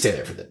Taylor. You stay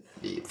there for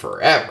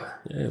forever.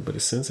 Yeah, but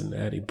it's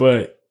Cincinnati.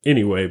 But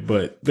anyway,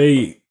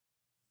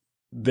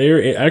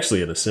 they're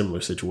actually in a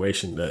similar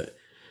situation that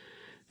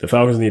the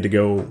Falcons need to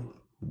go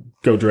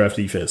draft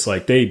defense.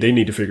 Like they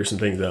need to figure some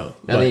things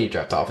out. No, Like, they need to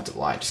draft offensive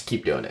line. Just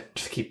keep doing it.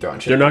 Just keep throwing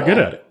shit. They're at the not good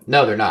wall. at it.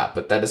 No, they're not.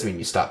 But that doesn't mean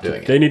you stop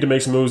doing it. they need to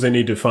make some moves. They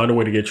need to find a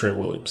way to get Trent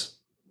Williams.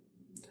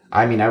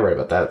 I mean, I read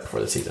about that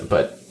before the season,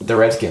 but the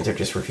Redskins are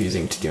just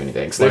refusing to do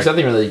anything. So there's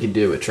nothing really you can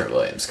do with Trent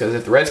Williams. Because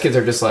if the Redskins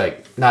are just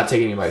like not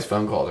taking anybody's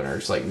phone calls and are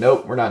just like,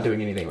 nope, we're not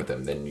doing anything with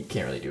them, then you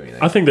can't really do anything.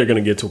 I think they're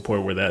going to get to a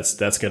point where that's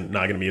not going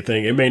to be a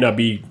thing. It may not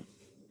be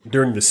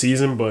during the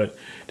season, but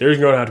there's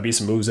going to have to be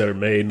some moves that are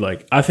made.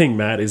 Like I think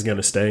Matt is going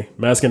to stay.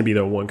 Matt's going to be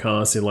the one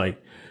constant. Like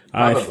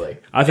Probably.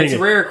 I think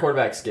it's rare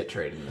quarterbacks get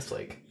traded in this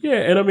league. Yeah,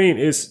 and I mean,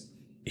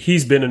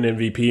 he's been an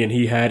MVP, and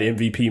he had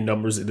MVP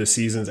numbers in the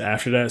seasons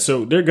after that.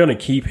 So they're going to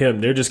keep him.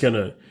 They're just going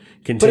to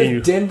continue.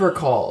 But if Denver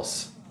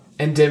calls,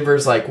 and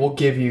Denver's like, we'll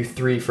give you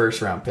 3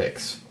 first-round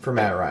picks for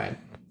Matt Ryan.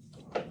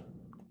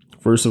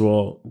 First of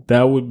all,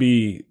 that'd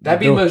be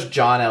the most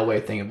John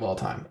Elway thing of all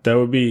time. That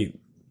would be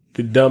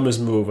the dumbest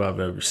move I've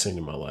ever seen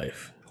in my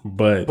life.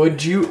 But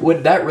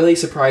would that really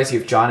surprise you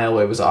if John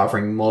Elway was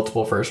offering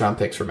multiple first-round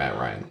picks for Matt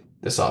Ryan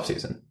this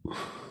offseason?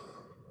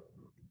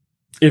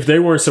 If they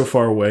weren't so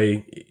far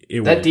away,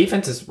 that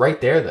defense is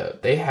right there, though.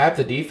 They have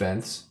the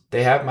defense.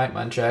 They have Mike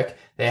Munchak.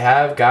 They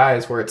have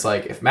guys where it's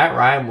like, if Matt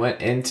Ryan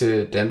went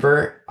into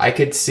Denver, I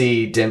could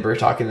see Denver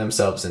talking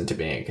themselves into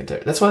being a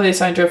contender. That's why they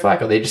signed Joe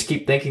Flacco. They just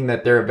keep thinking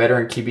that they're a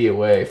veteran QB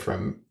away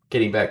from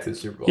getting back to the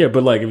Super Bowl. Yeah,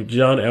 but like if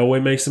John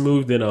Elway makes a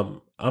move, then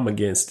I'm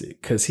against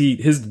it because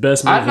his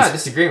best move. I'm not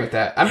disagreeing with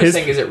that. I'm just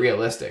saying, is it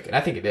realistic? And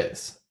I think it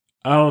is.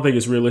 I don't think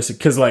it's realistic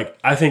because, like,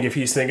 I think if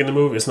he's thinking the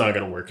move, it's not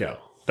going to work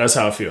out. That's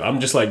how I feel. I'm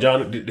just like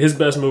John. His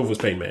best move was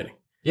Peyton Manning.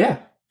 Yeah,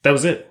 that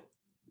was it.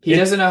 He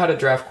doesn't know how to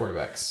draft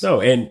quarterbacks. No,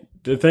 and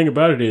the thing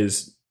about it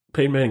is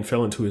Peyton Manning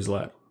fell into his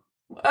lap.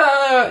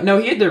 No,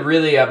 he had to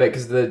really up it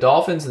because the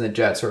Dolphins and the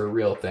Jets are a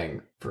real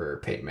thing for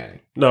Peyton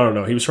Manning.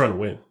 No. He was trying to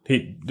win.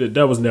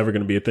 That was never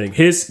going to be a thing.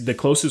 The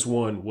closest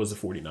one was the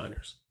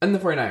 49ers. And the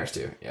 49ers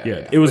too.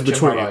 Yeah. It was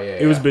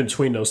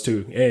between those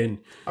two. And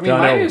I mean,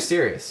 Miami was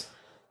serious.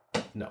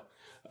 No.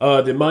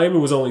 The Miami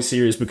was only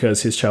serious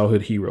because his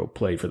childhood hero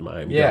played for the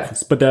Miami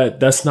Dolphins. But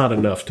that's not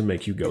enough to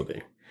make you go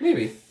there.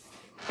 Maybe.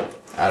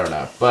 I don't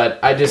know. But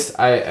I think it's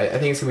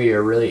going to be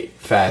a really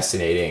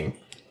fascinating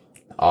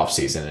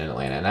offseason in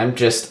Atlanta. And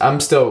I'm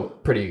still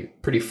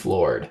pretty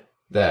floored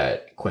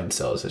that Quinn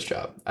still has his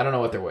job. I don't know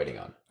what they're waiting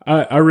on.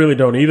 I really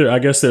don't either. I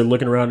guess they're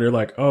looking around and they're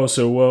like, oh,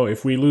 so, well,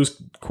 if we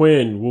lose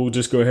Quinn, we'll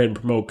just go ahead and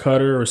promote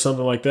Cutter or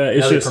something like that.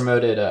 They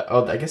promoted,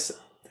 I guess,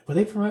 would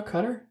they promote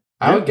Cutter?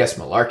 Yeah. I would guess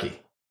Malarkey.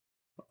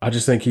 I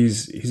just think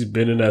he's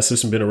been in that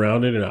system, been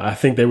around it, and I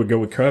think they would go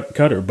with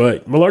Cutter.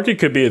 But Malarkey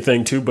could be a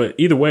thing too. But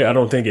either way, I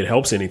don't think it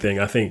helps anything.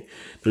 I think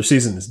their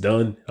season is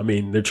done. I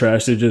mean, they're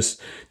trash. They're just,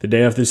 the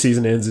day after the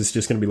season ends, it's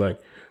just going to be like,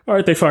 all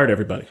right, they fired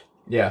everybody.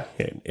 Yeah.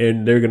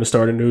 And they're going to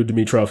start anew.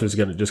 Dimitrov is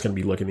just going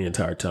to be looking the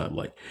entire time.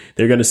 Like,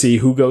 they're going to see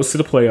who goes to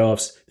the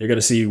playoffs. They're going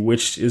to see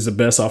which is the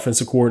best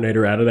offensive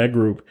coordinator out of that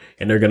group,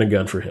 and they're going to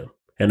gun for him.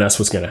 And that's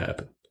what's going to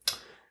happen.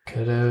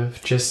 Could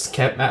have just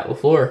kept Matt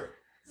LaFleur.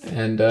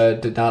 And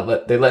did not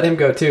let him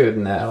go too.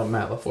 And now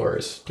Matt LaFleur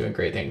is doing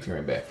great things in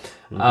Green Bay.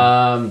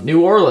 Mm-hmm.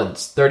 New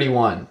Orleans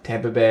 31,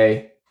 Tampa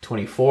Bay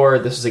 24.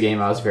 This was a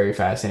game I was very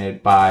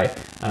fascinated by.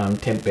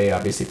 Tampa Bay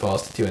obviously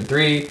falls to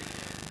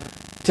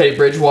 2-3. Teddy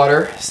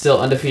Bridgewater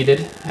still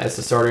undefeated as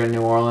the starter in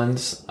New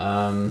Orleans. Bet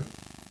on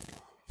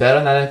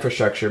that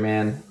infrastructure,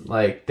 man.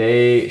 Like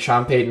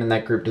Sean Payton and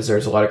that group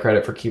deserves a lot of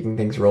credit for keeping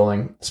things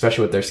rolling,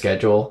 especially with their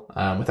schedule.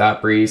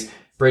 Without Breeze.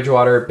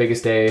 Bridgewater,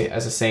 biggest day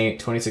as a Saint,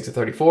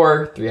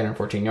 26-34,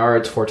 314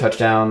 yards, 4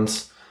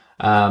 touchdowns.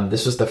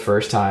 This was the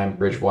first time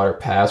Bridgewater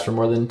passed for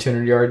more than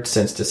 200 yards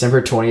since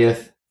December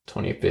 20th,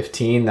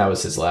 2015. That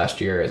was his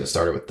last year as a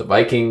starter with the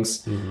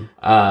Vikings.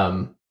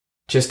 Mm-hmm.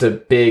 Just a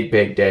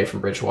big day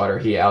from Bridgewater.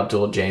 He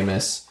outdueled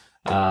Jameis.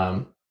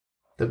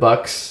 The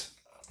Bucks,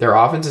 their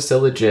offense is still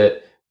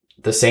legit.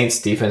 The Saints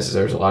defense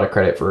deserves a lot of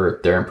credit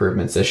for their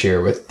improvements this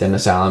year with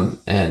Dennis Allen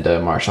and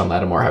Marshawn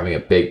Lattimore having a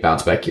big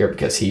bounce back year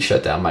because he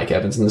shut down Mike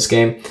Evans in this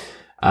game.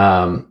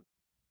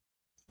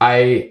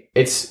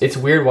 It's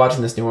weird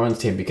watching this New Orleans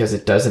team because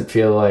it doesn't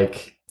feel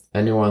like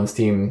a New Orleans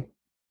team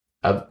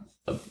of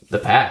the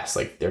past.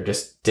 Like they're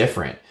just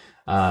different.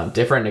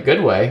 Different in a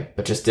good way,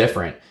 but just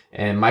different.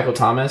 And Michael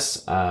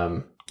Thomas,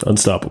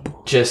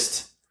 unstoppable.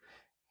 Just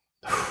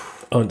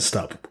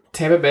unstoppable.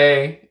 Tampa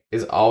Bay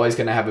is always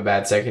going to have a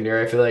bad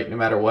secondary, I feel like, no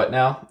matter what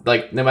now.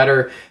 Like, no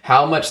matter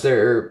how much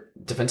their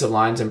defensive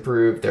lines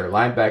improved, their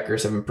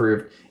linebackers have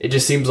improved, it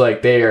just seems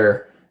like they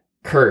are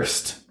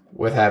cursed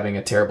with having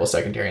a terrible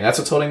secondary. And that's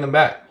what's holding them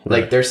back.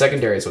 Right. Like, their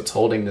secondary is what's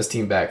holding this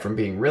team back from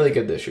being really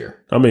good this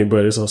year. I mean,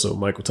 but it's also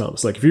Michael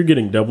Thomas. Like, if you're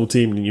getting double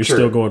teamed and you're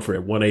still going for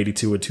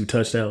 182 and 2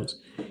 touchdowns,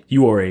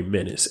 you are a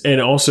menace. And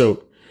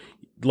also,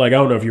 like, I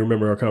don't know if you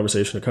remember our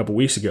conversation a couple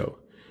weeks ago.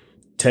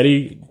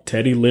 Teddy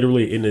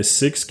literally in this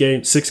six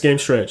game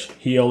stretch,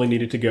 he only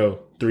needed to go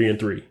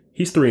 3-3.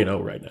 He's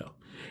 3-0 right now.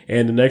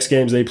 And the next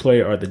games they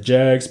play are the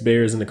Jags,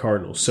 Bears, and the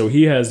Cardinals. So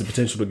he has the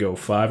potential to go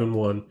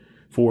 5-1,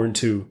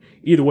 4-2.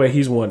 Either way,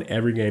 he's won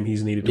every game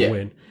he's needed to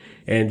win.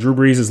 And Drew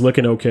Brees is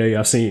looking okay.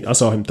 I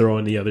saw him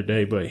throwing the other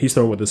day, but he's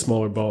throwing with a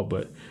smaller ball,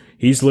 but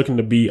he's looking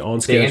to be on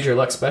schedule. The Andrew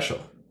Luck special.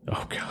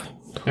 Oh God.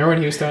 Remember when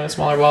he was throwing a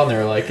smaller ball and they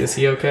were like, is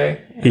he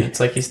okay? And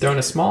it's like he's throwing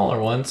a smaller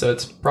one, so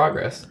it's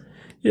progress.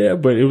 Yeah,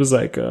 but it was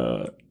like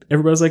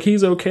everybody's like,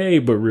 he's okay,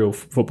 but real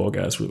football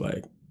guys were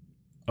like,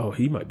 oh,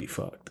 he might be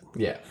fucked.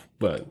 Yeah.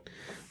 But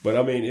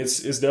I mean,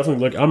 it's definitely,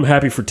 look, I'm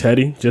happy for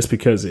Teddy just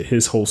because of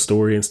his whole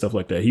story and stuff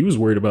like that. He was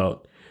worried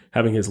about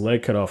having his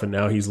leg cut off, and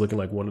now he's looking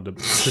like one of the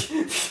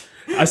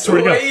I swear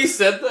The to God. way you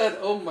said that,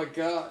 oh my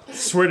God.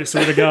 Swear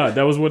to God,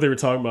 that was what they were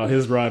talking about,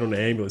 his ride on the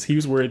ambulance. He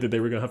was worried that they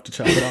were going to have to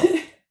chop it off.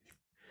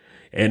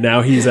 And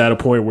now he's at a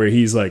point where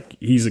he's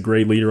a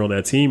great leader on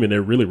that team, and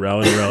they're really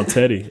rallying around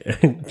Teddy.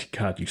 And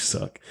God, you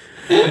suck.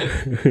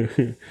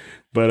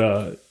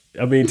 But,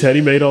 I mean,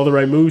 Teddy made all the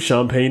right moves.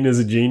 Sean Payton is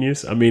a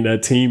genius. I mean,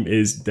 that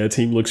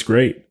team looks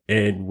great.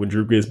 And when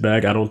Drew gets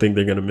back, I don't think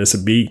they're going to miss a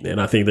beat.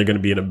 And I think they're going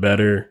to be in a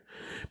better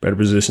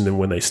position than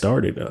when they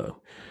started.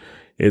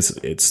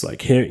 It's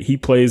like he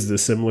plays the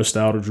similar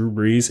style to Drew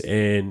Brees,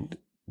 and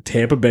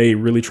Tampa Bay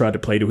really tried to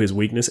play to his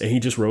weakness, and he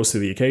just rose to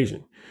the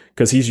occasion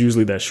because he's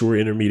usually that short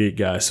intermediate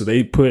guy. So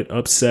they put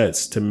up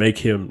sets to make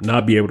him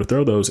not be able to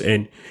throw those,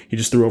 and he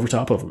just threw over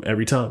top of them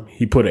every time.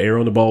 He put air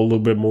on the ball a little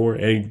bit more,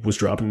 and he was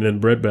dropping it in the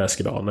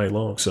breadbasket all night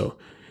long. So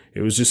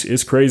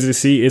it's crazy to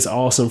see. It's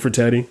awesome for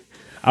Teddy.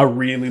 I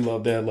really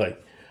love that.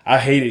 Like, I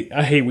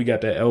hate we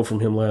got that L from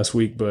him last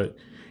week, but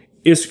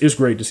it's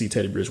great to see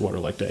Teddy Bridgewater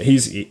like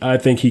that. I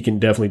think he can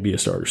definitely be a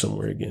starter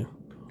somewhere again.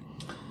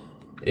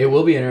 It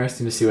will be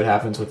interesting to see what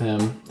happens with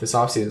him this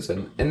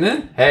offseason. And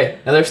then, hey,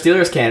 another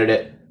Steelers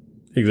candidate.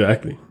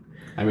 Exactly.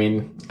 I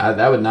mean,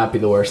 that would not be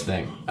the worst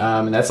thing.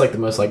 And that's like the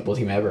most likable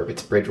team ever if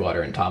it's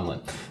Bridgewater and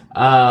Tomlin.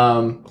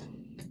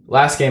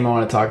 Last game I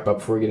want to talk about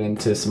before we get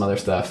into some other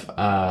stuff.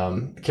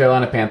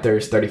 Carolina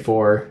Panthers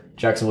 34,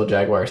 Jacksonville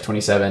Jaguars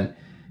 27.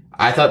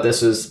 I thought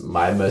this was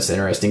my most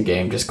interesting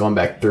game, just going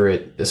back through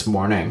it this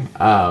morning.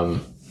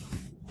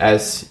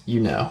 As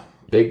you know,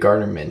 big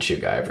Gardner Minshew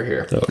guy over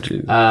here. Oh,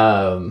 geez.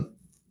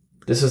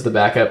 This is the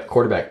backup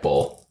quarterback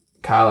bowl.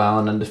 Kyle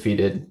Allen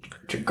undefeated,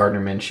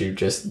 Gardner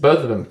Minshew, both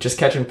of them just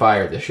catching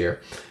fire this year.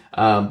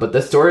 But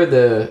the story of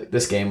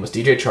this game was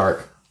DJ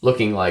Chark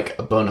looking like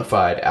a bona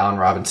fide Allen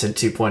Robinson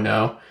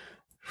 2.0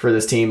 for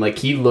this team. Like,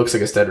 he looks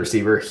like a stud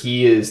receiver.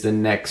 He is the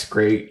next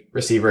great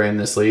receiver in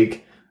this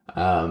league.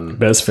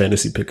 Best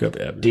fantasy pickup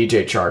ever.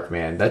 DJ Chark,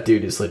 man, that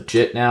dude is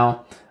legit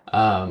now.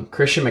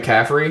 Christian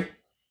McCaffrey,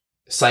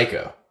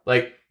 psycho.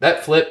 Like,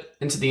 that flip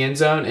into the end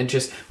zone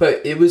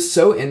but it was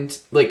so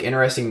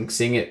interesting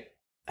seeing it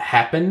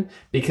happen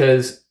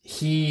because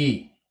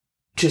he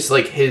just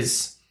like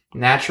his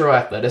natural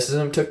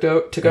athleticism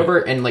took over,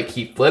 and like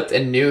he flipped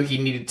and knew he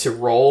needed to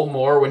roll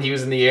more when he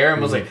was in the air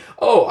and was like,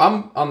 oh,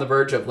 I'm on the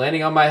verge of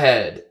landing on my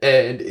head.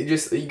 And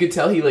you could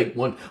tell he like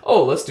went,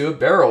 oh, let's do a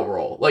barrel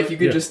roll. Like, you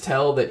could just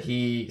tell that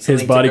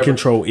his body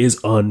control is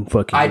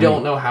unfucking. I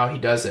don't know how he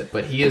does it,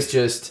 but he is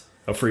just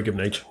a freak of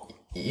nature.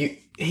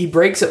 He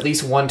breaks at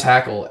least one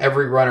tackle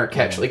every run or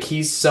catch. Like,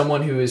 he's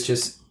someone who is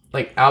just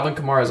like, Alvin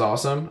Kamara is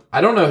awesome.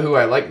 I don't know who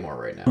I like more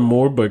right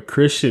now. But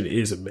Christian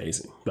is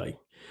amazing. Like,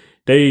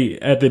 they,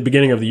 at the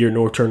beginning of the year,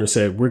 North Turner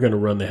said, we're going to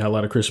run the hell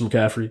out of Christian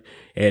McCaffrey.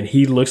 And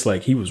he looks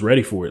like he was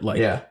ready for it.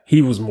 Like,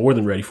 he was more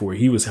than ready for it.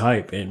 He was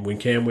hype. And when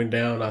Cam went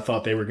down, I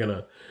thought they were going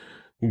to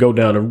go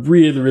down a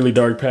really, really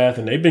dark path.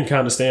 And they've been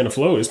kind of staying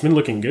afloat. It's been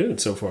looking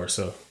good so far.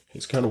 So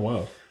it's kind of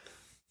wild.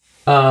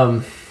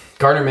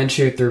 Gardner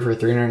Minshew threw for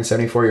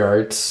 374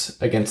 yards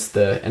against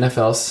the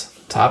NFL's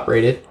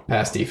top-rated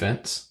pass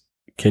defense.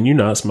 Can you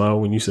not smile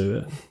when you say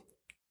that?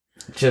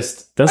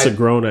 That's a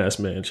grown-ass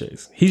man,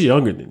 Chase. He's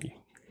younger than you.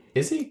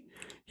 Is he?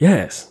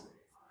 Yes.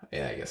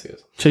 Yeah, I guess he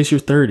is. Chase, you're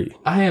 30.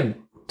 I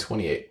am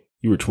 28.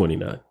 You were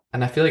 29.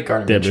 And I feel like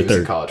Gardner Minshew was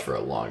in college for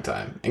a long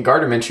time. And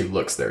Gardner Minshew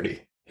looks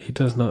 30. He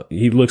does not.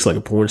 He looks like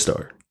a porn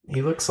star.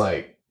 He looks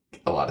like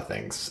a lot of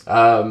things.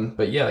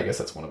 But yeah, I guess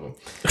that's one of them.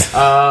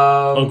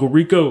 Uncle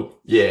Rico.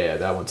 Yeah,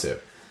 that one too.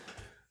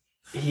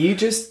 He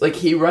just, like,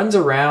 he runs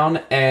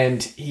around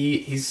and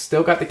he's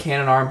still got the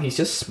cannon arm. He's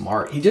just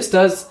smart. He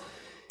does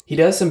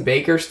some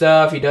Baker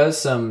stuff. He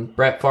does some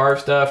Brett Favre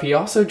stuff. He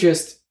also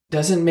just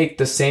doesn't make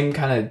the same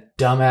kind of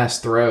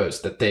dumbass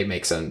throws that they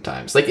make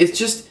sometimes. Like, it's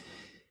just,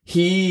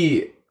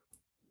 certain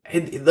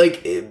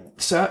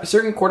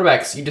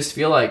quarterbacks, you just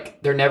feel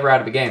like they're never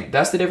out of a game.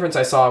 That's the difference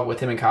I saw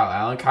with him and Kyle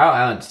Allen. Kyle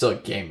Allen's still a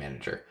game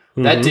manager.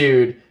 Mm-hmm. That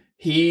dude,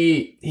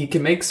 he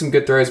can make some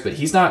good throws, but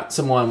he's not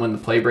someone when the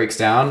play breaks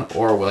down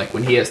or like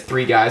when he has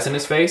three guys in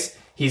his face,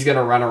 he's going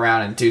to run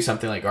around and do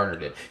something like Gardner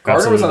did.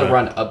 Gardner was on the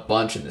run a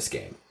bunch in this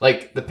game.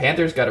 Like, the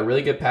Panthers got a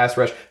really good pass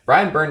rush.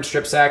 Brian Burns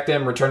strip sacked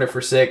him, returned it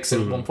for 6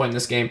 at one point in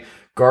this game.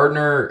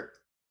 Gardner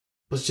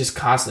was just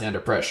constantly under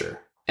pressure.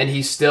 And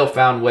he still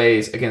found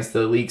ways against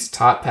the league's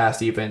top pass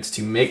defense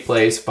to make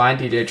plays, find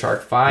DJ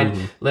Chark,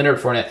 find Leonard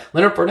Fournette.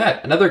 Leonard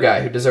Fournette, another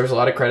guy who deserves a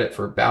lot of credit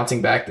for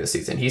bouncing back this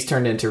season. He's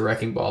turned into a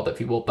wrecking ball that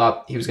people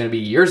thought he was going to be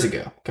years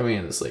ago coming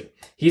into this league.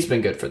 He's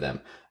been good for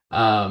them.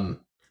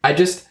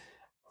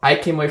 I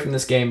came away from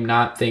this game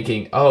not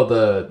thinking, oh,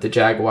 the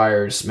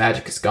Jaguars'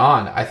 magic is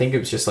gone. I think it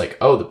was just like,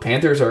 oh, the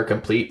Panthers are a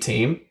complete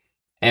team.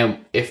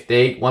 And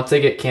once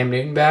they get Cam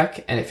Newton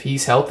back, and if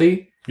he's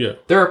healthy,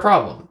 they're a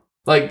problem.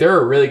 Like, they're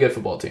a really good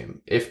football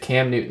team if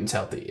Cam Newton's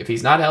healthy. If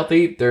he's not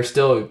healthy, they're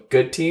still a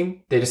good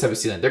team. They just have a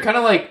ceiling. They're kind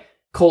of like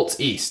Colts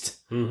East,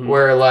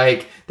 where,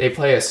 like, they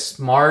play a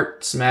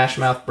smart,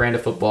 smash-mouth brand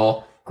of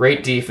football,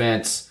 great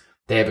defense,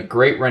 they have a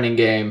great running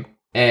game,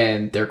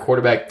 and their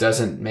quarterback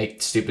doesn't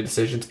make stupid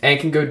decisions and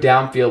can go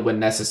downfield when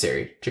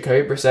necessary.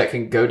 Jacoby Brissett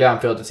can go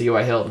downfield to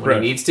T.Y. Hilton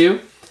when he needs to.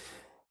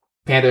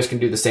 Panthers can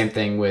do the same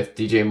thing with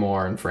DJ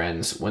Moore and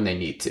friends when they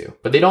need to.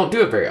 But they don't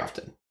do it very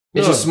often.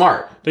 It's just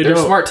smart. They're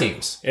smart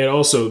teams. And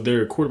also,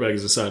 their quarterback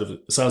is the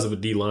size of a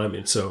D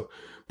lineman. So,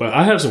 but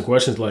I have some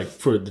questions, like,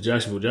 for the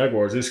Jacksonville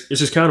Jaguars. It's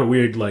just kind of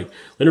weird, like,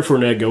 Leonard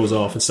Fournette goes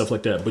off and stuff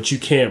like that, but you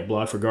can't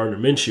block for Gardner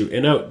Minshew.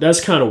 And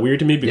that's kind of weird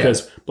to me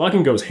because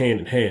blocking goes hand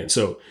in hand.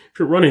 So, if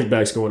your running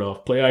back's going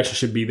off, play action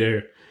should be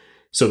there.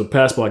 So, the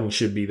pass blocking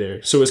should be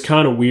there. So, it's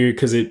kind of weird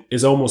because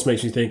it almost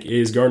makes you think,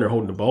 is Gardner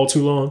holding the ball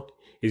too long?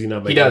 Is he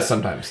not making? He does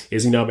sometimes.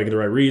 Is he not making the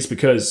right reads?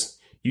 Because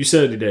you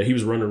said that he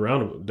was running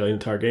around the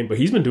entire game, but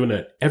he's been doing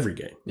that every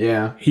game.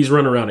 Yeah, he's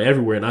running around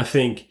everywhere, and I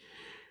think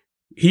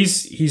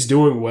he's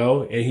doing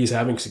well and he's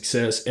having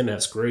success, and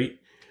that's great.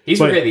 He's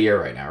rookie of the year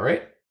right now,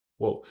 right?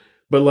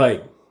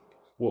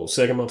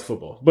 Second month of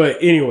football. But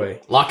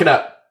anyway, lock it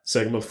up.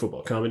 Second month of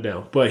football, calm it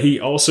down. But he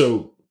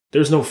also,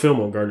 there's no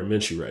film on Gardner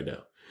Minshew right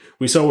now.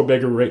 We saw what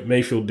Baker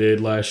Mayfield did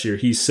last year.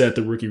 He set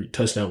the rookie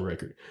touchdown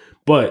record,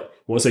 but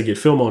once they get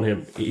film on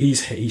him,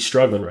 he's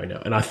struggling right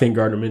now. And I think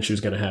Gardner Minshew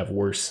is going to have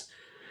worse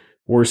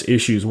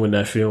issues when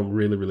that film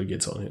really, really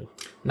gets on him.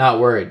 Not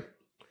worried.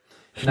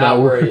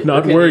 Not worried.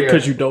 Not worried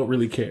because you don't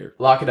really care.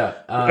 Lock it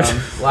up.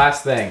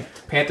 Last thing.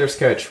 Panthers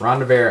coach Ron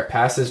Rivera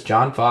passes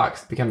John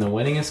Fox to become the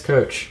winningest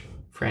coach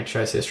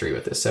franchise history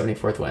with his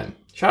 74th win.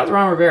 Shout out to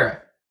Ron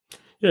Rivera.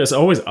 Yeah, it's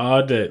always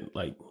odd that,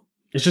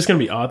 it's just going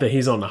to be odd that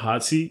he's on the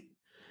hot seat.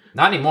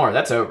 Not anymore.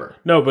 That's over.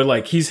 No,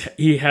 but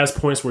he has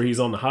points where he's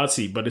on the hot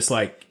seat, but it's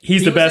like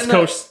he's the best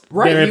coach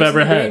they've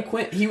ever had.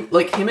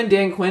 Him and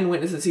Dan Quinn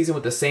went into the season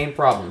with the same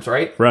problems,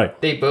 right? Right.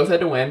 They both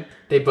had to win.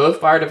 They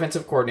both fired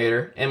defensive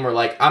coordinator and were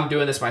like, I'm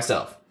doing this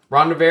myself.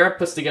 Ron Rivera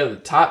puts together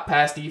the top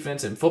pass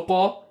defense in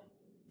football.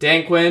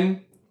 Dan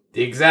Quinn,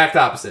 the exact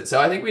opposite. So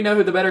I think we know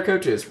who the better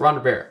coach is, Ron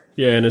Rivera.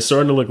 Yeah, and it's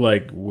starting to look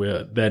like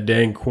that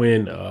Dan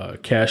Quinn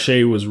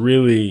cachet was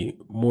really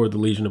more the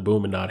Legion of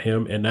Boom and not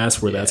him, and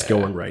that's where that's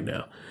going right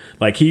now.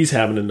 Like, he's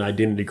having an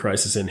identity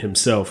crisis in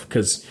himself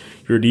because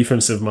you're a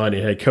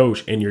defensive-minded head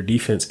coach and your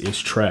defense is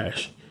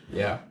trash.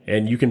 Yeah.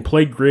 And you can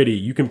play gritty.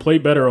 You can play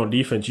better on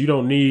defense. You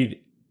don't need,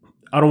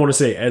 I don't want to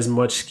say as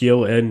much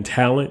skill and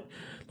talent.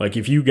 Like,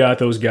 if you got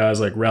those guys,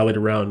 rallied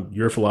around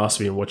your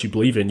philosophy and what you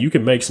believe in, you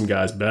can make some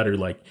guys better.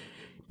 Like,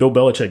 Bill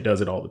Belichick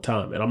does it all the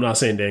time. And I'm not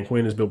saying Dan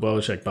Quinn is Bill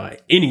Belichick by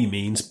any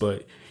means,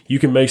 but you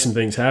can make some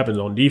things happen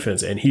on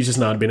defense. And he's just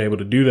not been able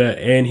to do that.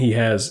 And he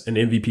has an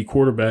MVP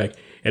quarterback.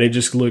 And it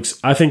just looks,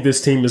 I think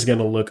this team is going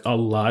to look a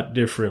lot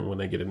different when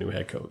they get a new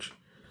head coach.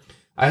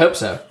 I hope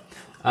so.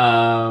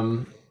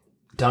 Duncan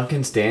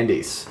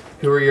Standies.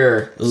 Who are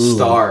your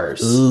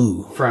stars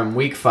from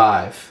week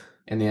 5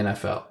 in the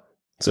NFL?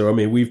 So, I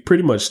mean, we've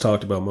pretty much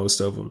talked about most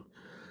of them.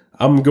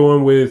 I'm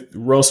going with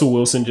Russell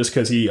Wilson just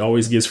because he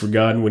always gets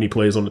forgotten when he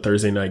plays on the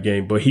Thursday night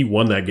game, but he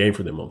won that game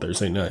for them on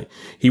Thursday night.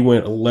 He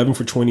went 11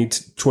 for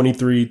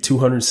 23,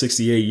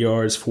 268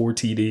 yards, 4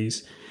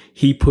 TDs.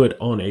 He put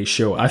on a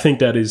show. I think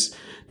that is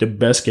the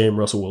best game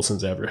Russell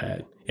Wilson's ever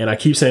had. And I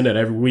keep saying that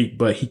every week,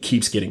 but he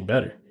keeps getting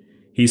better.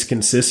 He's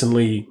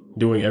consistently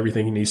doing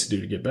everything he needs to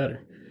do to get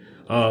better.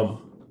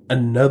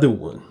 Another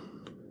one,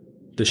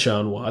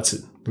 Deshaun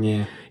Watson.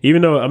 Yeah.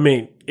 Even though, I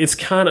mean, it's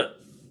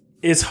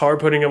hard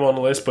putting him on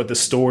the list, but the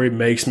story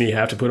makes me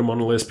have to put him on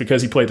the list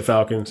because he played the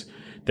Falcons.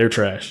 They're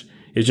trash.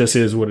 It just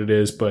is what it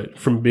is. But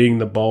from being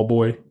the ball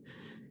boy,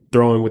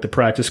 throwing with the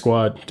practice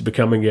squad to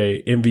becoming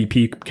a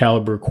MVP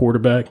caliber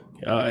quarterback,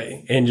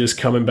 and just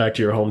coming back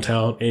to your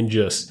hometown and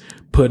just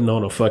putting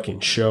on a fucking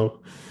show.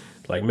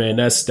 Like, man,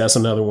 that's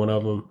another one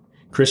of them.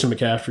 Christian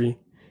McCaffrey,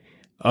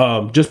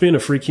 just being a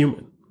freak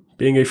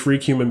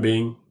human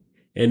being.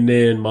 And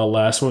then my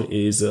last one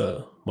is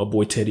my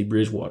boy Teddy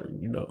Bridgewater.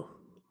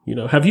 You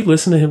know, have you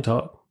listened to him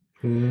talk?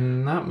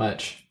 Not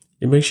much.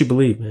 It makes you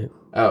believe, man.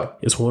 Oh,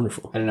 it's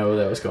wonderful. I didn't know where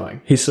that was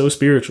going. He's so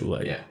spiritual.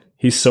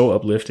 He's so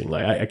uplifting.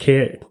 Like, I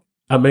can't.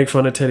 I make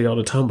fun of Teddy all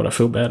the time, but I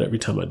feel bad every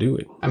time I do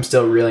it. I'm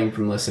still reeling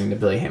from listening to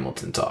Billy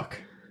Hamilton talk.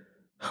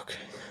 Okay.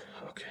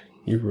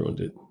 You ruined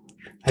it.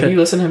 Have you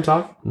listened to him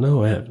talk?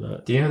 No, I have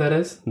not. Do you know who that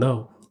is?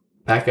 No.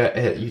 Back up.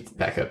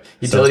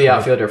 Utility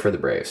outfielder for the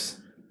Braves.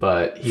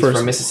 But he's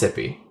from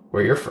Mississippi,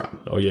 where you're from.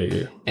 Oh,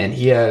 yeah. And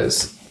he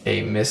has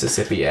a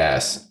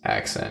Mississippi-ass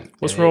accent.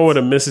 What's wrong with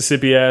a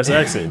Mississippi-ass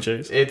accent,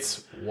 Chase?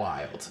 It's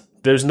wild.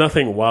 There's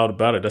nothing wild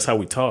about it. That's how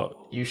we talk.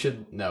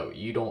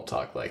 You don't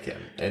talk like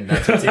him. And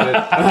that's what's even...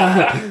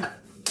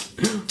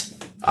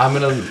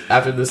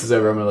 after this is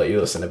over, I'm going to let you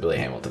listen to Billy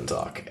Hamilton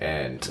talk.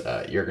 And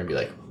you're going to be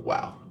like,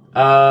 wow.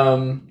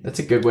 That's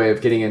a good way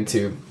of getting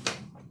into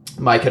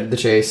my Cut to the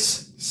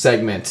Chase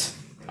segment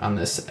on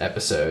this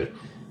episode.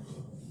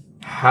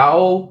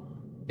 How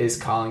is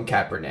Colin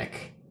Kaepernick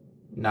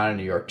not a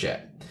New York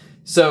Jet?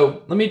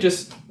 So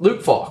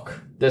Luke Falk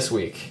this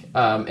week,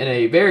 in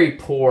a very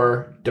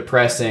poor,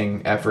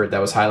 depressing effort that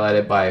was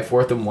highlighted by a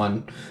 4th and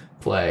 1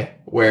 play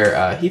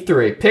where he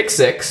threw a pick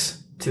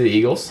 6 to the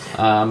Eagles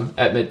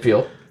at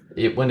midfield.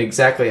 It went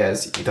exactly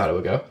as you thought it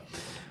would go.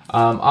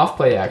 Off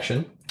play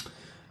action.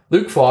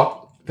 Luke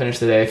Falk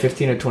finished the day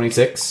 15 of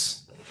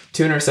 26,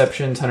 2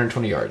 interceptions,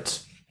 120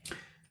 yards.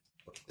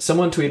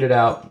 Someone tweeted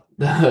out,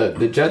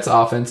 the Jets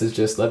offense is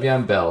just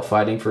Le'Veon Bell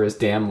fighting for his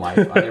damn life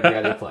on every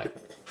other play.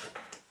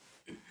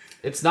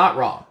 It's not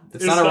wrong.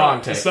 It's not a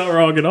wrong take. It's not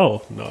wrong at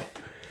all. No.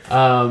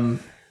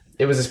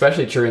 It was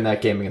especially true in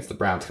that game against the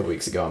Browns a couple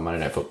weeks ago on Monday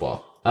Night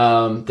Football.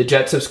 The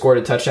Jets have scored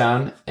a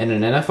touchdown in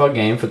an NFL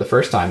game for the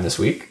first time this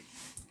week.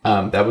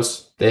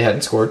 They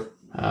hadn't scored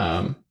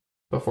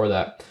before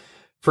that.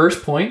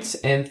 First points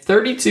and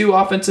 32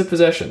 offensive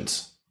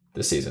possessions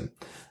this season.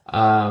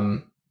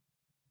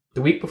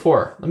 The week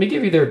before, let me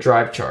give you their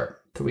drive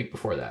chart. The week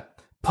before that.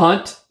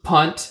 Punt,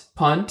 punt,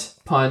 punt,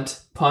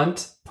 punt,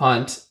 punt,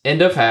 punt,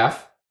 end of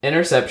half,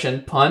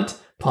 interception, punt,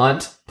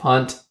 punt,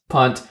 punt,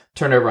 punt,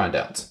 turnover on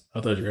downs. I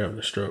thought you were having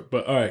a stroke,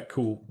 but all right,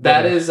 cool.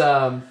 That is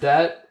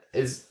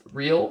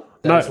real.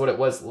 That is what it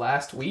was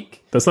last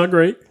week. That's not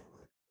great.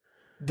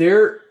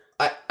 The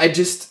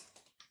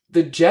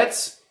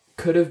Jets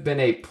could have been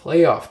a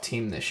playoff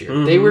team this year.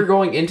 Mm-hmm. They were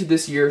going into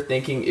this year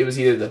thinking it was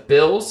either the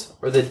Bills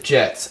or the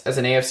Jets as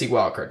an AFC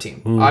wildcard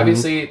team. Mm-hmm.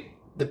 Obviously,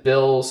 the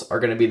Bills are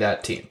going to be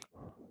that team.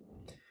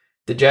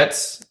 The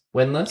Jets,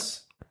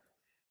 winless.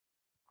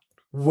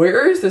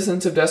 Where is the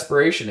sense of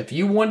desperation? If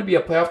you want to be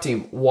a playoff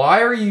team,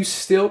 why are you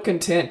still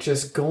content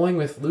just going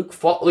with Luke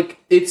Falk? Like,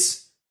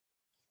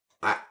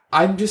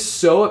 I'm just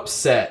so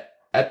upset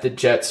at the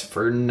Jets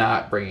for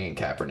not bringing in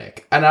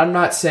Kaepernick. And I'm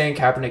not saying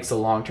Kaepernick's the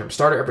long-term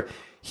starter.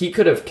 He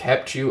could have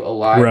kept you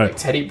alive. Right. Like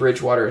Teddy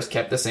Bridgewater has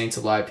kept the Saints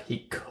alive.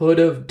 He could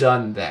have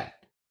done that.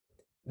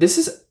 This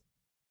is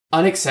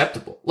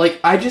unacceptable. Like,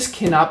 I just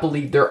cannot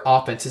believe their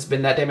offense has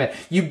been that damn bad.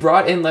 You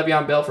brought in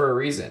Le'Veon Bell for a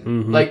reason.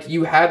 Mm-hmm. Like,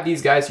 you have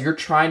these guys you're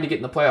trying to get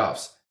in the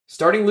playoffs.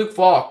 Starting Luke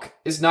Falk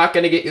is not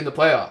going to get you in the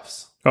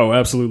playoffs. Oh,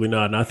 absolutely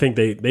not. And I think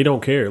they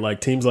don't care.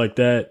 Like, teams like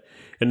that,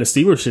 and the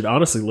Steelers should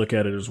honestly look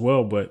at it as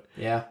well, but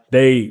yeah,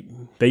 they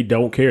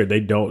don't care.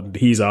 They don't.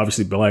 He's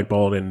obviously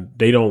blackballed, and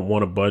they don't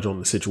want to budge on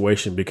the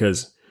situation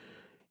because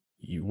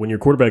when your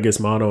quarterback gets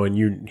mono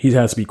and he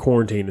has to be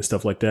quarantined and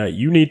stuff like that,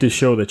 you need to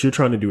show that you're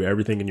trying to do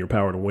everything in your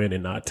power to win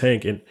and not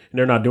tank, and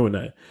they're not doing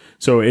that.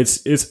 So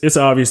it's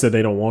obvious that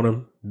they don't want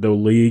him. The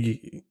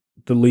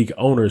league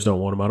owners don't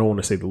want him. I don't want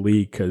to say the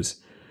league because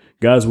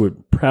guys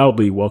would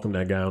proudly welcome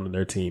that guy on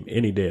their team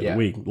any day of the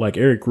week. Like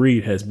Eric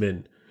Reed has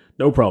been.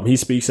 No problem. He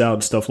speaks out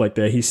and stuff like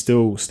that. He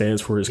still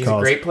stands for his cause. He's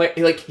a great player.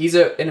 Like, he's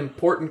an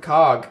important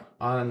cog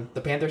on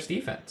the Panthers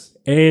defense.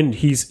 And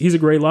he's a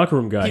great locker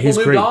room guy.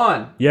 People moved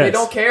on. Yes. They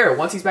don't care.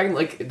 Once he's back in,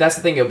 like, that's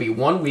the thing. It'll be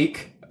 1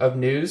 week of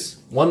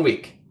news, 1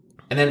 week,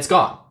 and then it's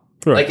gone.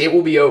 Right. Like, it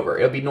will be over.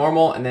 It'll be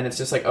normal, and then it's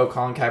just like, oh,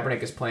 Colin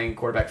Kaepernick is playing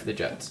quarterback for the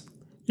Jets.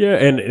 Yeah,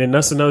 and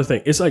that's another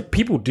thing. It's like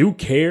people do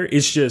care.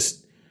 It's just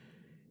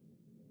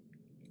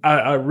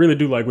I really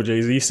do like what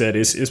Jay-Z said.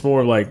 It's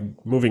more like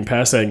moving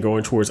past that and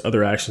going towards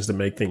other actions to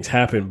make things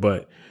happen.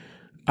 But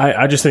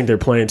I just think they're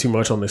playing too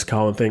much on this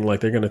Colin thing.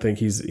 Like, they're going to think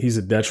he's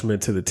a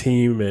detriment to the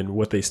team and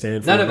what they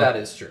stand for. None of that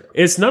is true.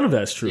 None of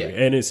that's true. Yeah.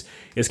 And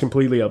it's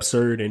completely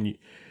absurd.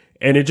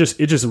 And it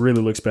just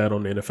really looks bad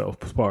on the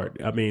NFL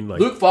part. I mean, like,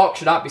 Luke Falk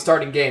should not be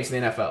starting games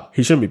in the NFL.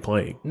 He shouldn't be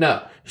playing.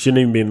 No. He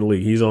shouldn't even be in the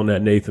league. He's on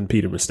that Nathan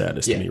Peterman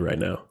status to me right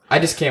now. I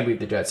just can't believe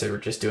the Jets are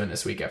just doing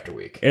this week after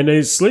week. And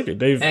they slick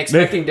it. And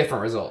expecting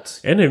different results.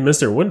 And they've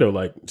missed their window.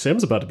 Like,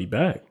 Sam's about to be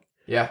back.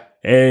 Yeah.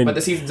 But the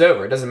season's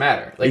over. It doesn't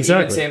matter. Like,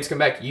 exactly. Even Sam's come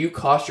back. You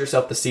cost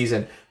yourself the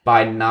season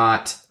by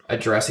not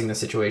addressing the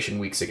situation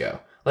weeks ago.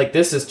 Like,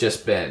 this has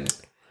just been...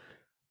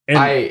 And,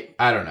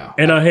 I don't know.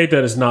 And I hate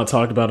that it's not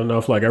talked about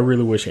enough. Like, I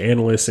really wish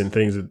analysts and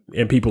things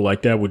and people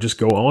like that would just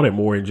go on it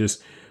more and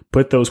just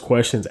put those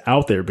questions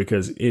out there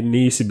because it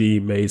needs to be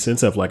made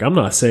sense of. Like, I'm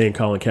not saying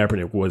Colin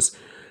Kaepernick was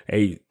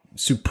a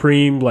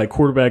supreme, like,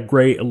 quarterback,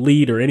 great,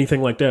 elite, or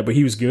anything like that, but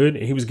he was good,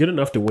 and he was good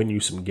enough to win you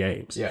some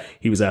games. Yeah.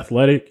 He was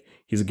athletic.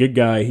 He's a good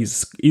guy.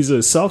 He's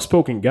a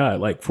soft-spoken guy.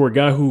 Like, for a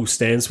guy who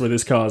stands for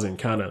this cause and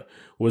kind of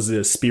was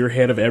the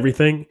spearhead of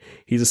everything,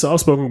 he's a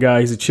soft-spoken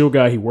guy. He's a chill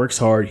guy. He works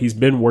hard. He's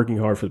been working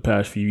hard for the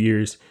past few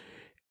years,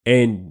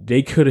 and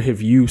they could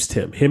have used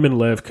him. Him and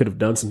Lev could have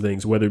done some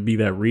things, whether it be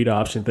that read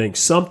option thing,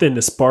 something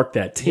to spark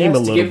that team a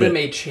little bit. To give them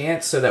a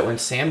chance so that when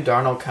Sam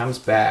Darnold comes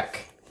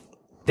back,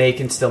 they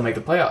can still make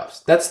the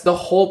playoffs. That's the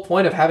whole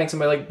point of having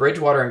somebody like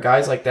Bridgewater and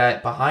guys like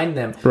that behind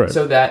them. Right.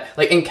 So that,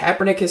 like, and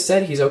Kaepernick has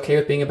said he's okay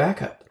with being a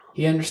backup.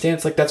 He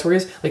understands, like, that's where he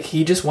is. Like,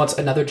 he just wants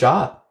another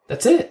job.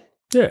 That's it.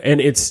 Yeah,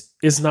 and it's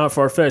not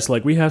far-fetched.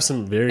 Like, we have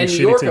some very shitty teams.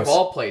 And New York, of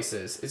all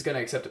places, is going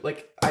to accept it.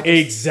 Like,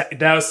 exactly.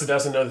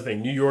 That's another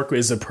thing. New York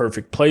is a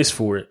perfect place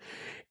for it,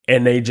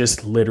 and they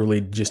just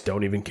literally just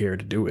don't even care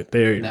to do it.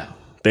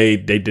 They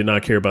did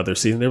not care about their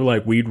season. They were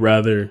like, we'd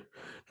rather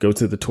go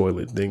to the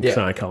toilet than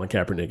sign Colin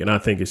Kaepernick. And I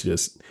think it's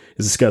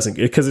disgusting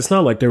because it's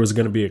not like there was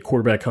going to be a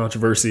quarterback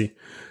controversy.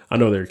 I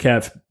know there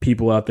are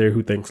people out there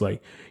who thinks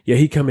like, yeah,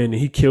 he come in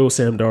and he kills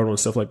Sam Darnold and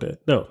stuff like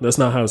that. No, that's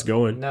not how it's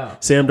going. No.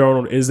 Sam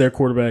Darnold is their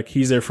quarterback.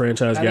 He's their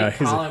franchise guy.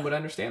 Colin would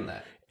understand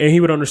that. And he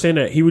would understand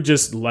that. He would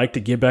just like to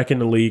get back in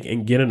the league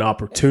and get an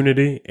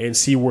opportunity and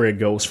see where it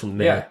goes from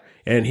there.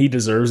 Yeah. And he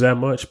deserves that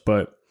much.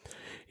 But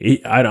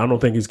I don't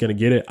think he's going to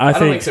get it. I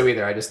don't think so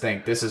either. I just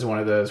think this is one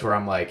of those where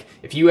I'm like,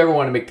 if you ever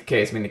want to make the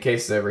case, I mean, the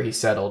case is over. He's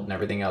settled and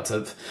everything else.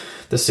 Of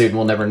the student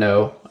will never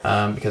know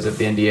because of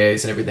the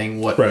NDAs and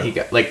everything. What he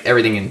got, like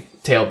everything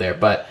entailed there.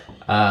 But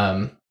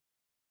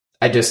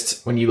I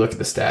just, when you look at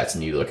the stats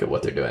and you look at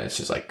what they're doing, it's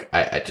just like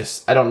I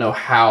don't know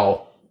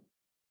how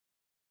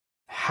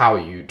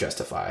you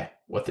justify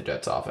what the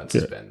Jets' offense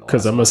has been.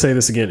 Because I'm going to say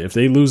this again: if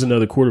they lose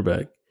another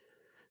quarterback,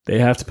 they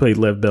have to play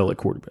Lev Bell at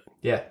quarterback.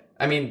 Yeah.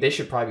 I mean, they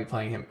should probably be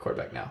playing him at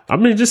quarterback now. I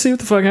mean, just see what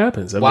the fuck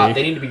happens. I mean,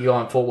 they need to be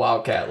going full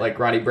Wildcat, like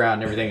Ronnie Brown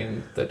and everything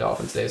in the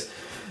Dolphins days.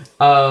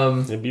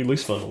 It'd be at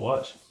least fun to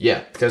watch.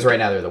 Yeah, because right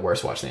now they're the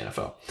worst watch in the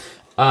NFL.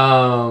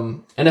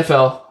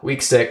 NFL,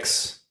 Week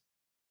 6.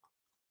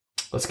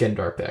 Let's get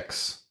into our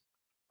picks.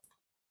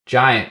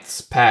 Giants,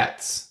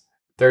 Pats,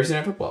 Thursday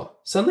Night Football.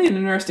 Suddenly an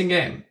interesting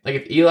game. Like,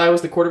 if Eli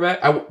was the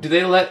quarterback, do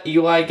they let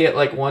Eli get,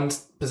 like, one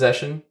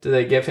possession? Do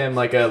they give him,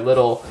 like, a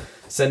little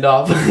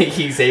send-off?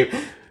 He's able...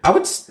 I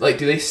would, like,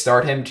 do they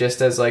start him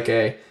just as, like,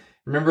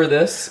 remember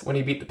this, when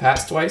he beat the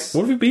Pats twice?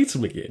 What if he beats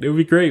him again? It would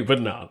be great, but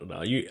no.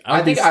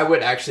 I think I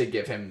would actually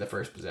give him the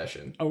first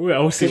possession.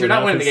 Because you're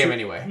not winning the game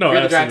anyway. No, if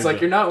you're the Giants, like,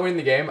 you're not winning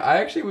the game. I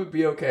actually would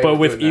be okay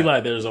with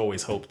Eli, there's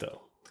always hope,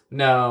 though.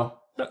 No,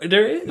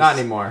 there is. Not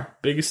anymore.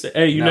 Biggest.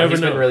 Hey, you never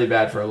know. He's been really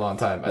bad for a long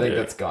time. I think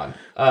that's gone.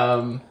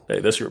 Hey,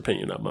 that's your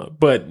opinion, not mine.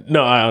 But,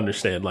 no, I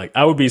understand. Like,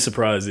 I would be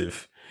surprised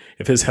if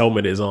his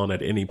helmet is on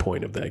at any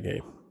point of that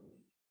game.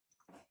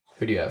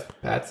 Who do you have?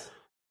 Pats?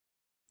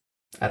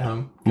 At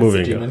home?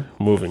 Moving on.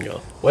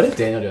 What if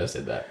Daniel Jones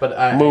did that?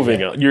 But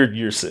moving on.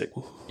 You're sick.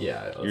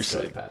 Yeah, you're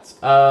sick. Pats.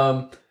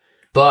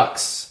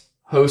 Bucks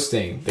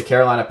hosting the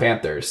Carolina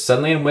Panthers.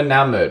 Suddenly in win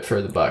now mode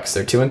for the Bucks.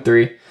 They're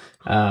 2-3.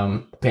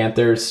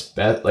 Panthers,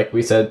 like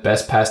we said,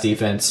 best pass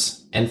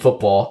defense in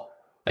football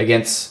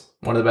against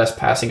one of the best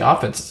passing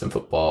offenses in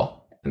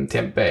football in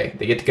Tampa Bay.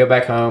 They get to go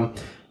back home.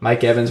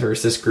 Mike Evans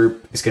versus this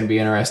group is going to be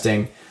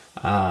interesting.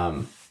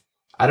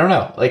 I don't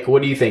know. Like,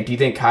 what do you think? Do you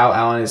think Kyle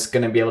Allen is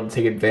going to be able to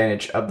take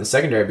advantage of the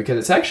secondary? Because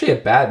it's actually a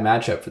bad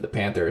matchup for the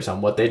Panthers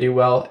on what they do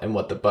well and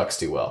what the Bucks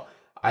do well.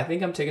 I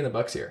think I'm taking the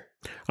Bucks here.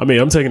 I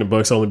mean, I'm taking the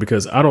Bucks only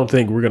because I don't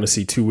think we're going to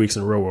see 2 weeks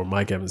in a row where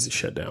Mike Evans is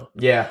shut down.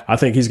 Yeah. I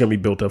think he's going to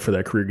be built up for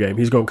that career game.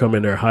 He's going to come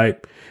in there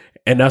hype.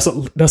 And that's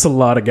a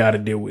lot of guy to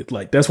deal with.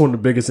 Like, that's one of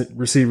the biggest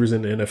receivers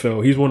in the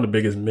NFL. He's one of the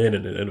biggest men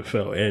in the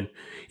NFL. And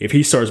if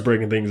he starts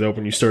breaking things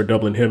open, you start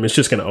doubling him, it's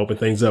just going to open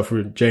things up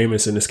for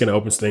Jameis, and it's going to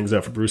open things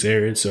up for Bruce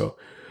Arians. So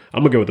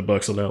I'm going to go with the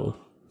Bucks on that one.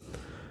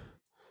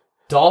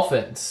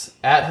 Dolphins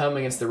at home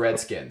against the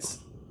Redskins.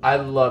 I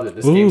love that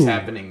this game's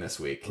happening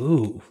this week.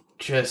 Ooh.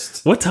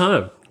 Just. What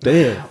time?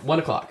 Damn. 1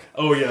 o'clock.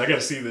 Oh, yeah. I got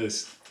to see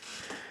this.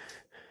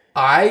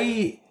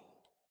 I've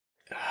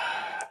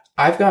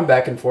gone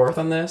back and forth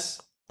on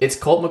this. It's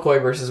Colt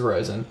McCoy versus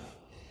Rosen.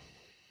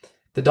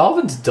 The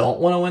Dolphins don't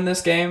want to win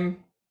this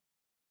game.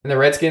 And the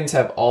Redskins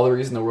have all the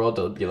reason in the world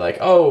to be like,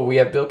 oh, we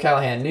have Bill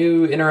Callahan,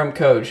 new interim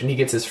coach, and he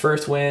gets his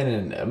first win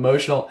and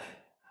emotional.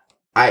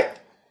 I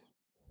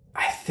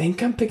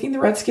think I'm picking the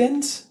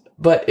Redskins,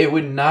 but it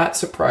would not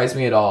surprise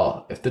me at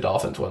all if the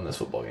Dolphins won this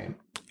football game.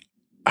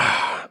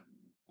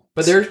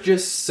 But they're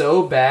just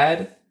so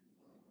bad.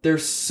 They're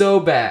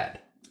so bad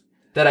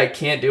that I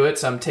can't do it.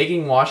 So I'm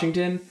taking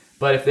Washington.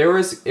 But if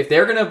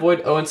they're going to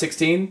avoid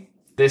 0-16,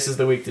 this is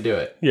the week to do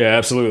it. Yeah,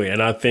 absolutely.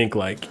 And I think,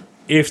 like,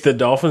 if the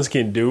Dolphins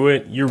can do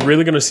it, you're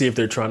really going to see if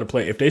they're trying to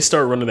play. If they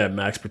start running that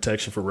max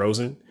protection for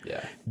Rosen,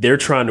 they're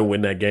trying to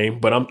win that game.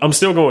 But I'm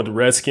still going with the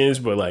Redskins.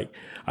 But, like,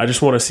 I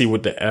just want to see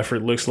what the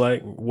effort looks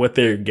like, what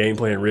their game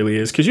plan really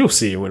is. Because you'll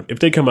see if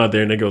they come out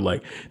there and they go,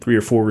 like, 3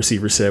 or 4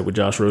 receiver set with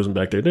Josh Rosen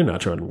back there, they're not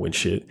trying to win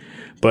shit.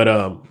 But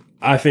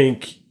I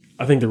think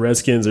the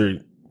Redskins are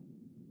 –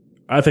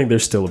 I think they're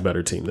still a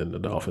better team than the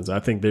Dolphins.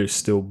 I think they're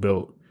still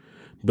built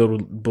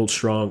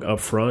strong up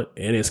front,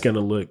 and it's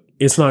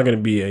not going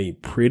to be a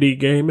pretty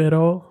game at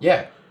all.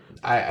 Yeah,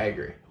 I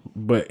agree.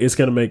 But it's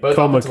going to make both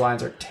offensive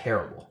lines are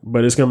terrible.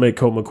 But it's going to make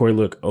Colt McCoy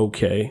look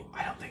okay.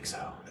 I don't think so.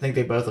 I think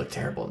they both look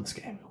terrible in this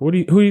game. Who do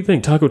you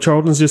think? Taco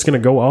Charlton's just going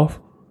to go off?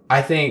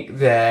 I think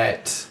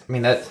that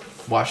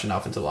Washington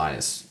offensive line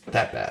is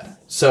that bad.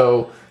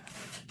 So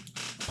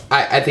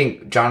I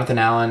think Jonathan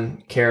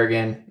Allen,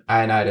 Kerrigan,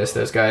 Ioannidis,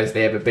 those guys,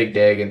 they have a big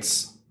day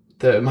against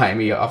the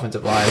Miami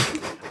offensive line.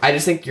 I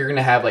just think you're going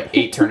to have like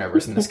 8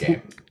 turnovers in this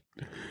game.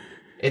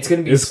 It's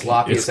going to be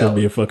sloppy as hell. It's going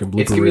to be a fucking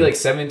blooper. It's going to be like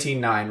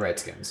 17-9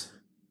 Redskins.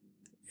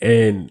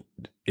 And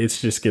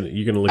it's just going to,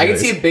 you're going to look I can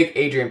see a big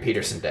Adrian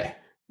Peterson day.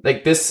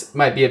 Like, this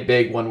might be a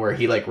big one where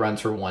he like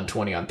runs for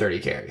 120 on 30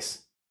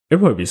 carries. It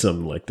might be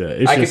something like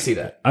that. I can see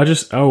that. I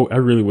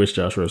really wish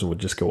Josh Rosen would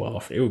just go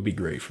off. It would be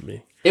great for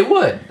me. It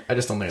would. I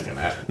just don't think it's going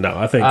to happen. No,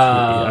 I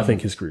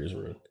think his career is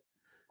ruined.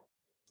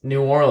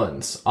 New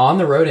Orleans on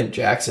the road in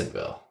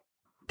Jacksonville.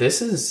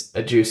 This is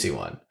a juicy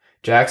one.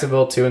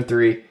 Jacksonville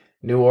 2-3.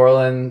 New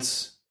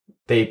Orleans,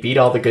 they beat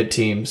all the good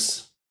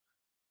teams.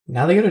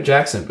 Now they go to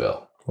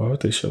Jacksonville. Why would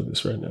they show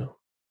this right now?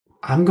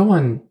 I'm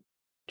going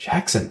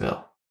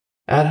Jacksonville.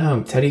 At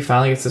home, Teddy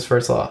finally gets his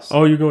first loss.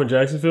 Oh, you're going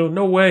Jacksonville?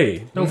 No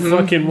way. No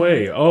fucking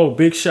way. Oh,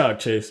 big shock,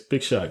 Chase.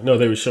 Big shock. No,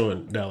 they were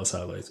showing Dallas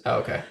highlights. Oh,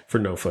 okay. For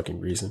no fucking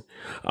reason.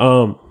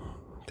 Damn,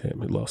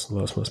 it lost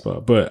my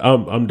spot. But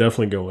I'm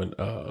definitely going.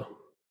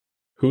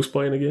 Who's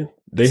playing again?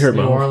 They hurt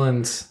New my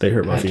Orleans. They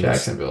hurt my feelings.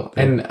 Jacksonville.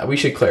 Yeah. And we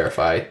should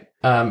clarify.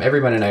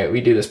 Every Monday night,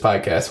 we do this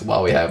podcast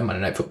while we have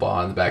Monday Night Football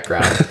on the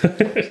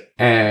background.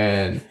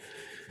 And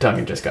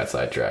Duncan just got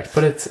sidetracked.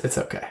 But it's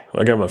okay.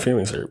 I got my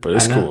feelings hurt, but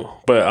it's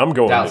cool. But I'm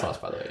going. Dallas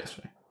lost, by the way,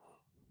 yesterday.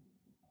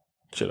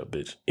 Shut up,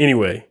 bitch.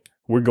 Anyway,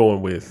 I'm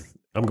going with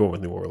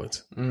New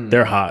Orleans.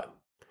 They're hot.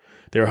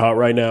 They're hot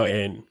right now,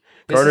 and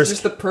this is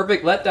just the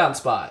perfect letdown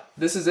spot.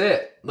 This is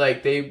it.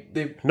 Like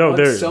they've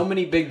won so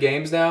many big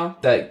games now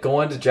that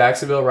going to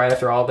Jacksonville right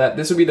after all of that,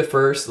 this would be the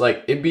first.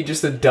 Like it'd be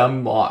just a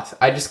dumb loss.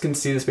 I just can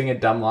see this being a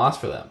dumb loss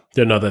for them.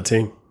 They're not that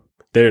team.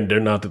 They're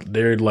not.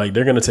 They're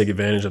going to take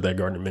advantage of that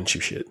Gardner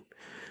Minshew shit.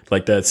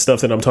 Like that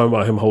stuff that I'm talking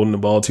about, him holding the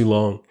ball too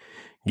long,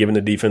 giving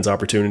the defense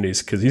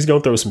opportunities, because he's going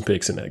to throw some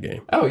picks in that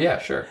game. Oh, yeah,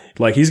 sure.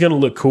 Like, he's going to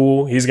look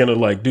cool. He's going to,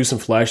 like, do some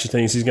flashy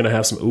things. He's going to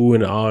have some ooh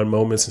and ah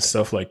moments and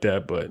stuff like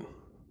that. But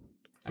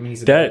I mean,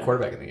 he's a better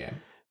quarterback in the game.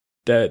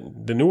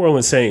 The New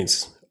Orleans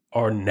Saints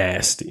are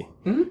nasty.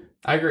 Mm-hmm.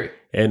 I agree.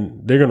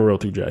 And they're going to roll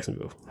through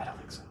Jacksonville. I don't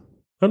think so.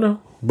 I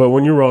know. But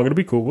when you're wrong, it'll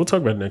be cool. We'll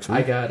talk about it next week.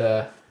 I got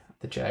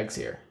the Jags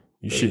here.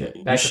 You should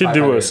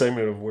do a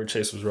segment of where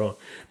Chase was wrong.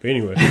 But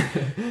anyway.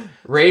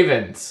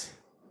 Ravens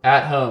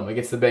at home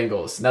against the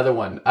Bengals. Another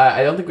one.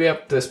 I don't think we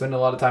have to spend a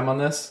lot of time on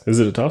this.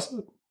 Is it a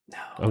toss-up? No.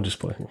 I'm just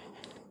playing.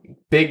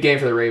 Big game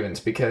for the Ravens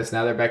because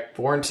now they're back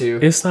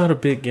 4-2. It's not a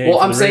big game.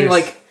 Well, I'm saying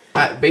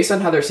based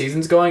on how their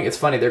season's going, it's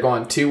funny. They're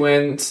going 2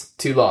 wins,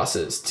 2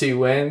 losses, 2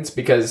 wins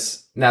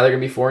because now they're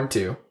going to be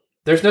 4-2.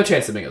 There's no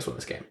chance the Bengals win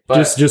this game.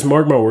 But just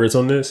mark my words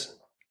on this.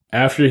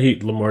 After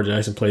Lamar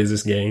Jackson plays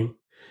this game,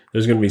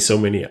 there's going to be so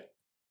many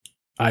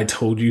I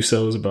told you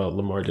so's about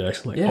Lamar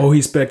Jackson. Oh,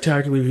 he's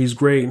spectacular. He's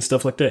great and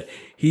stuff like that.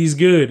 He's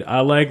good. I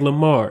like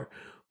Lamar.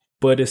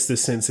 But it's the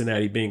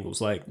Cincinnati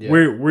Bengals.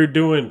 We're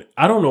doing,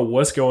 I don't know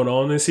what's going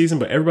on this season,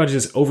 but everybody's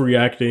just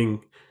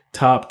overreacting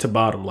top to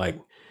bottom.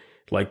 Like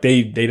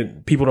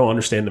people don't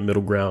understand the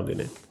middle ground in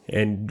it.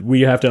 And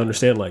we have to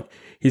understand,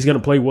 he's going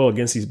to play well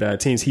against these bad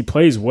teams. He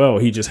plays well.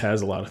 He just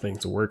has a lot of things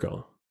to work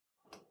on.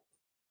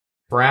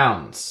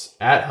 Browns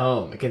at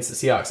home against the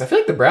Seahawks. I feel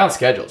like the Browns'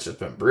 schedule has just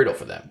been brutal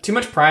for them. Too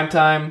much prime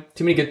time,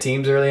 too many good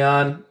teams early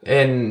on,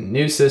 and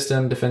new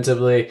system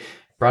defensively.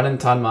 Brought in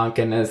Todd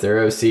Monken as their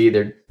OC.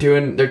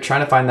 They're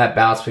trying to find that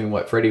balance between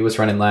what Freddie was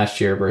running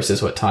last year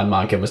versus what Todd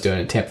Monken was doing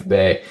in Tampa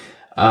Bay.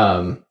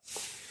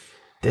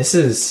 This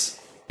is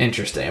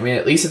interesting. I mean,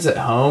 at least it's at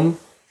home.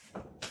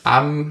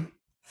 I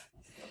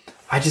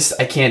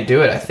can't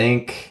do it. I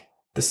think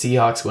the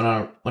Seahawks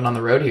went on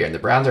the road here, and the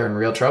Browns are in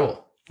real trouble.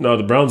 No,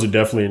 the Browns are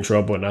definitely in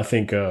trouble, and I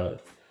think Todd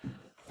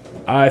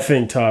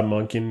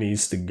Monken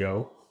needs to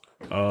go.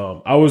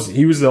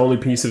 He was the only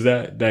piece of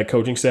that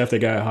coaching staff that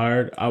got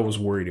hired I was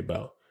worried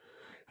about.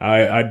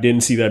 I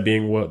didn't see that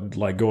being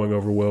going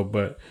over well,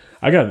 but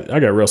I got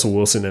Russell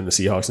Wilson and the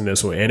Seahawks in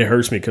this one, and it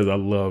hurts me because I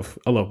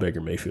love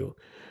Baker Mayfield.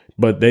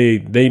 But they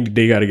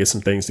got to get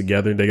some things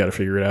together. They got to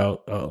figure it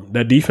out.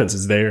 That defense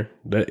is there.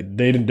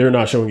 They're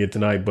not showing it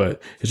tonight,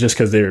 but it's just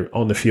because they're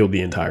on the field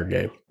the entire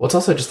game. Well, it's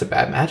also just a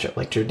bad matchup.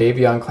 Like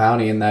Jadeveon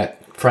Clowney in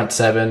that front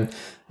seven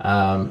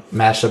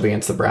matched up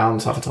against the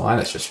Browns offensive line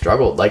that's just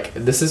struggled.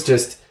 This is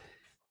just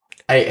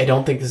I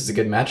don't think this is a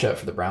good matchup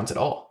for the Browns at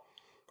all.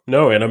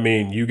 No, and I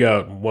mean you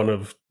got one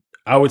of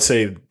I would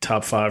say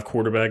top 5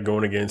 quarterback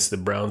going against the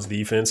Browns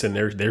defense, and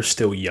they're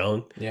still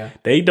young. Yeah,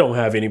 they don't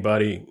have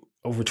anybody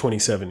over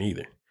 27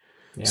 either.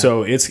 Yeah.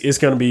 So it's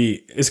gonna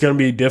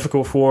be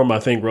difficult for him. I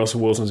think Russell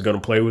Wilson's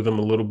gonna play with him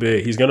a little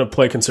bit. He's gonna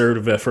play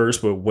conservative at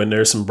first, but when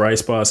there's some bright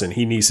spots and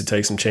he needs to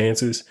take some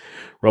chances,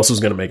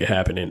 Russell's gonna make it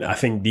happen. And I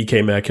think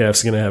DK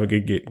Metcalf's gonna have a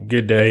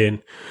good day,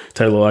 and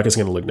Tyler Lockett's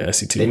gonna look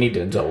nasty too. They need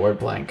Denzel Ward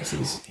playing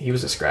because he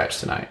was a scratch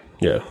tonight.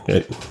 Yeah.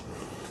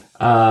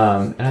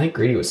 And I think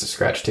Greedy was a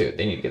scratch too.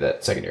 They need to get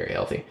that secondary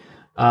healthy.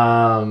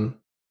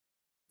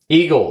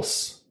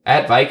 Eagles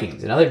at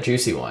Vikings, another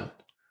juicy one.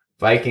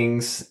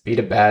 Vikings beat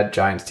a bad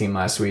Giants team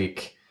last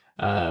week.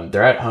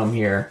 They're at home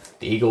here.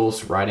 The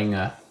Eagles riding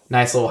a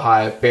nice little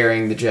high of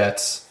burying the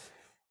Jets.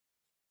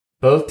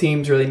 Both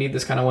teams really need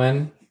this kind of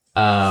win.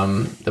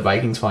 The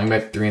Vikings falling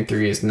back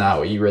 3-3 is not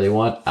what you really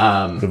want.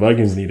 The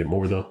Vikings need it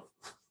more though.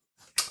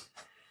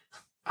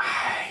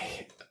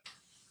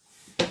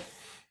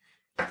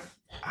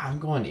 I'm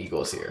going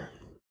Eagles here.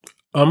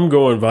 I'm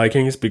going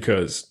Vikings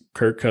because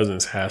Kirk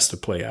Cousins has to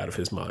play out of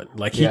his mind.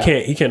 He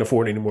can't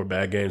afford any more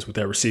bad games with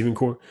that receiving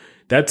core.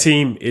 That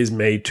team is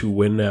made to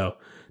win now,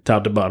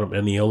 top to bottom,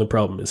 and the only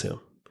problem is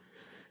him.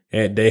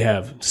 And they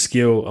have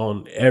skill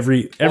on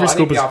every skill. I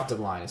think the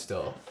offensive line is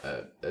still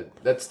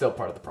that's still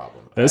part of the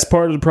problem. That's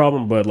part of the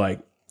problem, but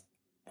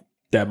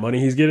that money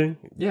he's getting,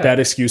 that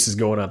excuse is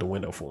going out the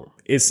window for him.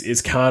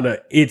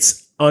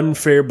 It's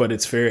unfair, but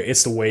it's fair.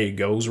 It's the way it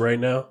goes right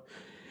now,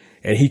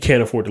 and he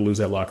can't afford to lose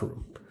that locker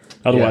room.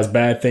 Otherwise,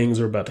 bad things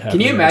are about to happen.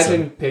 Can you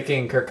imagine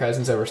picking Kirk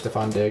Cousins over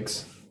Stephon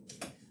Diggs?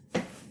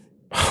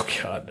 Oh,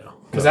 God, no.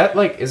 Because that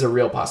is a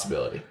real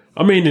possibility.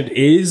 I mean, it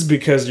is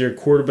because your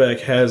quarterback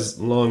has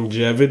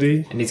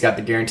longevity. And he's got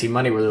the guaranteed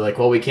money where they're like,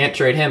 well, we can't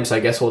trade him, so I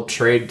guess we'll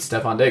trade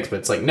Stephon Diggs. But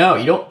it's like, no,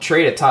 you don't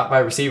trade a top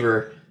 5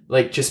 receiver.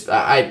 Like, just,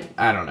 I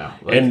don't know.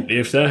 Like, and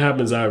if that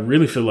happens, I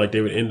really feel like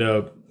they would end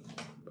up,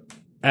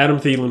 Adam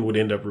Thielen would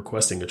end up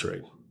requesting a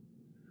trade.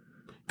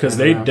 Because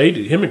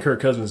him and Kirk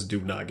Cousins do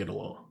not get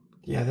along.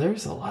 Yeah,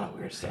 there's a lot of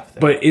weird stuff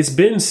there. But it's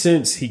been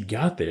since he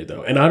got there,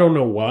 though. And I don't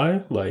know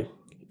why. Like,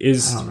 I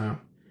don't know.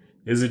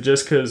 Is it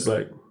just because,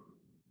 like,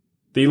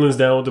 Thielen's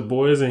down with the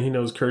boys and he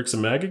knows Kirk's a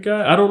MAGA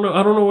guy? I don't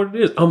know what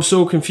it is. I'm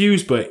so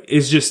confused, but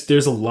it's just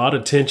there's a lot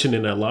of tension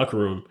in that locker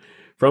room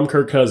from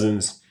Kirk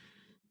Cousins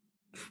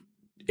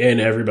and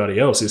everybody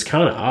else. It's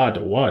kind of odd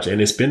to watch, and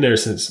it's been there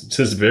since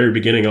the very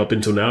beginning up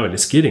until now, and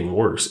it's getting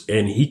worse.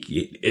 And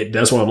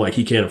that's why I'm like,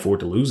 he can't afford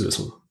to lose this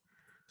one.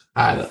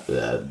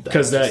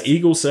 Because that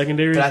Eagles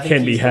secondary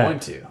can be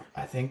hacked.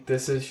 I think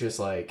this is just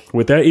like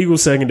with that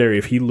Eagles secondary.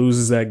 If he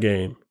loses that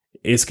game,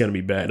 it's going to be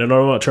bad. And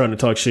I'm not trying to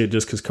talk shit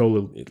just because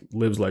Cola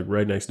lives like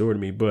right next door to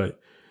me, but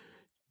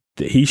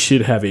he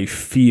should have a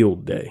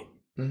field day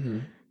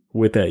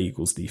with that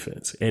Eagles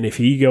defense. And if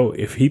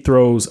he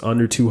throws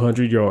under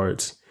 200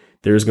 yards,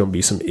 there's going to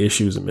be some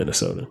issues in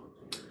Minnesota.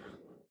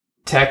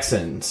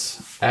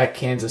 Texans at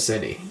Kansas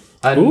City.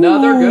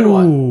 Another good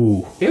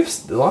one. We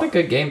have a lot of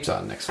good games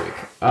on next week.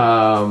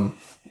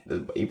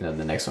 Even though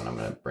the next one I'm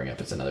going to bring up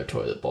is another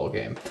toilet bowl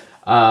game.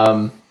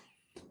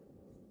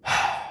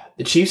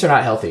 The Chiefs are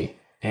not healthy,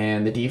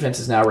 and the defense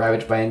is now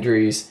ravaged by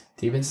injuries.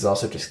 Defenses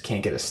also just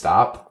can't get a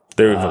stop.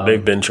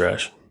 They've been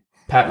trash.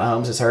 Pat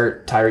Mahomes is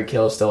hurt. Tyreek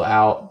Hill is still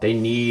out. They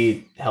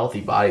need healthy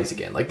bodies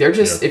again. Like they're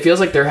just, It feels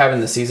like they're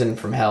having the season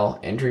from hell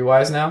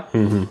injury-wise now.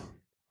 Mm-hmm.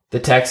 The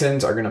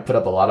Texans are going to put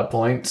up a lot of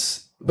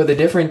points. But the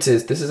difference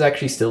is this is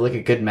actually still like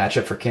a good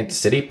matchup for Kansas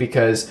City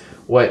because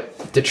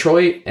what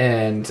Detroit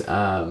and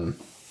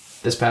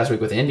this past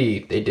week with Indy,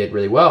 they did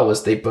really well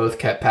was they both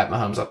kept Pat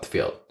Mahomes off the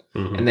field.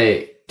 Mm-hmm.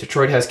 And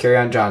Detroit has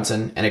Kerryon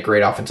Johnson and a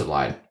great offensive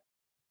line.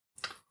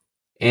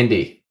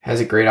 Indy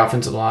has a great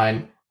offensive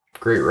line,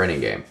 great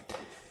running game.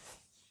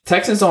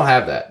 Texans don't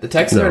have that. The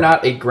Texans are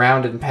not a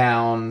ground and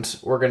pound.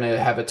 We're going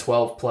to have a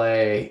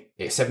 12-play,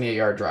 a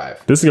 78-yard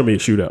drive. This is going to be a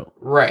shootout.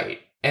 Right.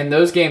 And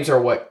those games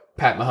are what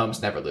Pat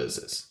Mahomes never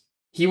loses.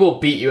 He will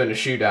beat you in a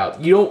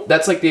shootout.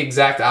 That's like the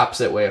exact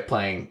opposite way of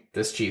playing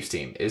this Chiefs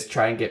team is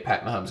try and get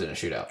Pat Mahomes in a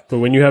shootout. But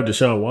when you have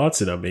Deshaun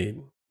Watson, I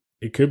mean,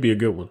 it could be a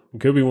good one. It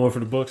could be one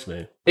for the Bucs,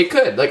 man. It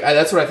could.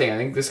 That's what I think. I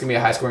think this is going to be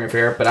a high-scoring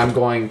affair, but I'm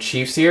going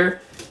Chiefs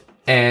here,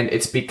 and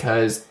it's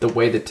because the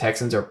way the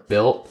Texans are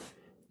built,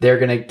 they're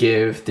going to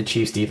give the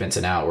Chiefs defense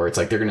an out where it's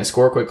like they're going to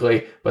score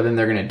quickly, but then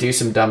they're going to do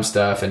some dumb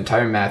stuff, and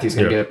Tyrann Mathieu's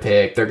going to get a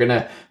pick. They're going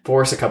to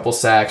force a couple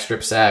sacks,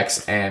 strip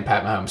sacks, and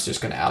Pat Mahomes is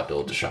just going to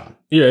outduel Deshaun.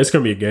 Yeah, it's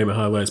going to be a game of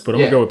highlights, but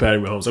I'm going to go with Patty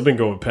Mahomes. I've been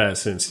going with Pat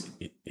since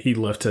he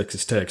left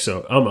Texas Tech,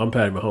 so I'm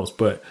Patty Mahomes,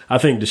 but I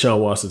think Deshaun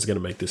Watson's going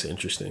to make this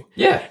interesting.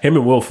 Yeah. Him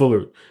and Will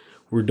Fuller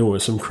were doing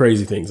some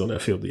crazy things on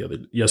that field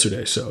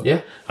yesterday, so yeah.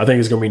 I think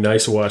it's going to be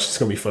nice to watch. It's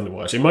going to be fun to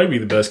watch. It might be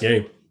the best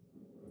game.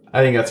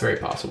 I think that's very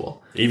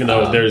possible. Even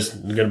though there's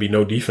going to be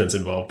no defense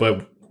involved,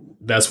 but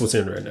that's what's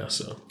in right now.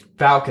 So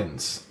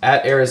Falcons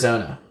at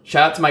Arizona.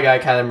 Shout out to my guy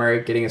Kyler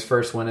Murray getting his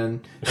first win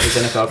in his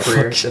NFL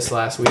career this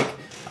last week.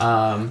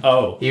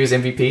 He was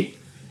MVP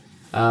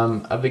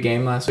of the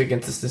game last week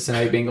against the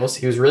Cincinnati Bengals.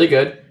 He was really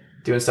good,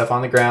 doing stuff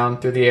on the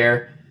ground, through the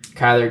air.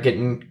 Kyler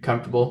getting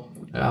comfortable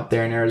out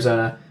there in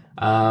Arizona.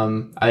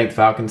 I think the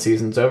Falcons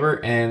season's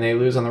over, and they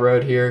lose on the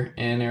road here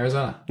in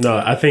Arizona. No,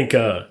 I think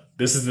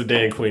this is the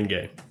Dan Quinn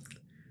game.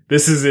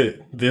 This is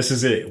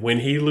it. When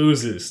he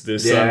loses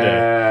this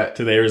Sunday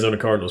to the Arizona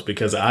Cardinals,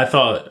 because I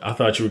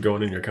thought you were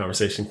going in your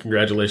conversation.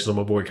 Congratulations on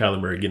my boy Kyler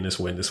Murray getting this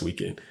win this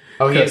weekend.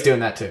 Oh, he's doing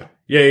that too.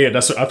 Yeah.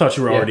 I thought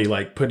you were already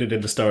like putting it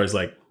in the stars,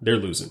 like they're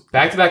losing.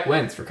 Back-to-back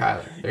wins for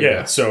Kyler. There you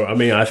go. So I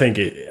mean, I think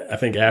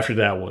after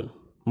that one,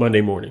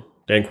 Monday morning,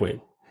 Dan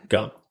Quinn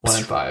gone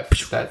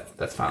 1-5.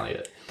 That's finally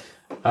it.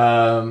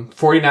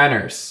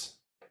 49ers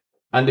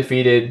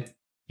undefeated.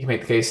 You can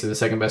make the case to the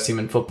second best team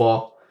in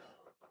football.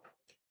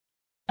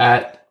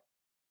 At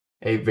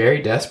a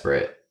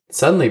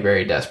suddenly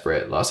very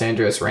desperate Los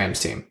Angeles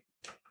Rams team.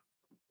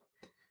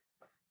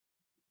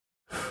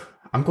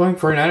 I'm going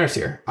 49ers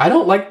here. I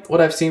don't like what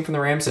I've seen from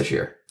the Rams this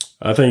year.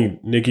 I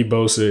think Nicky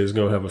Bosa is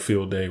going to have a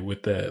field day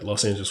with that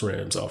Los Angeles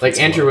Rams offense. Like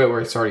Andrew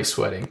Whitworth's already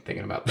sweating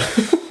thinking about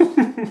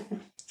that.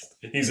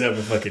 He's having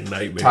a fucking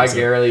nightmare. Ty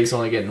Gurley's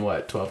only getting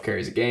 12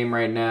 carries a game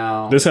right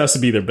now. This has to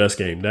be their best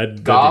game.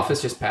 Goff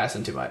is just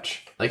passing too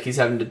much. Like he's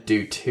having to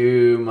do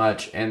too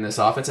much in this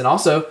offense. And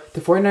also,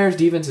 the 49ers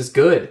defense is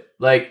good.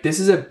 Like this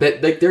is a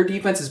bit like their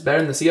defense is better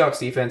than the Seahawks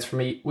defense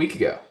from a week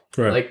ago.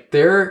 Right. Like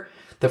the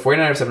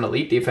 49ers have an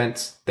elite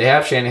defense. They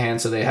have Shanahan,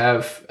 so they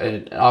have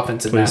an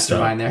offensive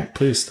mastermind there.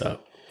 Please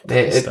stop.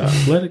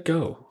 Stop. Let it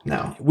go.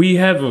 No. We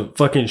have a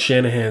fucking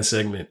Shanahan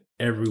segment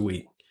every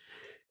week.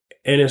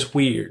 And it's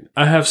weird.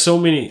 I have so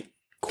many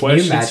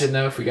questions. Can you imagine,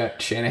 though, if we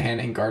got Shanahan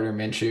and Gardner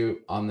Minshew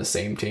on the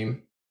same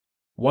team?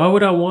 Why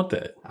would I want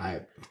that?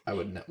 I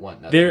wouldn't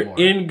want nothing They're more.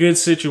 in good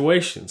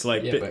situations.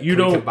 Like but you can we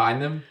don't combine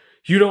them?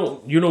 You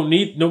don't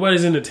need.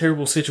 Nobody's in a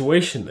terrible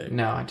situation there.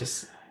 No,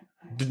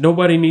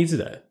 Nobody needs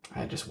that.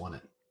 I just want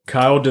it.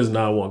 Kyle does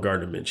not want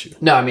Gardner Minshew.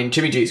 No, I mean,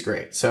 Jimmy G's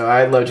great. So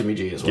I love Jimmy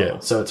G as well. Yeah.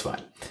 So it's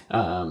fine.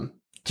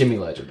 Jimmy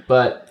legend.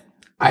 But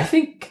I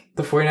think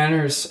the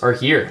 49ers are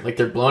here. Like,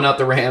 they're blowing out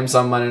the Rams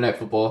on Monday Night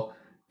Football.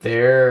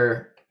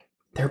 They're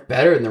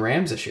better than the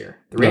Rams this year.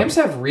 The Rams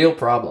have real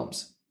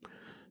problems.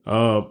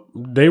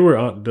 They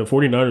were the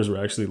 49ers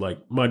were actually like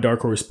my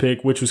dark horse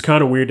pick, which was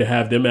kind of weird to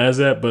have them as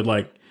that, but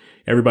like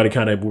everybody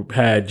kind of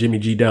had Jimmy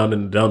G down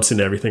in the dumps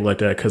and everything like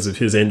that because of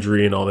his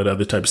injury and all that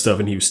other type of stuff,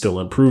 and he was still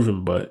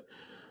unproven. But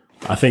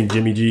I think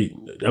Jimmy G,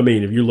 I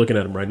mean, if you're looking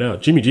at him right now,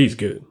 Jimmy G's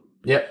good.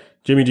 Yep.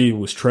 Jimmy G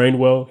was trained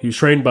well. He was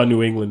trained by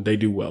New England. They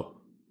do well.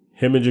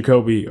 Him and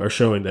Jacoby are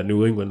showing that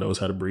New England knows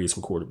how to breed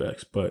some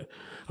quarterbacks. But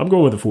I'm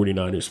going with the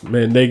 49ers.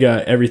 Man, they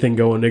got everything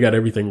going. They got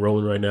everything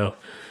rolling right now.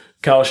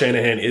 Kyle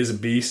Shanahan is a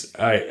beast.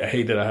 I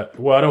hate that I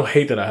don't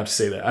hate that I have to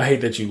say that. I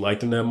hate that you like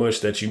them that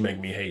much that you make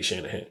me hate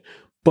Shanahan.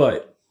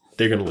 But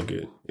they're going to look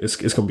good. It's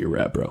going to be a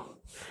wrap, bro.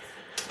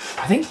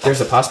 I think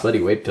there's a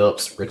possibility Wade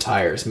Phillips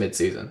retires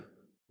midseason.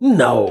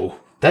 No.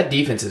 That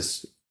defense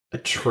is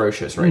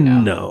atrocious right now.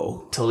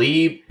 No.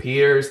 Talib,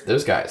 Peters,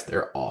 those guys,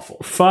 they're awful.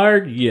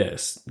 Fired,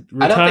 yes.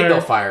 I don't think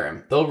they'll fire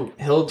him.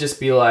 He'll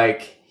just be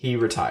like, he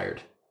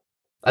retired.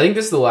 I think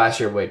this is the last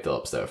year of Wade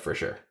Phillips, though, for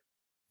sure.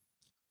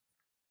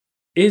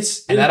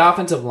 That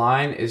offensive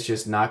line is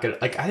just not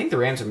good. Like, I think the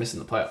Rams are missing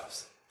the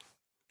playoffs.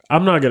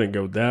 I'm not going to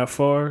go that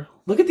far.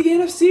 Look at the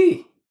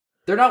NFC.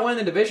 They're not winning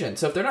the division.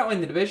 So if they're not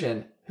winning the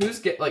division,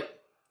 the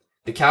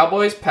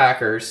Cowboys,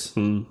 Packers,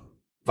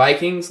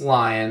 Vikings,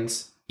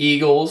 Lions,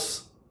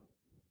 Eagles,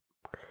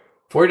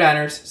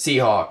 49ers,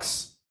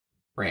 Seahawks,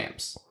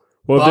 Rams,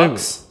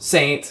 Bucks,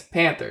 Saints,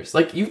 Panthers.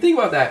 Like, you think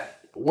about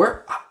that.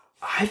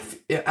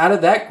 Out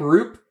of that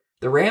group,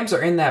 the Rams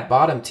are in that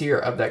bottom tier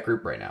of that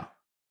group right now.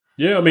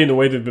 Yeah, I mean, the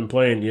way they've been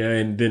playing,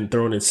 and then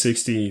throwing it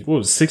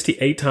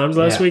 68 times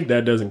last week,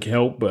 that doesn't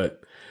help,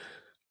 but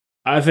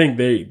I think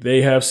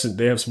they have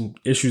some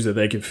issues that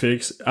they can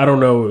fix. I don't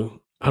know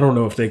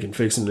if they can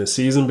fix them this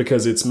season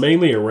because it's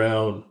mainly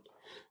around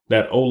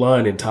that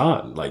O-line and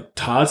Todd. Like,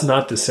 Todd's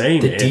not the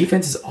same. The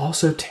defense is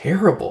also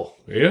terrible.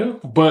 Yeah,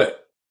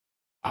 but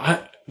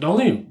the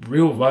only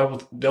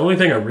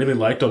thing I really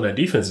liked on that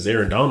defense is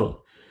Aaron Donald.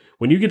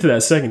 When you get to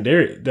that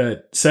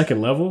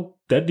second level,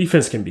 that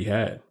defense can be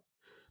had.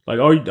 Like,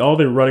 all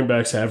the running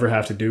backs ever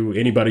have to do,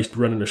 anybody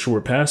running a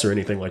short pass or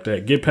anything like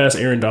that, get past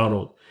Aaron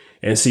Donald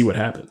and see what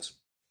happens.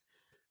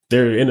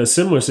 They're in a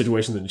similar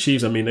situation than the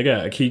Chiefs. I mean, they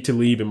got Akeem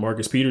Talib and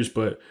Marcus Peters,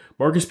 but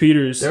Marcus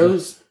Peters...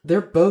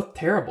 They're both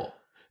terrible.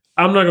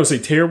 I'm not going to say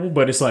terrible,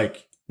 but it's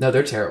like... No,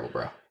 they're terrible,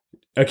 bro.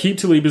 Akeem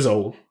Talib is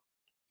old.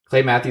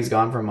 Clay Matthews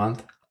gone for a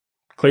month.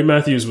 Clay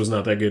Matthews was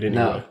not that good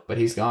anyway. No, but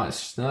he's gone. It's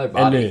just another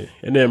body.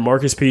 And then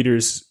Marcus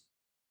Peters,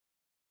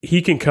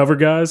 he can cover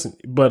guys,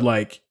 but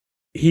like...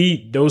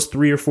 those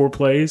 3 or 4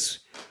 plays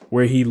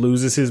where he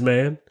loses his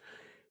man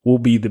will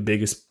be the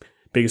biggest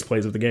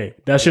plays of the game.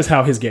 That's just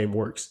how his game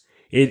works.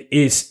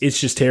 It's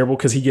just terrible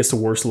because he gets the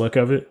worst luck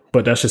of it,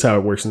 but that's just how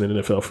it works in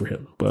the NFL for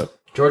him. But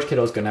George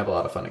Kittle's going to have a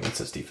lot of fun against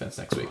this defense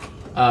next week.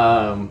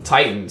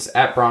 Titans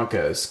at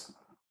Broncos.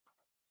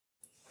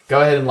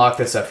 Go ahead and lock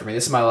this up for me.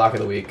 This is my lock of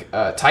the week.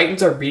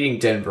 Titans are beating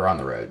Denver on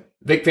the road.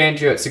 Vic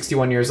Fangio at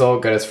 61 years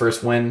old got his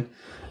first win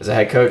as a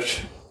head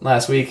coach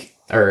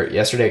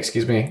yesterday,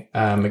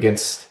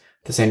 against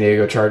the San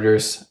Diego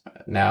Chargers,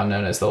 now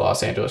known as the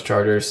Los Angeles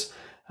Chargers,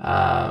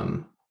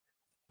 on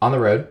the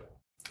road.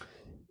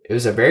 It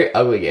was a very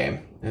ugly game.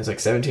 It was like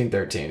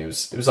 17-13. It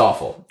was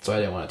awful, so I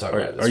didn't want to talk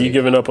about it this week. Are you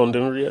giving up on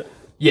Denver yet?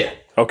 Yeah.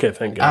 Okay,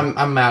 thank God.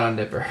 I'm out on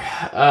Denver,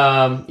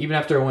 even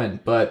after a win.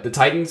 But the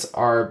Titans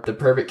are the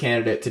perfect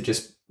candidate to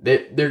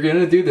they're going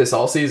to do this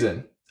all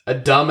season. A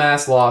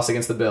dumbass loss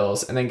against the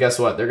Bills, and then guess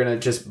what? They're going to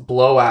just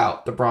blow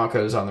out the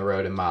Broncos on the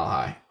road in Mile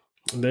High.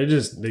 They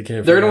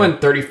can't. They're going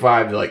to win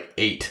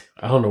 35-8.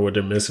 I don't know what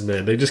they're missing,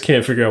 man. They just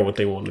can't figure out what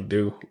they want to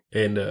do.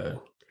 And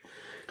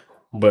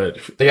but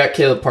they got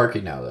Caleb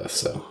Parkey now, though.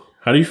 So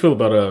how do you feel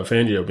about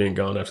Fangio being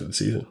gone after the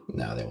season?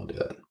 No, they won't do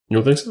that.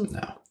 You don't think so?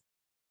 No.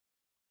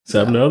 It's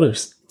happened to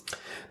others.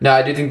 No,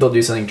 I do think they'll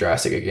do something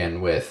drastic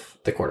again with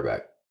the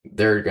quarterback.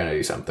 They're going to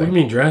do something. What do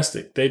you mean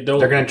drastic? They're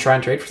going to try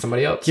and trade for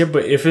somebody else. Yeah,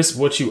 but if it's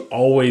what you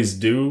always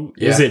do,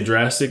 is it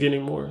drastic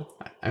anymore?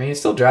 I mean, it's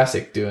still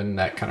drastic doing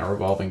that kind of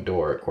revolving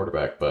door at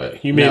quarterback, but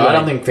I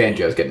don't think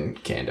Fangio's getting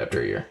canned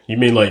after a year. You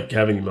mean like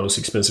having the most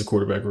expensive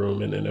quarterback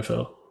room in the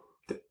NFL?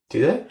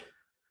 Do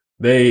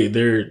they?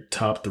 They're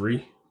top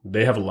 3.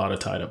 They have a lot of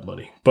tied up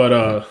money, but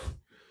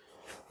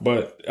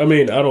I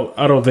mean, I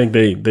don't think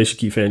they should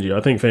keep Fangio.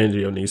 I think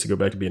Fangio needs to go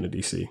back to being a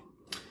DC.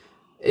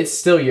 It's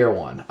still year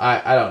one.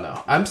 I don't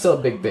know. I'm still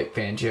a big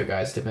Fangio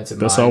guy's defensive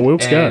mind. That's all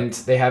Wilkes got. And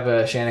they have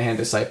a Shanahan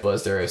disciple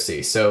as their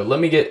OC. So let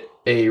me get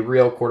a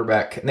real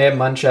quarterback. And they have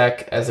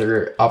Munchak as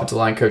their offensive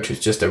line coach, who's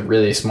just a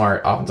really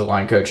smart offensive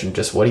line coach, and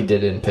just what he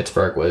did in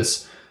Pittsburgh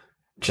was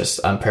just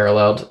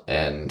unparalleled.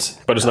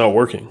 But it's not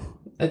working.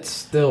 It's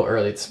still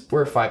early.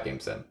 We're 5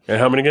 games in. And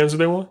how many games have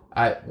they won?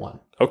 I won.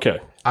 Okay.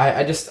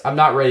 I'm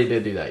not ready to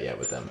do that yet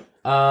with them.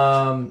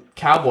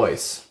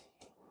 Cowboys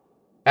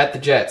at the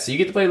Jets. So you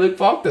get to play Luke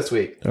Falk this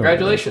week.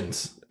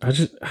 Congratulations. I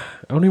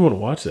don't even want to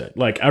watch that.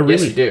 Like, I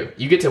really... Yes, you do.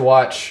 You get to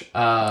watch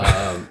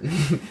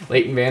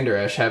Leighton Vander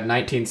Esch have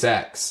 19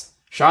 sacks.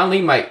 Sean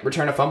Lee might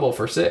return a fumble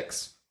for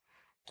 6.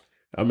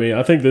 I mean,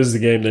 I think this is the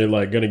game they're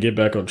like going to get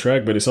back on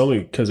track, but it's only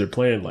because they're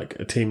playing like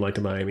a team like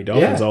the Miami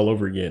Dolphins all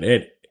over again.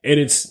 And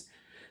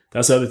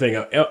that's the other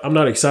thing. I'm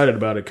not excited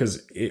about it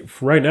because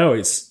right now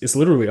it's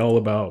literally all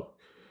about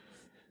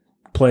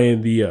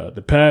playing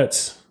the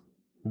Pats,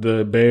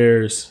 the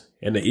Bears,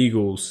 and the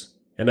Eagles.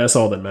 And that's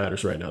all that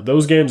matters right now.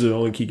 Those games are the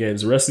only key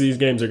games. The rest of these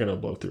games are going to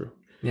blow through.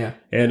 Yeah.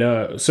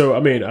 And so, I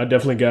mean, I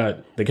definitely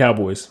got the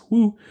Cowboys.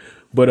 Woo.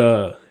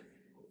 But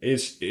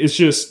it's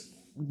just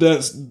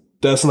that's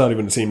not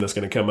even the team that's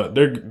going to come out.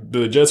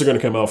 The Jets are going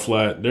to come out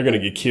flat. They're going to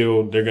get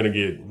killed. They're going to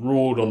get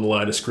ruled on the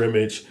line of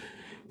scrimmage.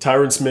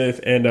 Tyron Smith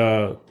and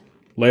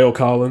La'el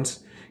Collins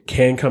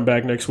can come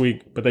back next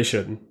week, but they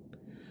shouldn't.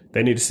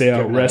 They need to stay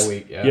out, rest.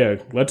 Week, yeah,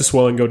 let the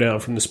swelling go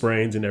down from the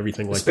sprains and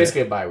everything like that. It's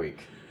basically a bye week.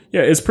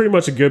 Yeah, it's pretty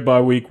much a good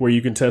bye week where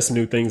you can test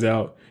new things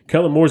out.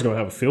 Kellen Moore's going to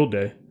have a field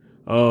day.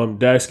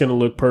 Dak's going to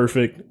look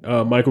perfect.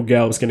 Michael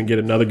Gallup's going to get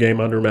another game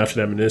under him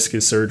after that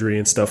meniscus surgery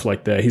and stuff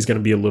like that. He's going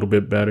to be a little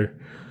bit better.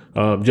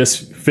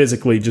 Just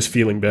physically, just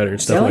feeling better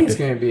and stuff like that. It's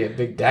going to be a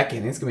big Dak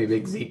game. It's going to be a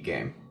big Zeke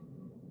game.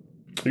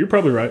 You're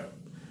probably right.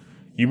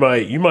 You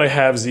might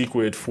have Zeke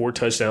with 4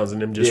 touchdowns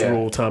and them just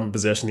rule time of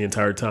possession the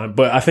entire time.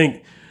 But I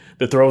think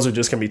the throws are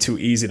just going to be too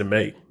easy to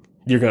make.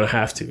 You're going to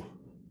have to.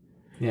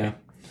 Yeah.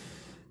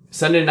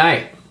 Sunday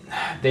night,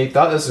 they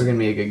thought this was going to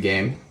be a good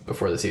game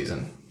before the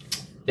season.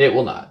 It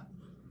will not.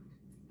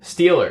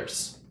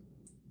 Steelers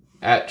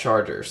at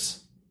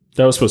Chargers.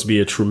 That was supposed to be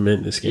a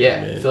tremendous game,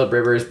 man. Phillip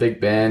Rivers,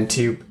 Big Ben,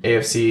 2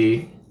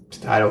 AFC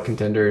title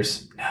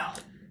contenders. No.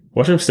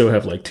 Watch them still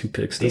have like 2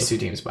 picks, though. These 2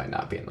 teams might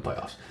not be in the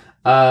playoffs.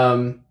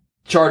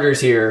 Chargers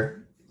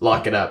here,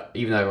 lock it up,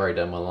 even though I've already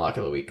done one lock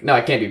of the week. No,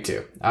 I can't do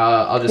 2.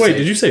 I'll just Wait, say,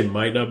 did you say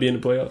might not be in the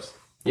playoffs?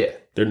 Yeah.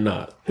 They're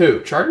not.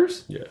 Who?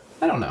 Chargers? Yeah.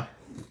 I don't know.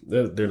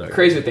 They're not.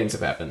 Crazy things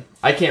have happened.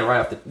 I can't write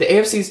off the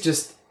AFC is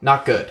just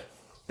not good.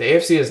 The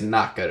AFC is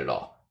not good at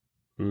all.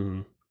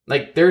 Mm-hmm.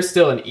 Like, there's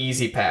still an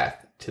easy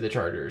path to the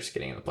Chargers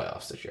getting in the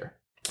playoffs this year.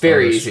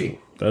 Very easy. True.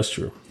 That's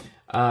true.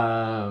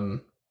 I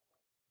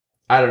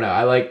don't know.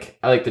 I like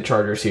the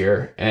Chargers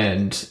here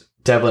and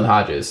Devlin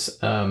Hodges.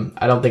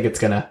 I don't think it's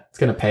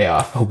gonna pay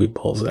off. I hope he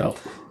balls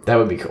out. That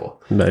would be cool.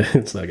 No,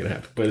 it's not gonna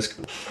happen. But it's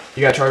cool.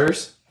 You got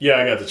Chargers? Yeah,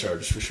 I got the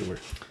Chargers for sure.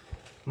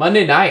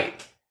 Monday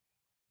night.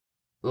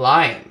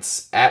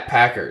 Lions at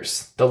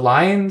Packers. The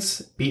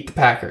Lions beat the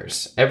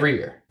Packers every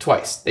year,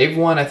 twice. They've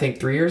won, I think,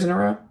 3 years in a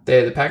row.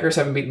 The Packers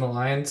haven't beaten the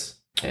Lions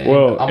in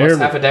almost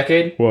half a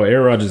decade. Well,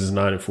 Aaron Rodgers is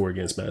 9-4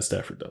 against Matt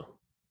Stafford, though.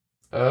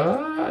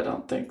 I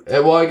don't think.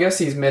 Well, I guess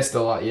he's missed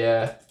a lot.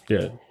 Yeah.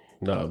 Yeah.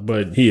 No,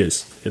 but he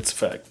is. It's a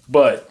fact.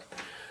 But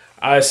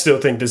I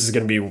still think this is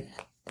going to be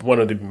one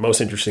of the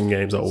most interesting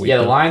games all week. Yeah,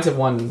 the Lions have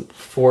won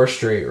 4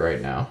 straight right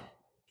now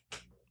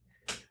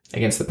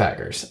against the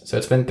Packers. So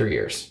it's been 3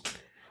 years.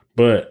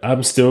 But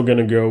I'm still going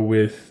to go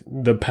with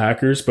the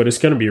Packers, but it's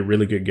going to be a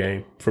really good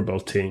game for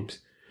both teams.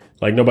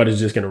 Like, nobody's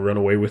just going to run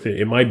away with it.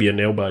 It might be a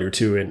nail biter,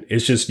 too, and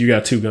it's just you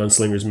got 2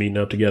 gunslingers meeting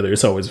up together.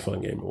 It's always a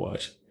fun game to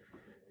watch.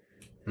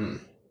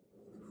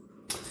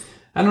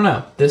 I don't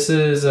know. This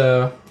is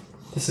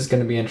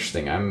going to be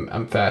interesting.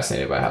 I'm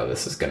fascinated by how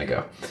this is going to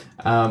go.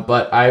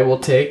 But I will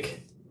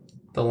take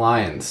the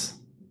Lions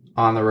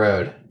on the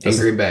road in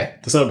Green Bay.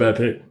 That's not a bad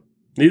pick.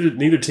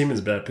 Neither team is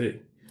a bad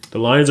pick. The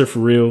Lions are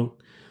for real.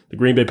 The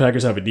Green Bay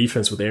Packers have a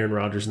defense with Aaron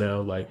Rodgers now.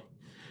 Like,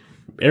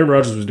 Aaron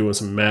Rodgers was doing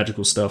some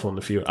magical stuff on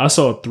the field. I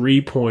saw 3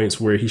 points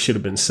where he should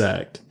have been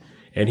sacked,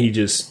 and he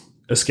just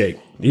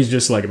escaped. He's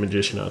just like a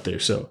magician out there.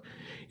 So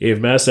if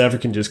Matt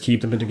Stafford can just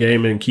keep them in the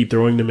game and keep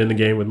throwing them in the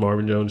game with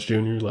Marvin Jones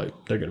Jr., like,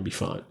 they're going to be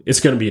fine.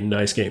 It's going to be a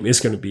nice game. It's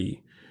going to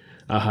be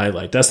a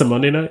highlight. That's the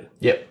Monday night?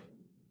 Yep.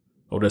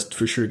 Oh, that's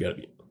for sure got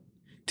to be.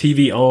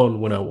 TV on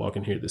when I walk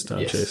in here this time,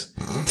 yes. Chase.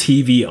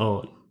 TV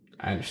on.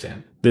 I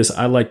understand. This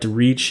I like to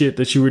read shit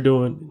that you were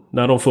doing,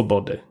 not on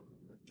football day.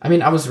 I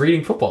mean, I was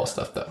reading football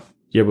stuff, though.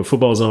 Yeah, but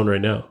football's on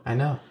right now. I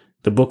know.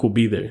 The book will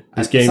be there.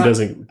 This game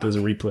doesn't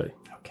replay.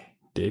 Okay.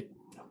 Dick.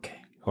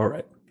 Okay. All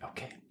right.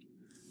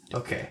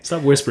 Okay.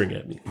 Stop whispering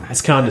at me.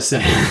 It's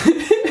condescending.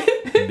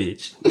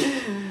 Bitch.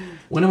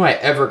 When am I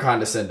ever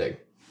condescending?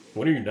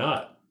 When are you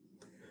not?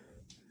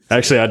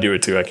 Actually, I do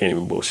it too. I can't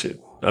even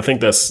bullshit. I think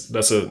that's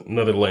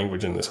another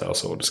language in this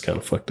household. It's kind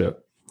of fucked up.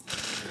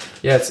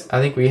 Yeah, I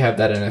think we have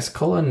that in us.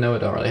 Cola and Noah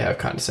don't really have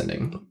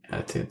condescending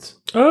attitudes.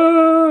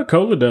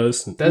 Cola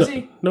does. Does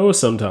he? Noah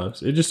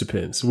sometimes. It just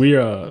depends.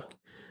 I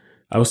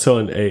was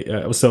telling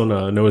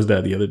Noah's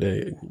dad the other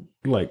day,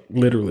 like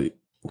literally,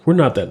 we're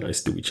not that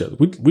nice to each other.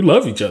 We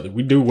love each other.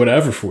 We do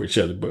whatever for each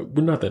other, but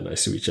we're not that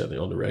nice to each other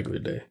on the regular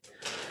day.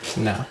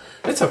 No,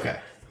 it's okay.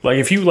 Like,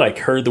 if you, like,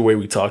 heard the way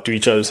we talk to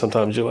each other,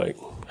 sometimes you're like,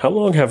 how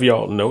long have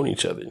y'all known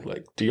each other?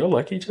 Like, do y'all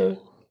like each other?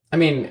 I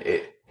mean,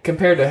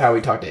 compared to how we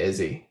talk to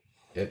Izzy,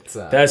 it's...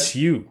 That's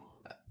you.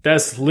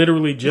 That's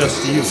literally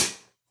just you.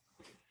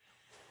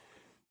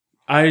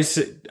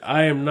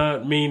 I am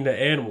not mean to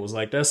animals.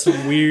 Like, that's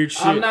some weird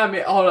shit. I'm not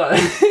mean... Hold on.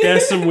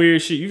 That's some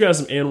weird shit. You got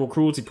some animal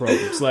cruelty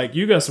problems. Like,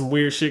 you got some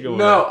weird shit going on.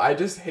 No, I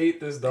just hate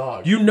this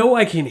dog. You know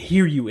I can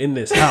hear you in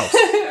this house.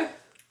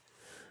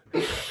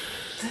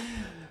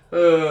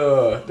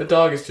 The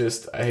dog is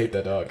just... I hate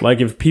that dog. Like,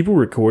 if people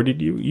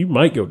recorded you, you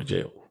might go to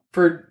jail.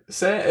 For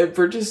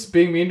just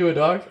being mean to a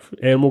dog?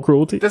 Animal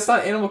cruelty? That's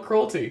not animal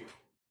cruelty.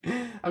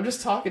 I'm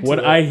just talking to what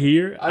it. I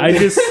hear, I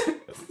just...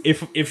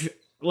 If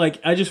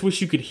like, I just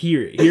wish you could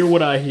hear it. Hear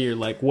what I hear,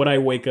 like, what I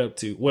wake up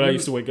to. What I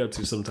used to wake up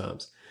to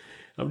sometimes.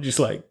 I'm just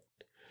like,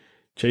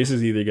 Chase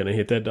is either going to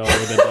hit that dog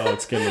or that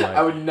dog's going to, like...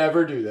 I would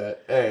never do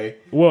that, A.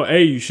 Well,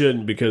 A, you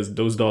shouldn't, because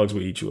those dogs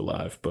will eat you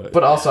alive, but...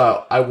 But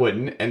also, I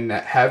wouldn't, and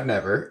have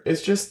never.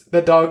 It's just,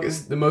 that dog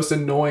is the most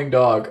annoying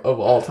dog of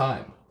all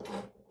time.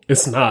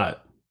 It's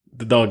not.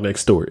 The dog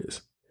next door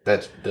is.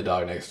 That's the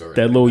dog next door.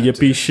 That little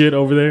yippy shit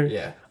over there?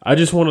 Yeah. I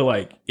just want to,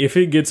 like, if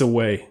it gets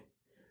away...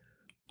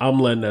 I'm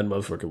letting that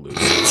motherfucker loose.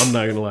 I'm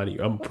not gonna lie to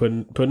you. I'm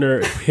putting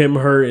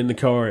her in the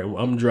car, and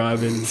I'm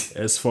driving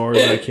as far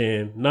as I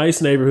can.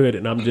 Nice neighborhood,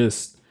 and I'm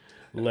just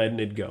letting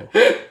it go.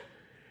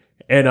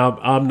 And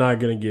I'm not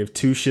gonna give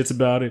two shits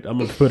about it. I'm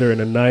gonna put her in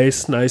a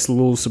nice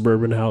little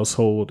suburban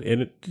household,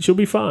 and she'll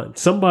be fine.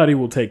 Somebody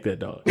will take that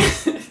dog,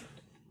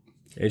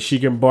 and she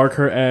can bark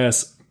her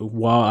ass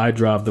while I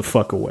drive the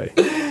fuck away.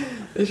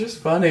 It's just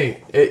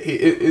funny.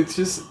 It's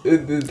just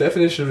the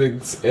definition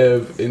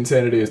of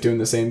insanity is doing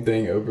the same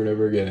thing over and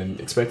over again and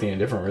expecting a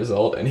different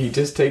result. And he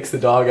just takes the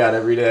dog out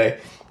every day,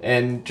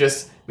 and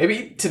just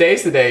maybe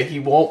today's the day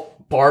he won't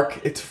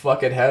bark its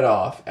fucking head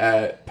off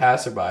at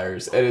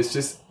passerbyers, and it's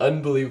just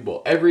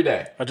unbelievable every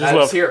day. I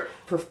was here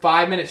for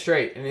 5 minutes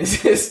straight, and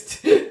it's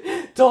just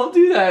don't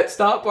do that.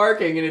 Stop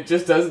barking, and it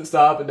just doesn't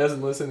stop and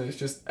doesn't listen. It's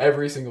just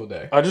every single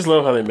day. I just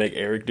love how they make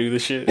Eric do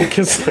this shit,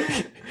 because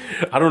like,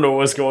 I don't know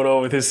what's going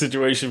on with his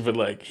situation, but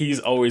like, he's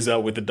always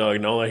out with the dog,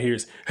 and all I hear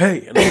is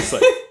 "Hey," and I'm just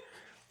like,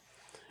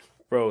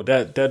 bro,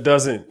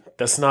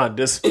 that's not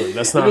discipline.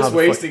 That's not You're just how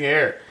wasting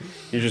air.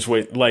 You're just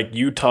like,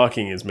 you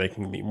talking is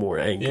making me more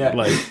angry. Yeah.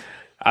 Like,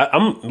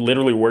 I'm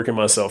literally working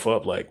myself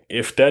up. Like,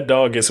 if that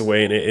dog gets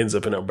away and it ends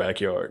up in our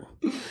backyard,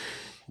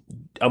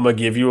 I'm gonna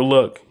give you a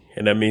look,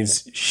 and that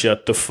means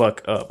shut the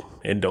fuck up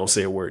and don't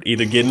say a word.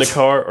 Either get in the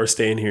car or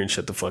stay in here and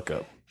shut the fuck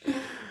up.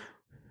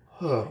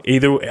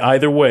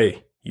 Either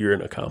way, you're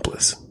an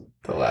accomplice.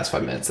 The last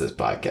 5 minutes of this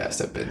podcast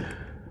have been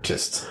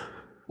just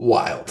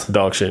wild.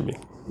 Dog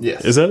shaming.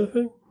 Yes. Is that a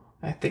thing?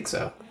 I think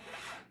so.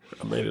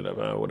 I made it up.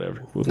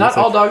 Whatever. Not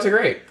all dogs are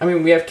great. I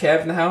mean, we have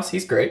Kev in the house.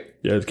 He's great.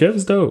 Yeah,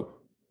 Kevin's dope.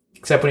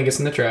 Except when he gets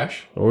in the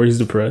trash. Or he's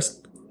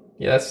depressed.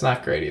 Yeah, that's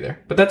not great either.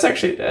 But that's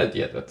actually,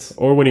 that's...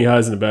 Or when he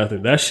hides in the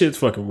bathroom. That shit's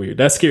fucking weird.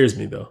 That scares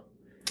me, though.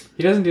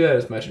 He doesn't do that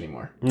as much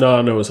anymore. No,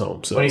 I know he's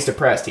home. So when he's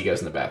depressed, he goes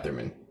in the bathroom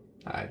and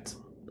hides.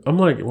 I'm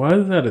like, why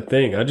is that a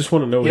thing? I just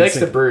want to know. He likes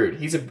to brood.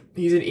 He's an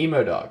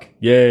emo dog.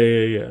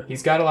 Yeah.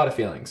 He's got a lot of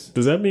feelings.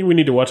 Does that mean we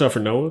need to watch out for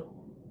Noah?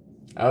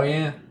 Oh,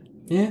 yeah.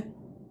 Yeah.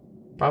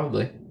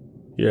 Probably.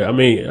 Yeah, I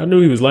mean, I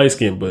knew he was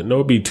light-skinned, but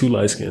Noah be too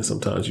light-skinned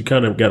sometimes. You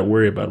kind of got to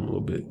worry about him a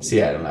little bit.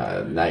 See, I don't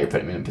know. Now you're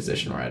putting me in a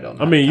position where I don't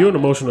know. I mean, you're an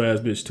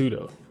emotional-ass bitch, too,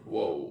 though.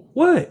 Whoa.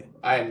 What?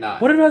 I am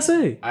not. What did I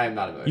say? I am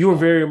not emotional. You were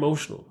very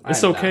emotional.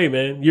 It's okay,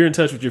 man. You're in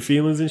touch with your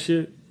feelings and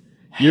shit.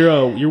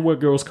 You're what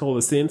girls call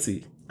a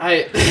sensei.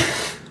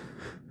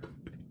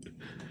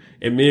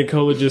 And me and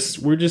Cola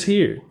we're just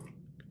here.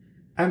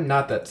 I'm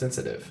not that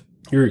sensitive.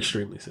 You're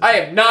extremely sensitive. I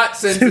am not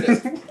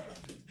sensitive.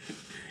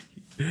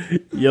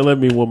 Yell at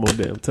me one more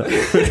damn time.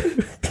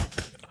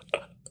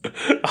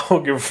 I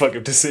don't give a fuck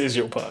if this is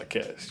your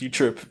podcast. You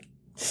tripping.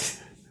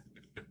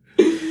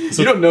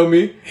 You don't know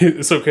me.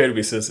 It's okay to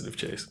be sensitive,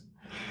 Chase.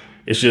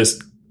 It's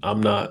just,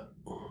 I'm not.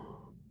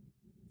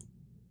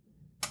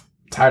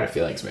 Tired of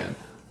feelings, man.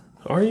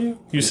 Are you?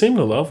 You seem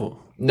to love them.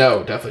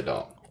 No, definitely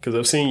don't. Because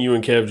I've seen you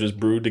and Kev just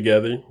brood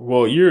together.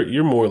 Well,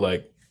 you're more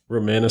like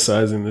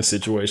romanticizing the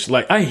situation.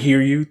 Like, I hear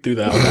you through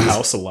the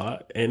house a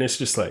lot, and it's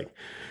just like,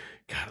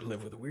 gotta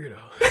live with a weirdo.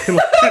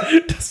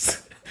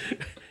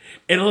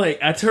 And like,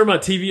 I turn my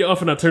TV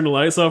off and I turn the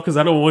lights off because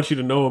I don't want you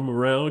to know I'm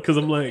around. Because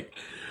I'm like,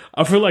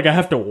 I feel like I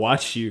have to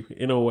watch you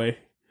in a way.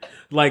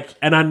 Like,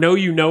 and I know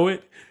you know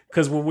it.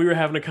 Because when we were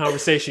having a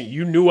conversation,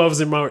 you knew I was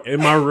in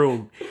my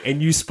room,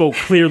 and you spoke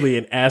clearly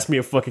and asked me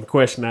a fucking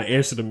question. I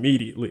answered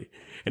immediately.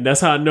 And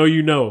that's how I know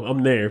you know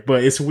I'm there.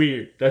 But it's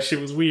weird. That shit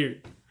was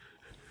weird.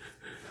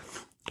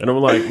 And I'm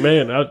like,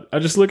 man, I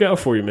just look out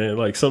for you, man.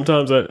 Like,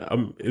 sometimes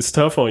it's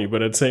tough on you,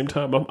 but at the same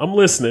time, I'm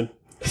listening.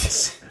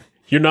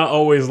 You're not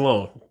always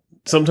alone.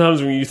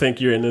 Sometimes when you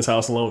think you're in this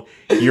house alone,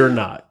 you're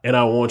not. And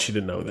I want you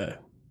to know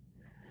that.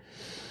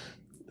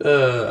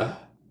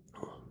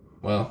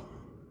 Well,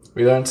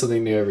 We learn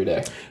something new every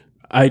day.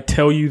 I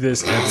tell you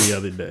this every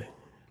other day.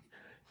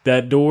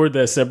 That door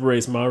that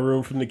separates my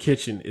room from the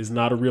kitchen is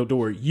not a real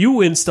door. You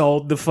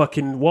installed the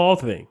fucking wall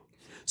thing,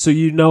 so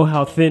you know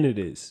how thin it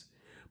is.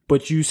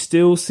 But you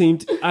still seem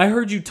to... I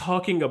heard you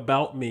talking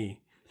about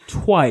me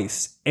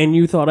twice, and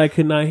you thought I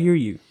could not hear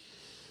you.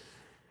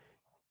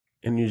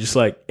 And you're just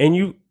like...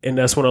 And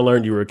that's when I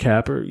learned you were a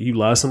capper. You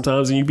lie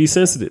sometimes, and you be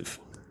sensitive.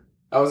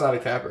 I was not a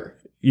capper.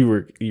 You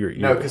were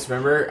no, because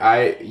remember,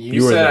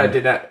 you said I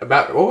did not...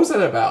 About what was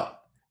that about?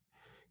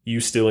 You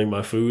stealing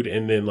my food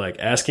and then like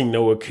asking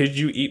Noah, could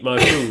you eat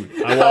my food?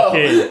 I walk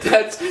in.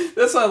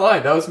 That's not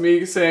lying. That was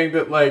me saying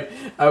that like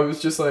I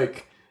was just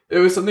like it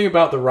was something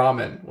about the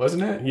ramen,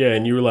 wasn't it? Yeah,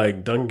 and you were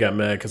like, Dunc got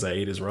mad because I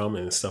ate his ramen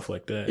and stuff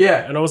like that.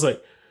 Yeah, and I was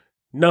like,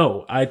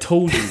 no, I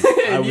told you.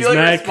 I was like,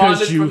 mad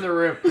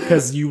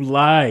because you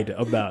lied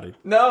about it.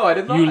 No, I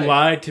didn't lie. You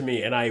lied to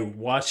me, and I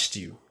watched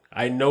you.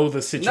 I know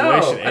the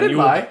situation. No, I didn't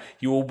lie.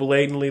 You will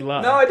blatantly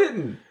lie. No, I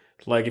didn't.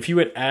 Like, if you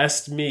had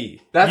asked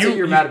me... That's what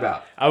you're mad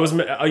about. I was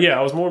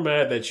more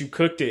mad that you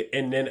cooked it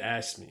and then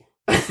asked me.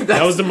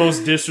 That was the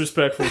most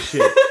disrespectful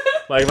shit.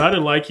 Like, if I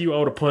didn't like you, I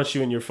would have punched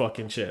you in your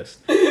fucking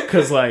chest.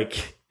 Because,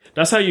 like,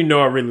 that's how you know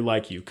I really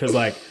like you. Because,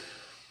 like...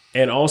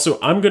 And also,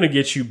 I'm going to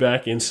get you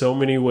back in so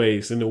many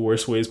ways, in the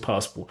worst ways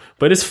possible.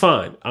 But it's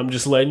fine. I'm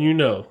just letting you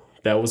know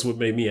that was what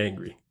made me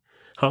angry.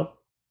 Huh?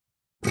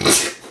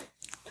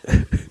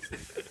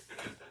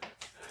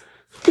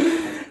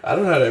 I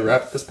don't know how to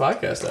wrap this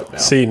podcast up now.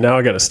 See, now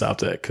I got to stop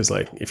that because,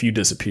 like, if you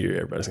disappear,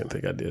 everybody's gonna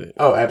think I did it.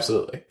 Oh,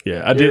 absolutely.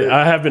 Yeah, I did.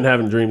 I have been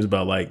having dreams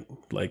about like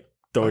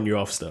throwing you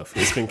off stuff.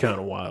 It's been kind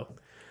of wild.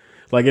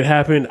 Like it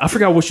happened. I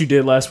forgot what you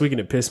did last week,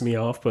 and it pissed me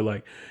off. But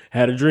like,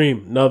 had a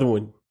dream, another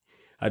one.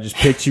 I just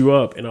picked you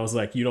up, and I was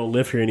like, "You don't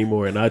live here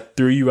anymore." And I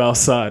threw you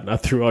outside, and I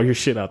threw all your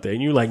shit out there,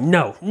 and you were like,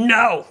 "No,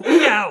 no,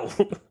 no."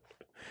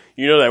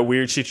 You know that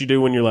weird shit you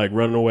do when you're like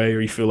running away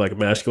or you feel like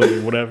emasculated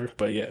or whatever.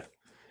 But yeah,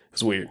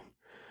 it's weird.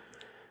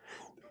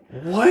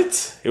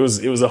 What? It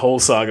was a whole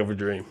saga of a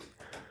dream.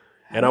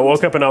 And I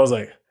woke up and I was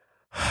like,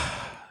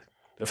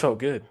 it felt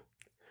good.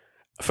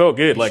 I felt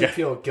good. You like should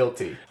feel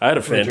guilty. I had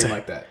a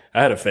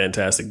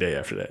fantastic day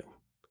after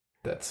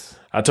that.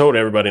 I told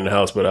everybody in the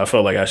house, but I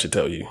felt like I should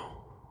tell you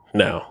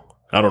now.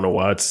 I don't know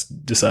why it's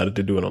decided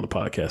to do it on the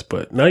podcast,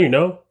 but now you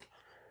know.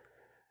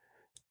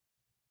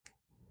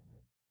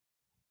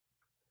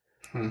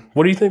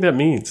 What do you think that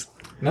means?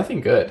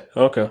 Nothing good.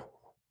 Okay.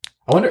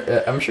 I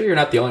wonder, I'm sure you're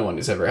not the only one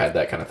who's ever had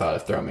that kind of thought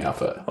of throwing me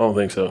off I don't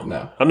think so.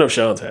 No. I know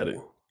Sean's had it.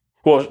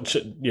 Well,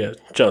 yeah,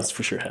 John's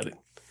for sure had it.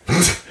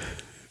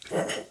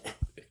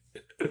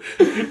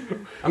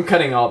 I'm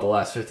cutting all the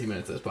last 15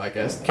 minutes of this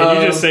podcast.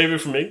 Can you just save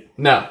it for me?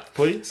 No.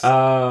 Please?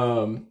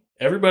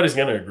 Everybody's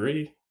going to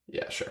agree.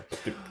 Yeah, sure.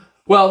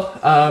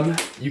 Well,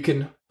 you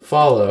can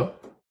follow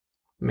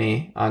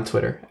me on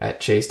Twitter at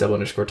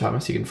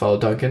Chase_Thomas. You can follow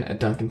Duncan at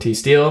Duncan T.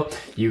 Steele.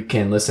 You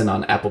can listen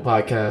on Apple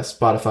Podcasts,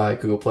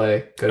 Spotify, Google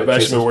Play. I've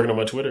actually been working on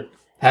my Twitter.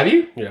 Have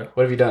you? Yeah.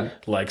 What have you done?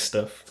 Like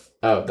stuff.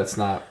 Oh, that's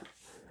not...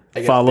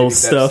 Follow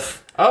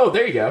stuff. Oh,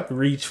 there you go.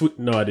 Retweet.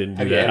 No, I didn't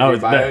do have that. You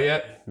edited your bio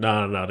yet?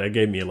 No, that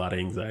gave me a lot of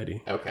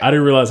anxiety. Okay. I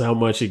didn't realize how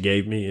much it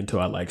gave me until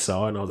I like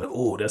saw it, and I was like,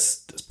 oh,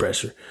 that's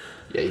pressure.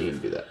 Yeah, you need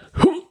to do that.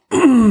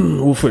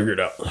 We'll figure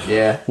it out.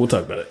 Yeah. We'll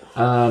talk about it.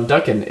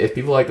 Duncan, if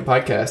people like the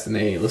podcast and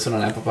they listen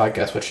on Apple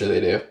Podcasts, what should they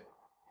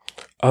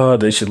do?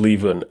 They should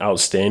leave an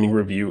outstanding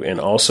review and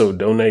also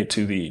donate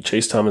to the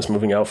Chase Thomas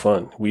Moving Out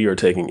Fund. We are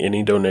taking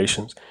any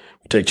donations.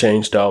 We take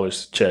change,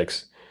 dollars,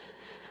 checks,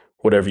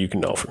 whatever you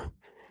can offer.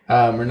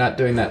 We're not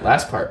doing that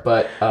last part,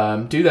 but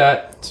do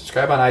that.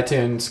 Subscribe on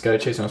iTunes. Go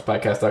to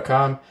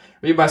chasethomaspodcast.com.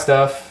 Read my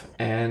stuff,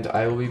 and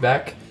I will be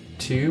back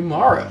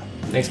tomorrow.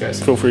 Thanks,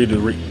 guys. Feel free to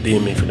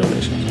DM me for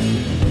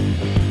donations.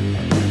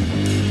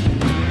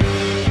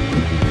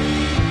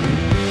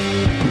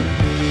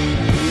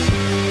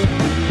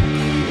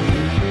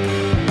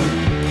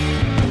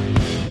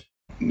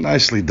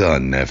 Nicely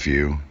done,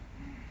 nephew.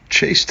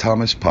 Chase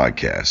Thomas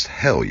Podcast.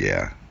 Hell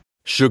yeah.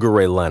 Sugar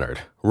Ray Leonard,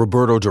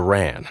 Roberto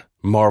Duran,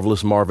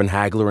 Marvelous Marvin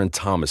Hagler, and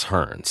Thomas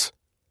Hearns.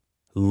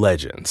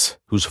 Legends,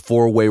 whose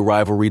four-way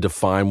rivalry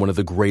defined one of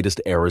the greatest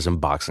eras in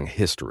boxing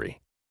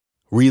history.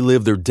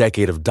 Relive their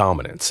decade of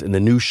dominance in the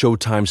new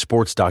Showtime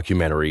sports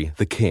documentary,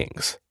 The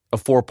Kings, a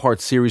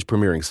 4-part series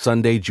premiering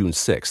Sunday, June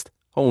 6th,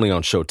 only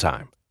on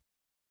Showtime.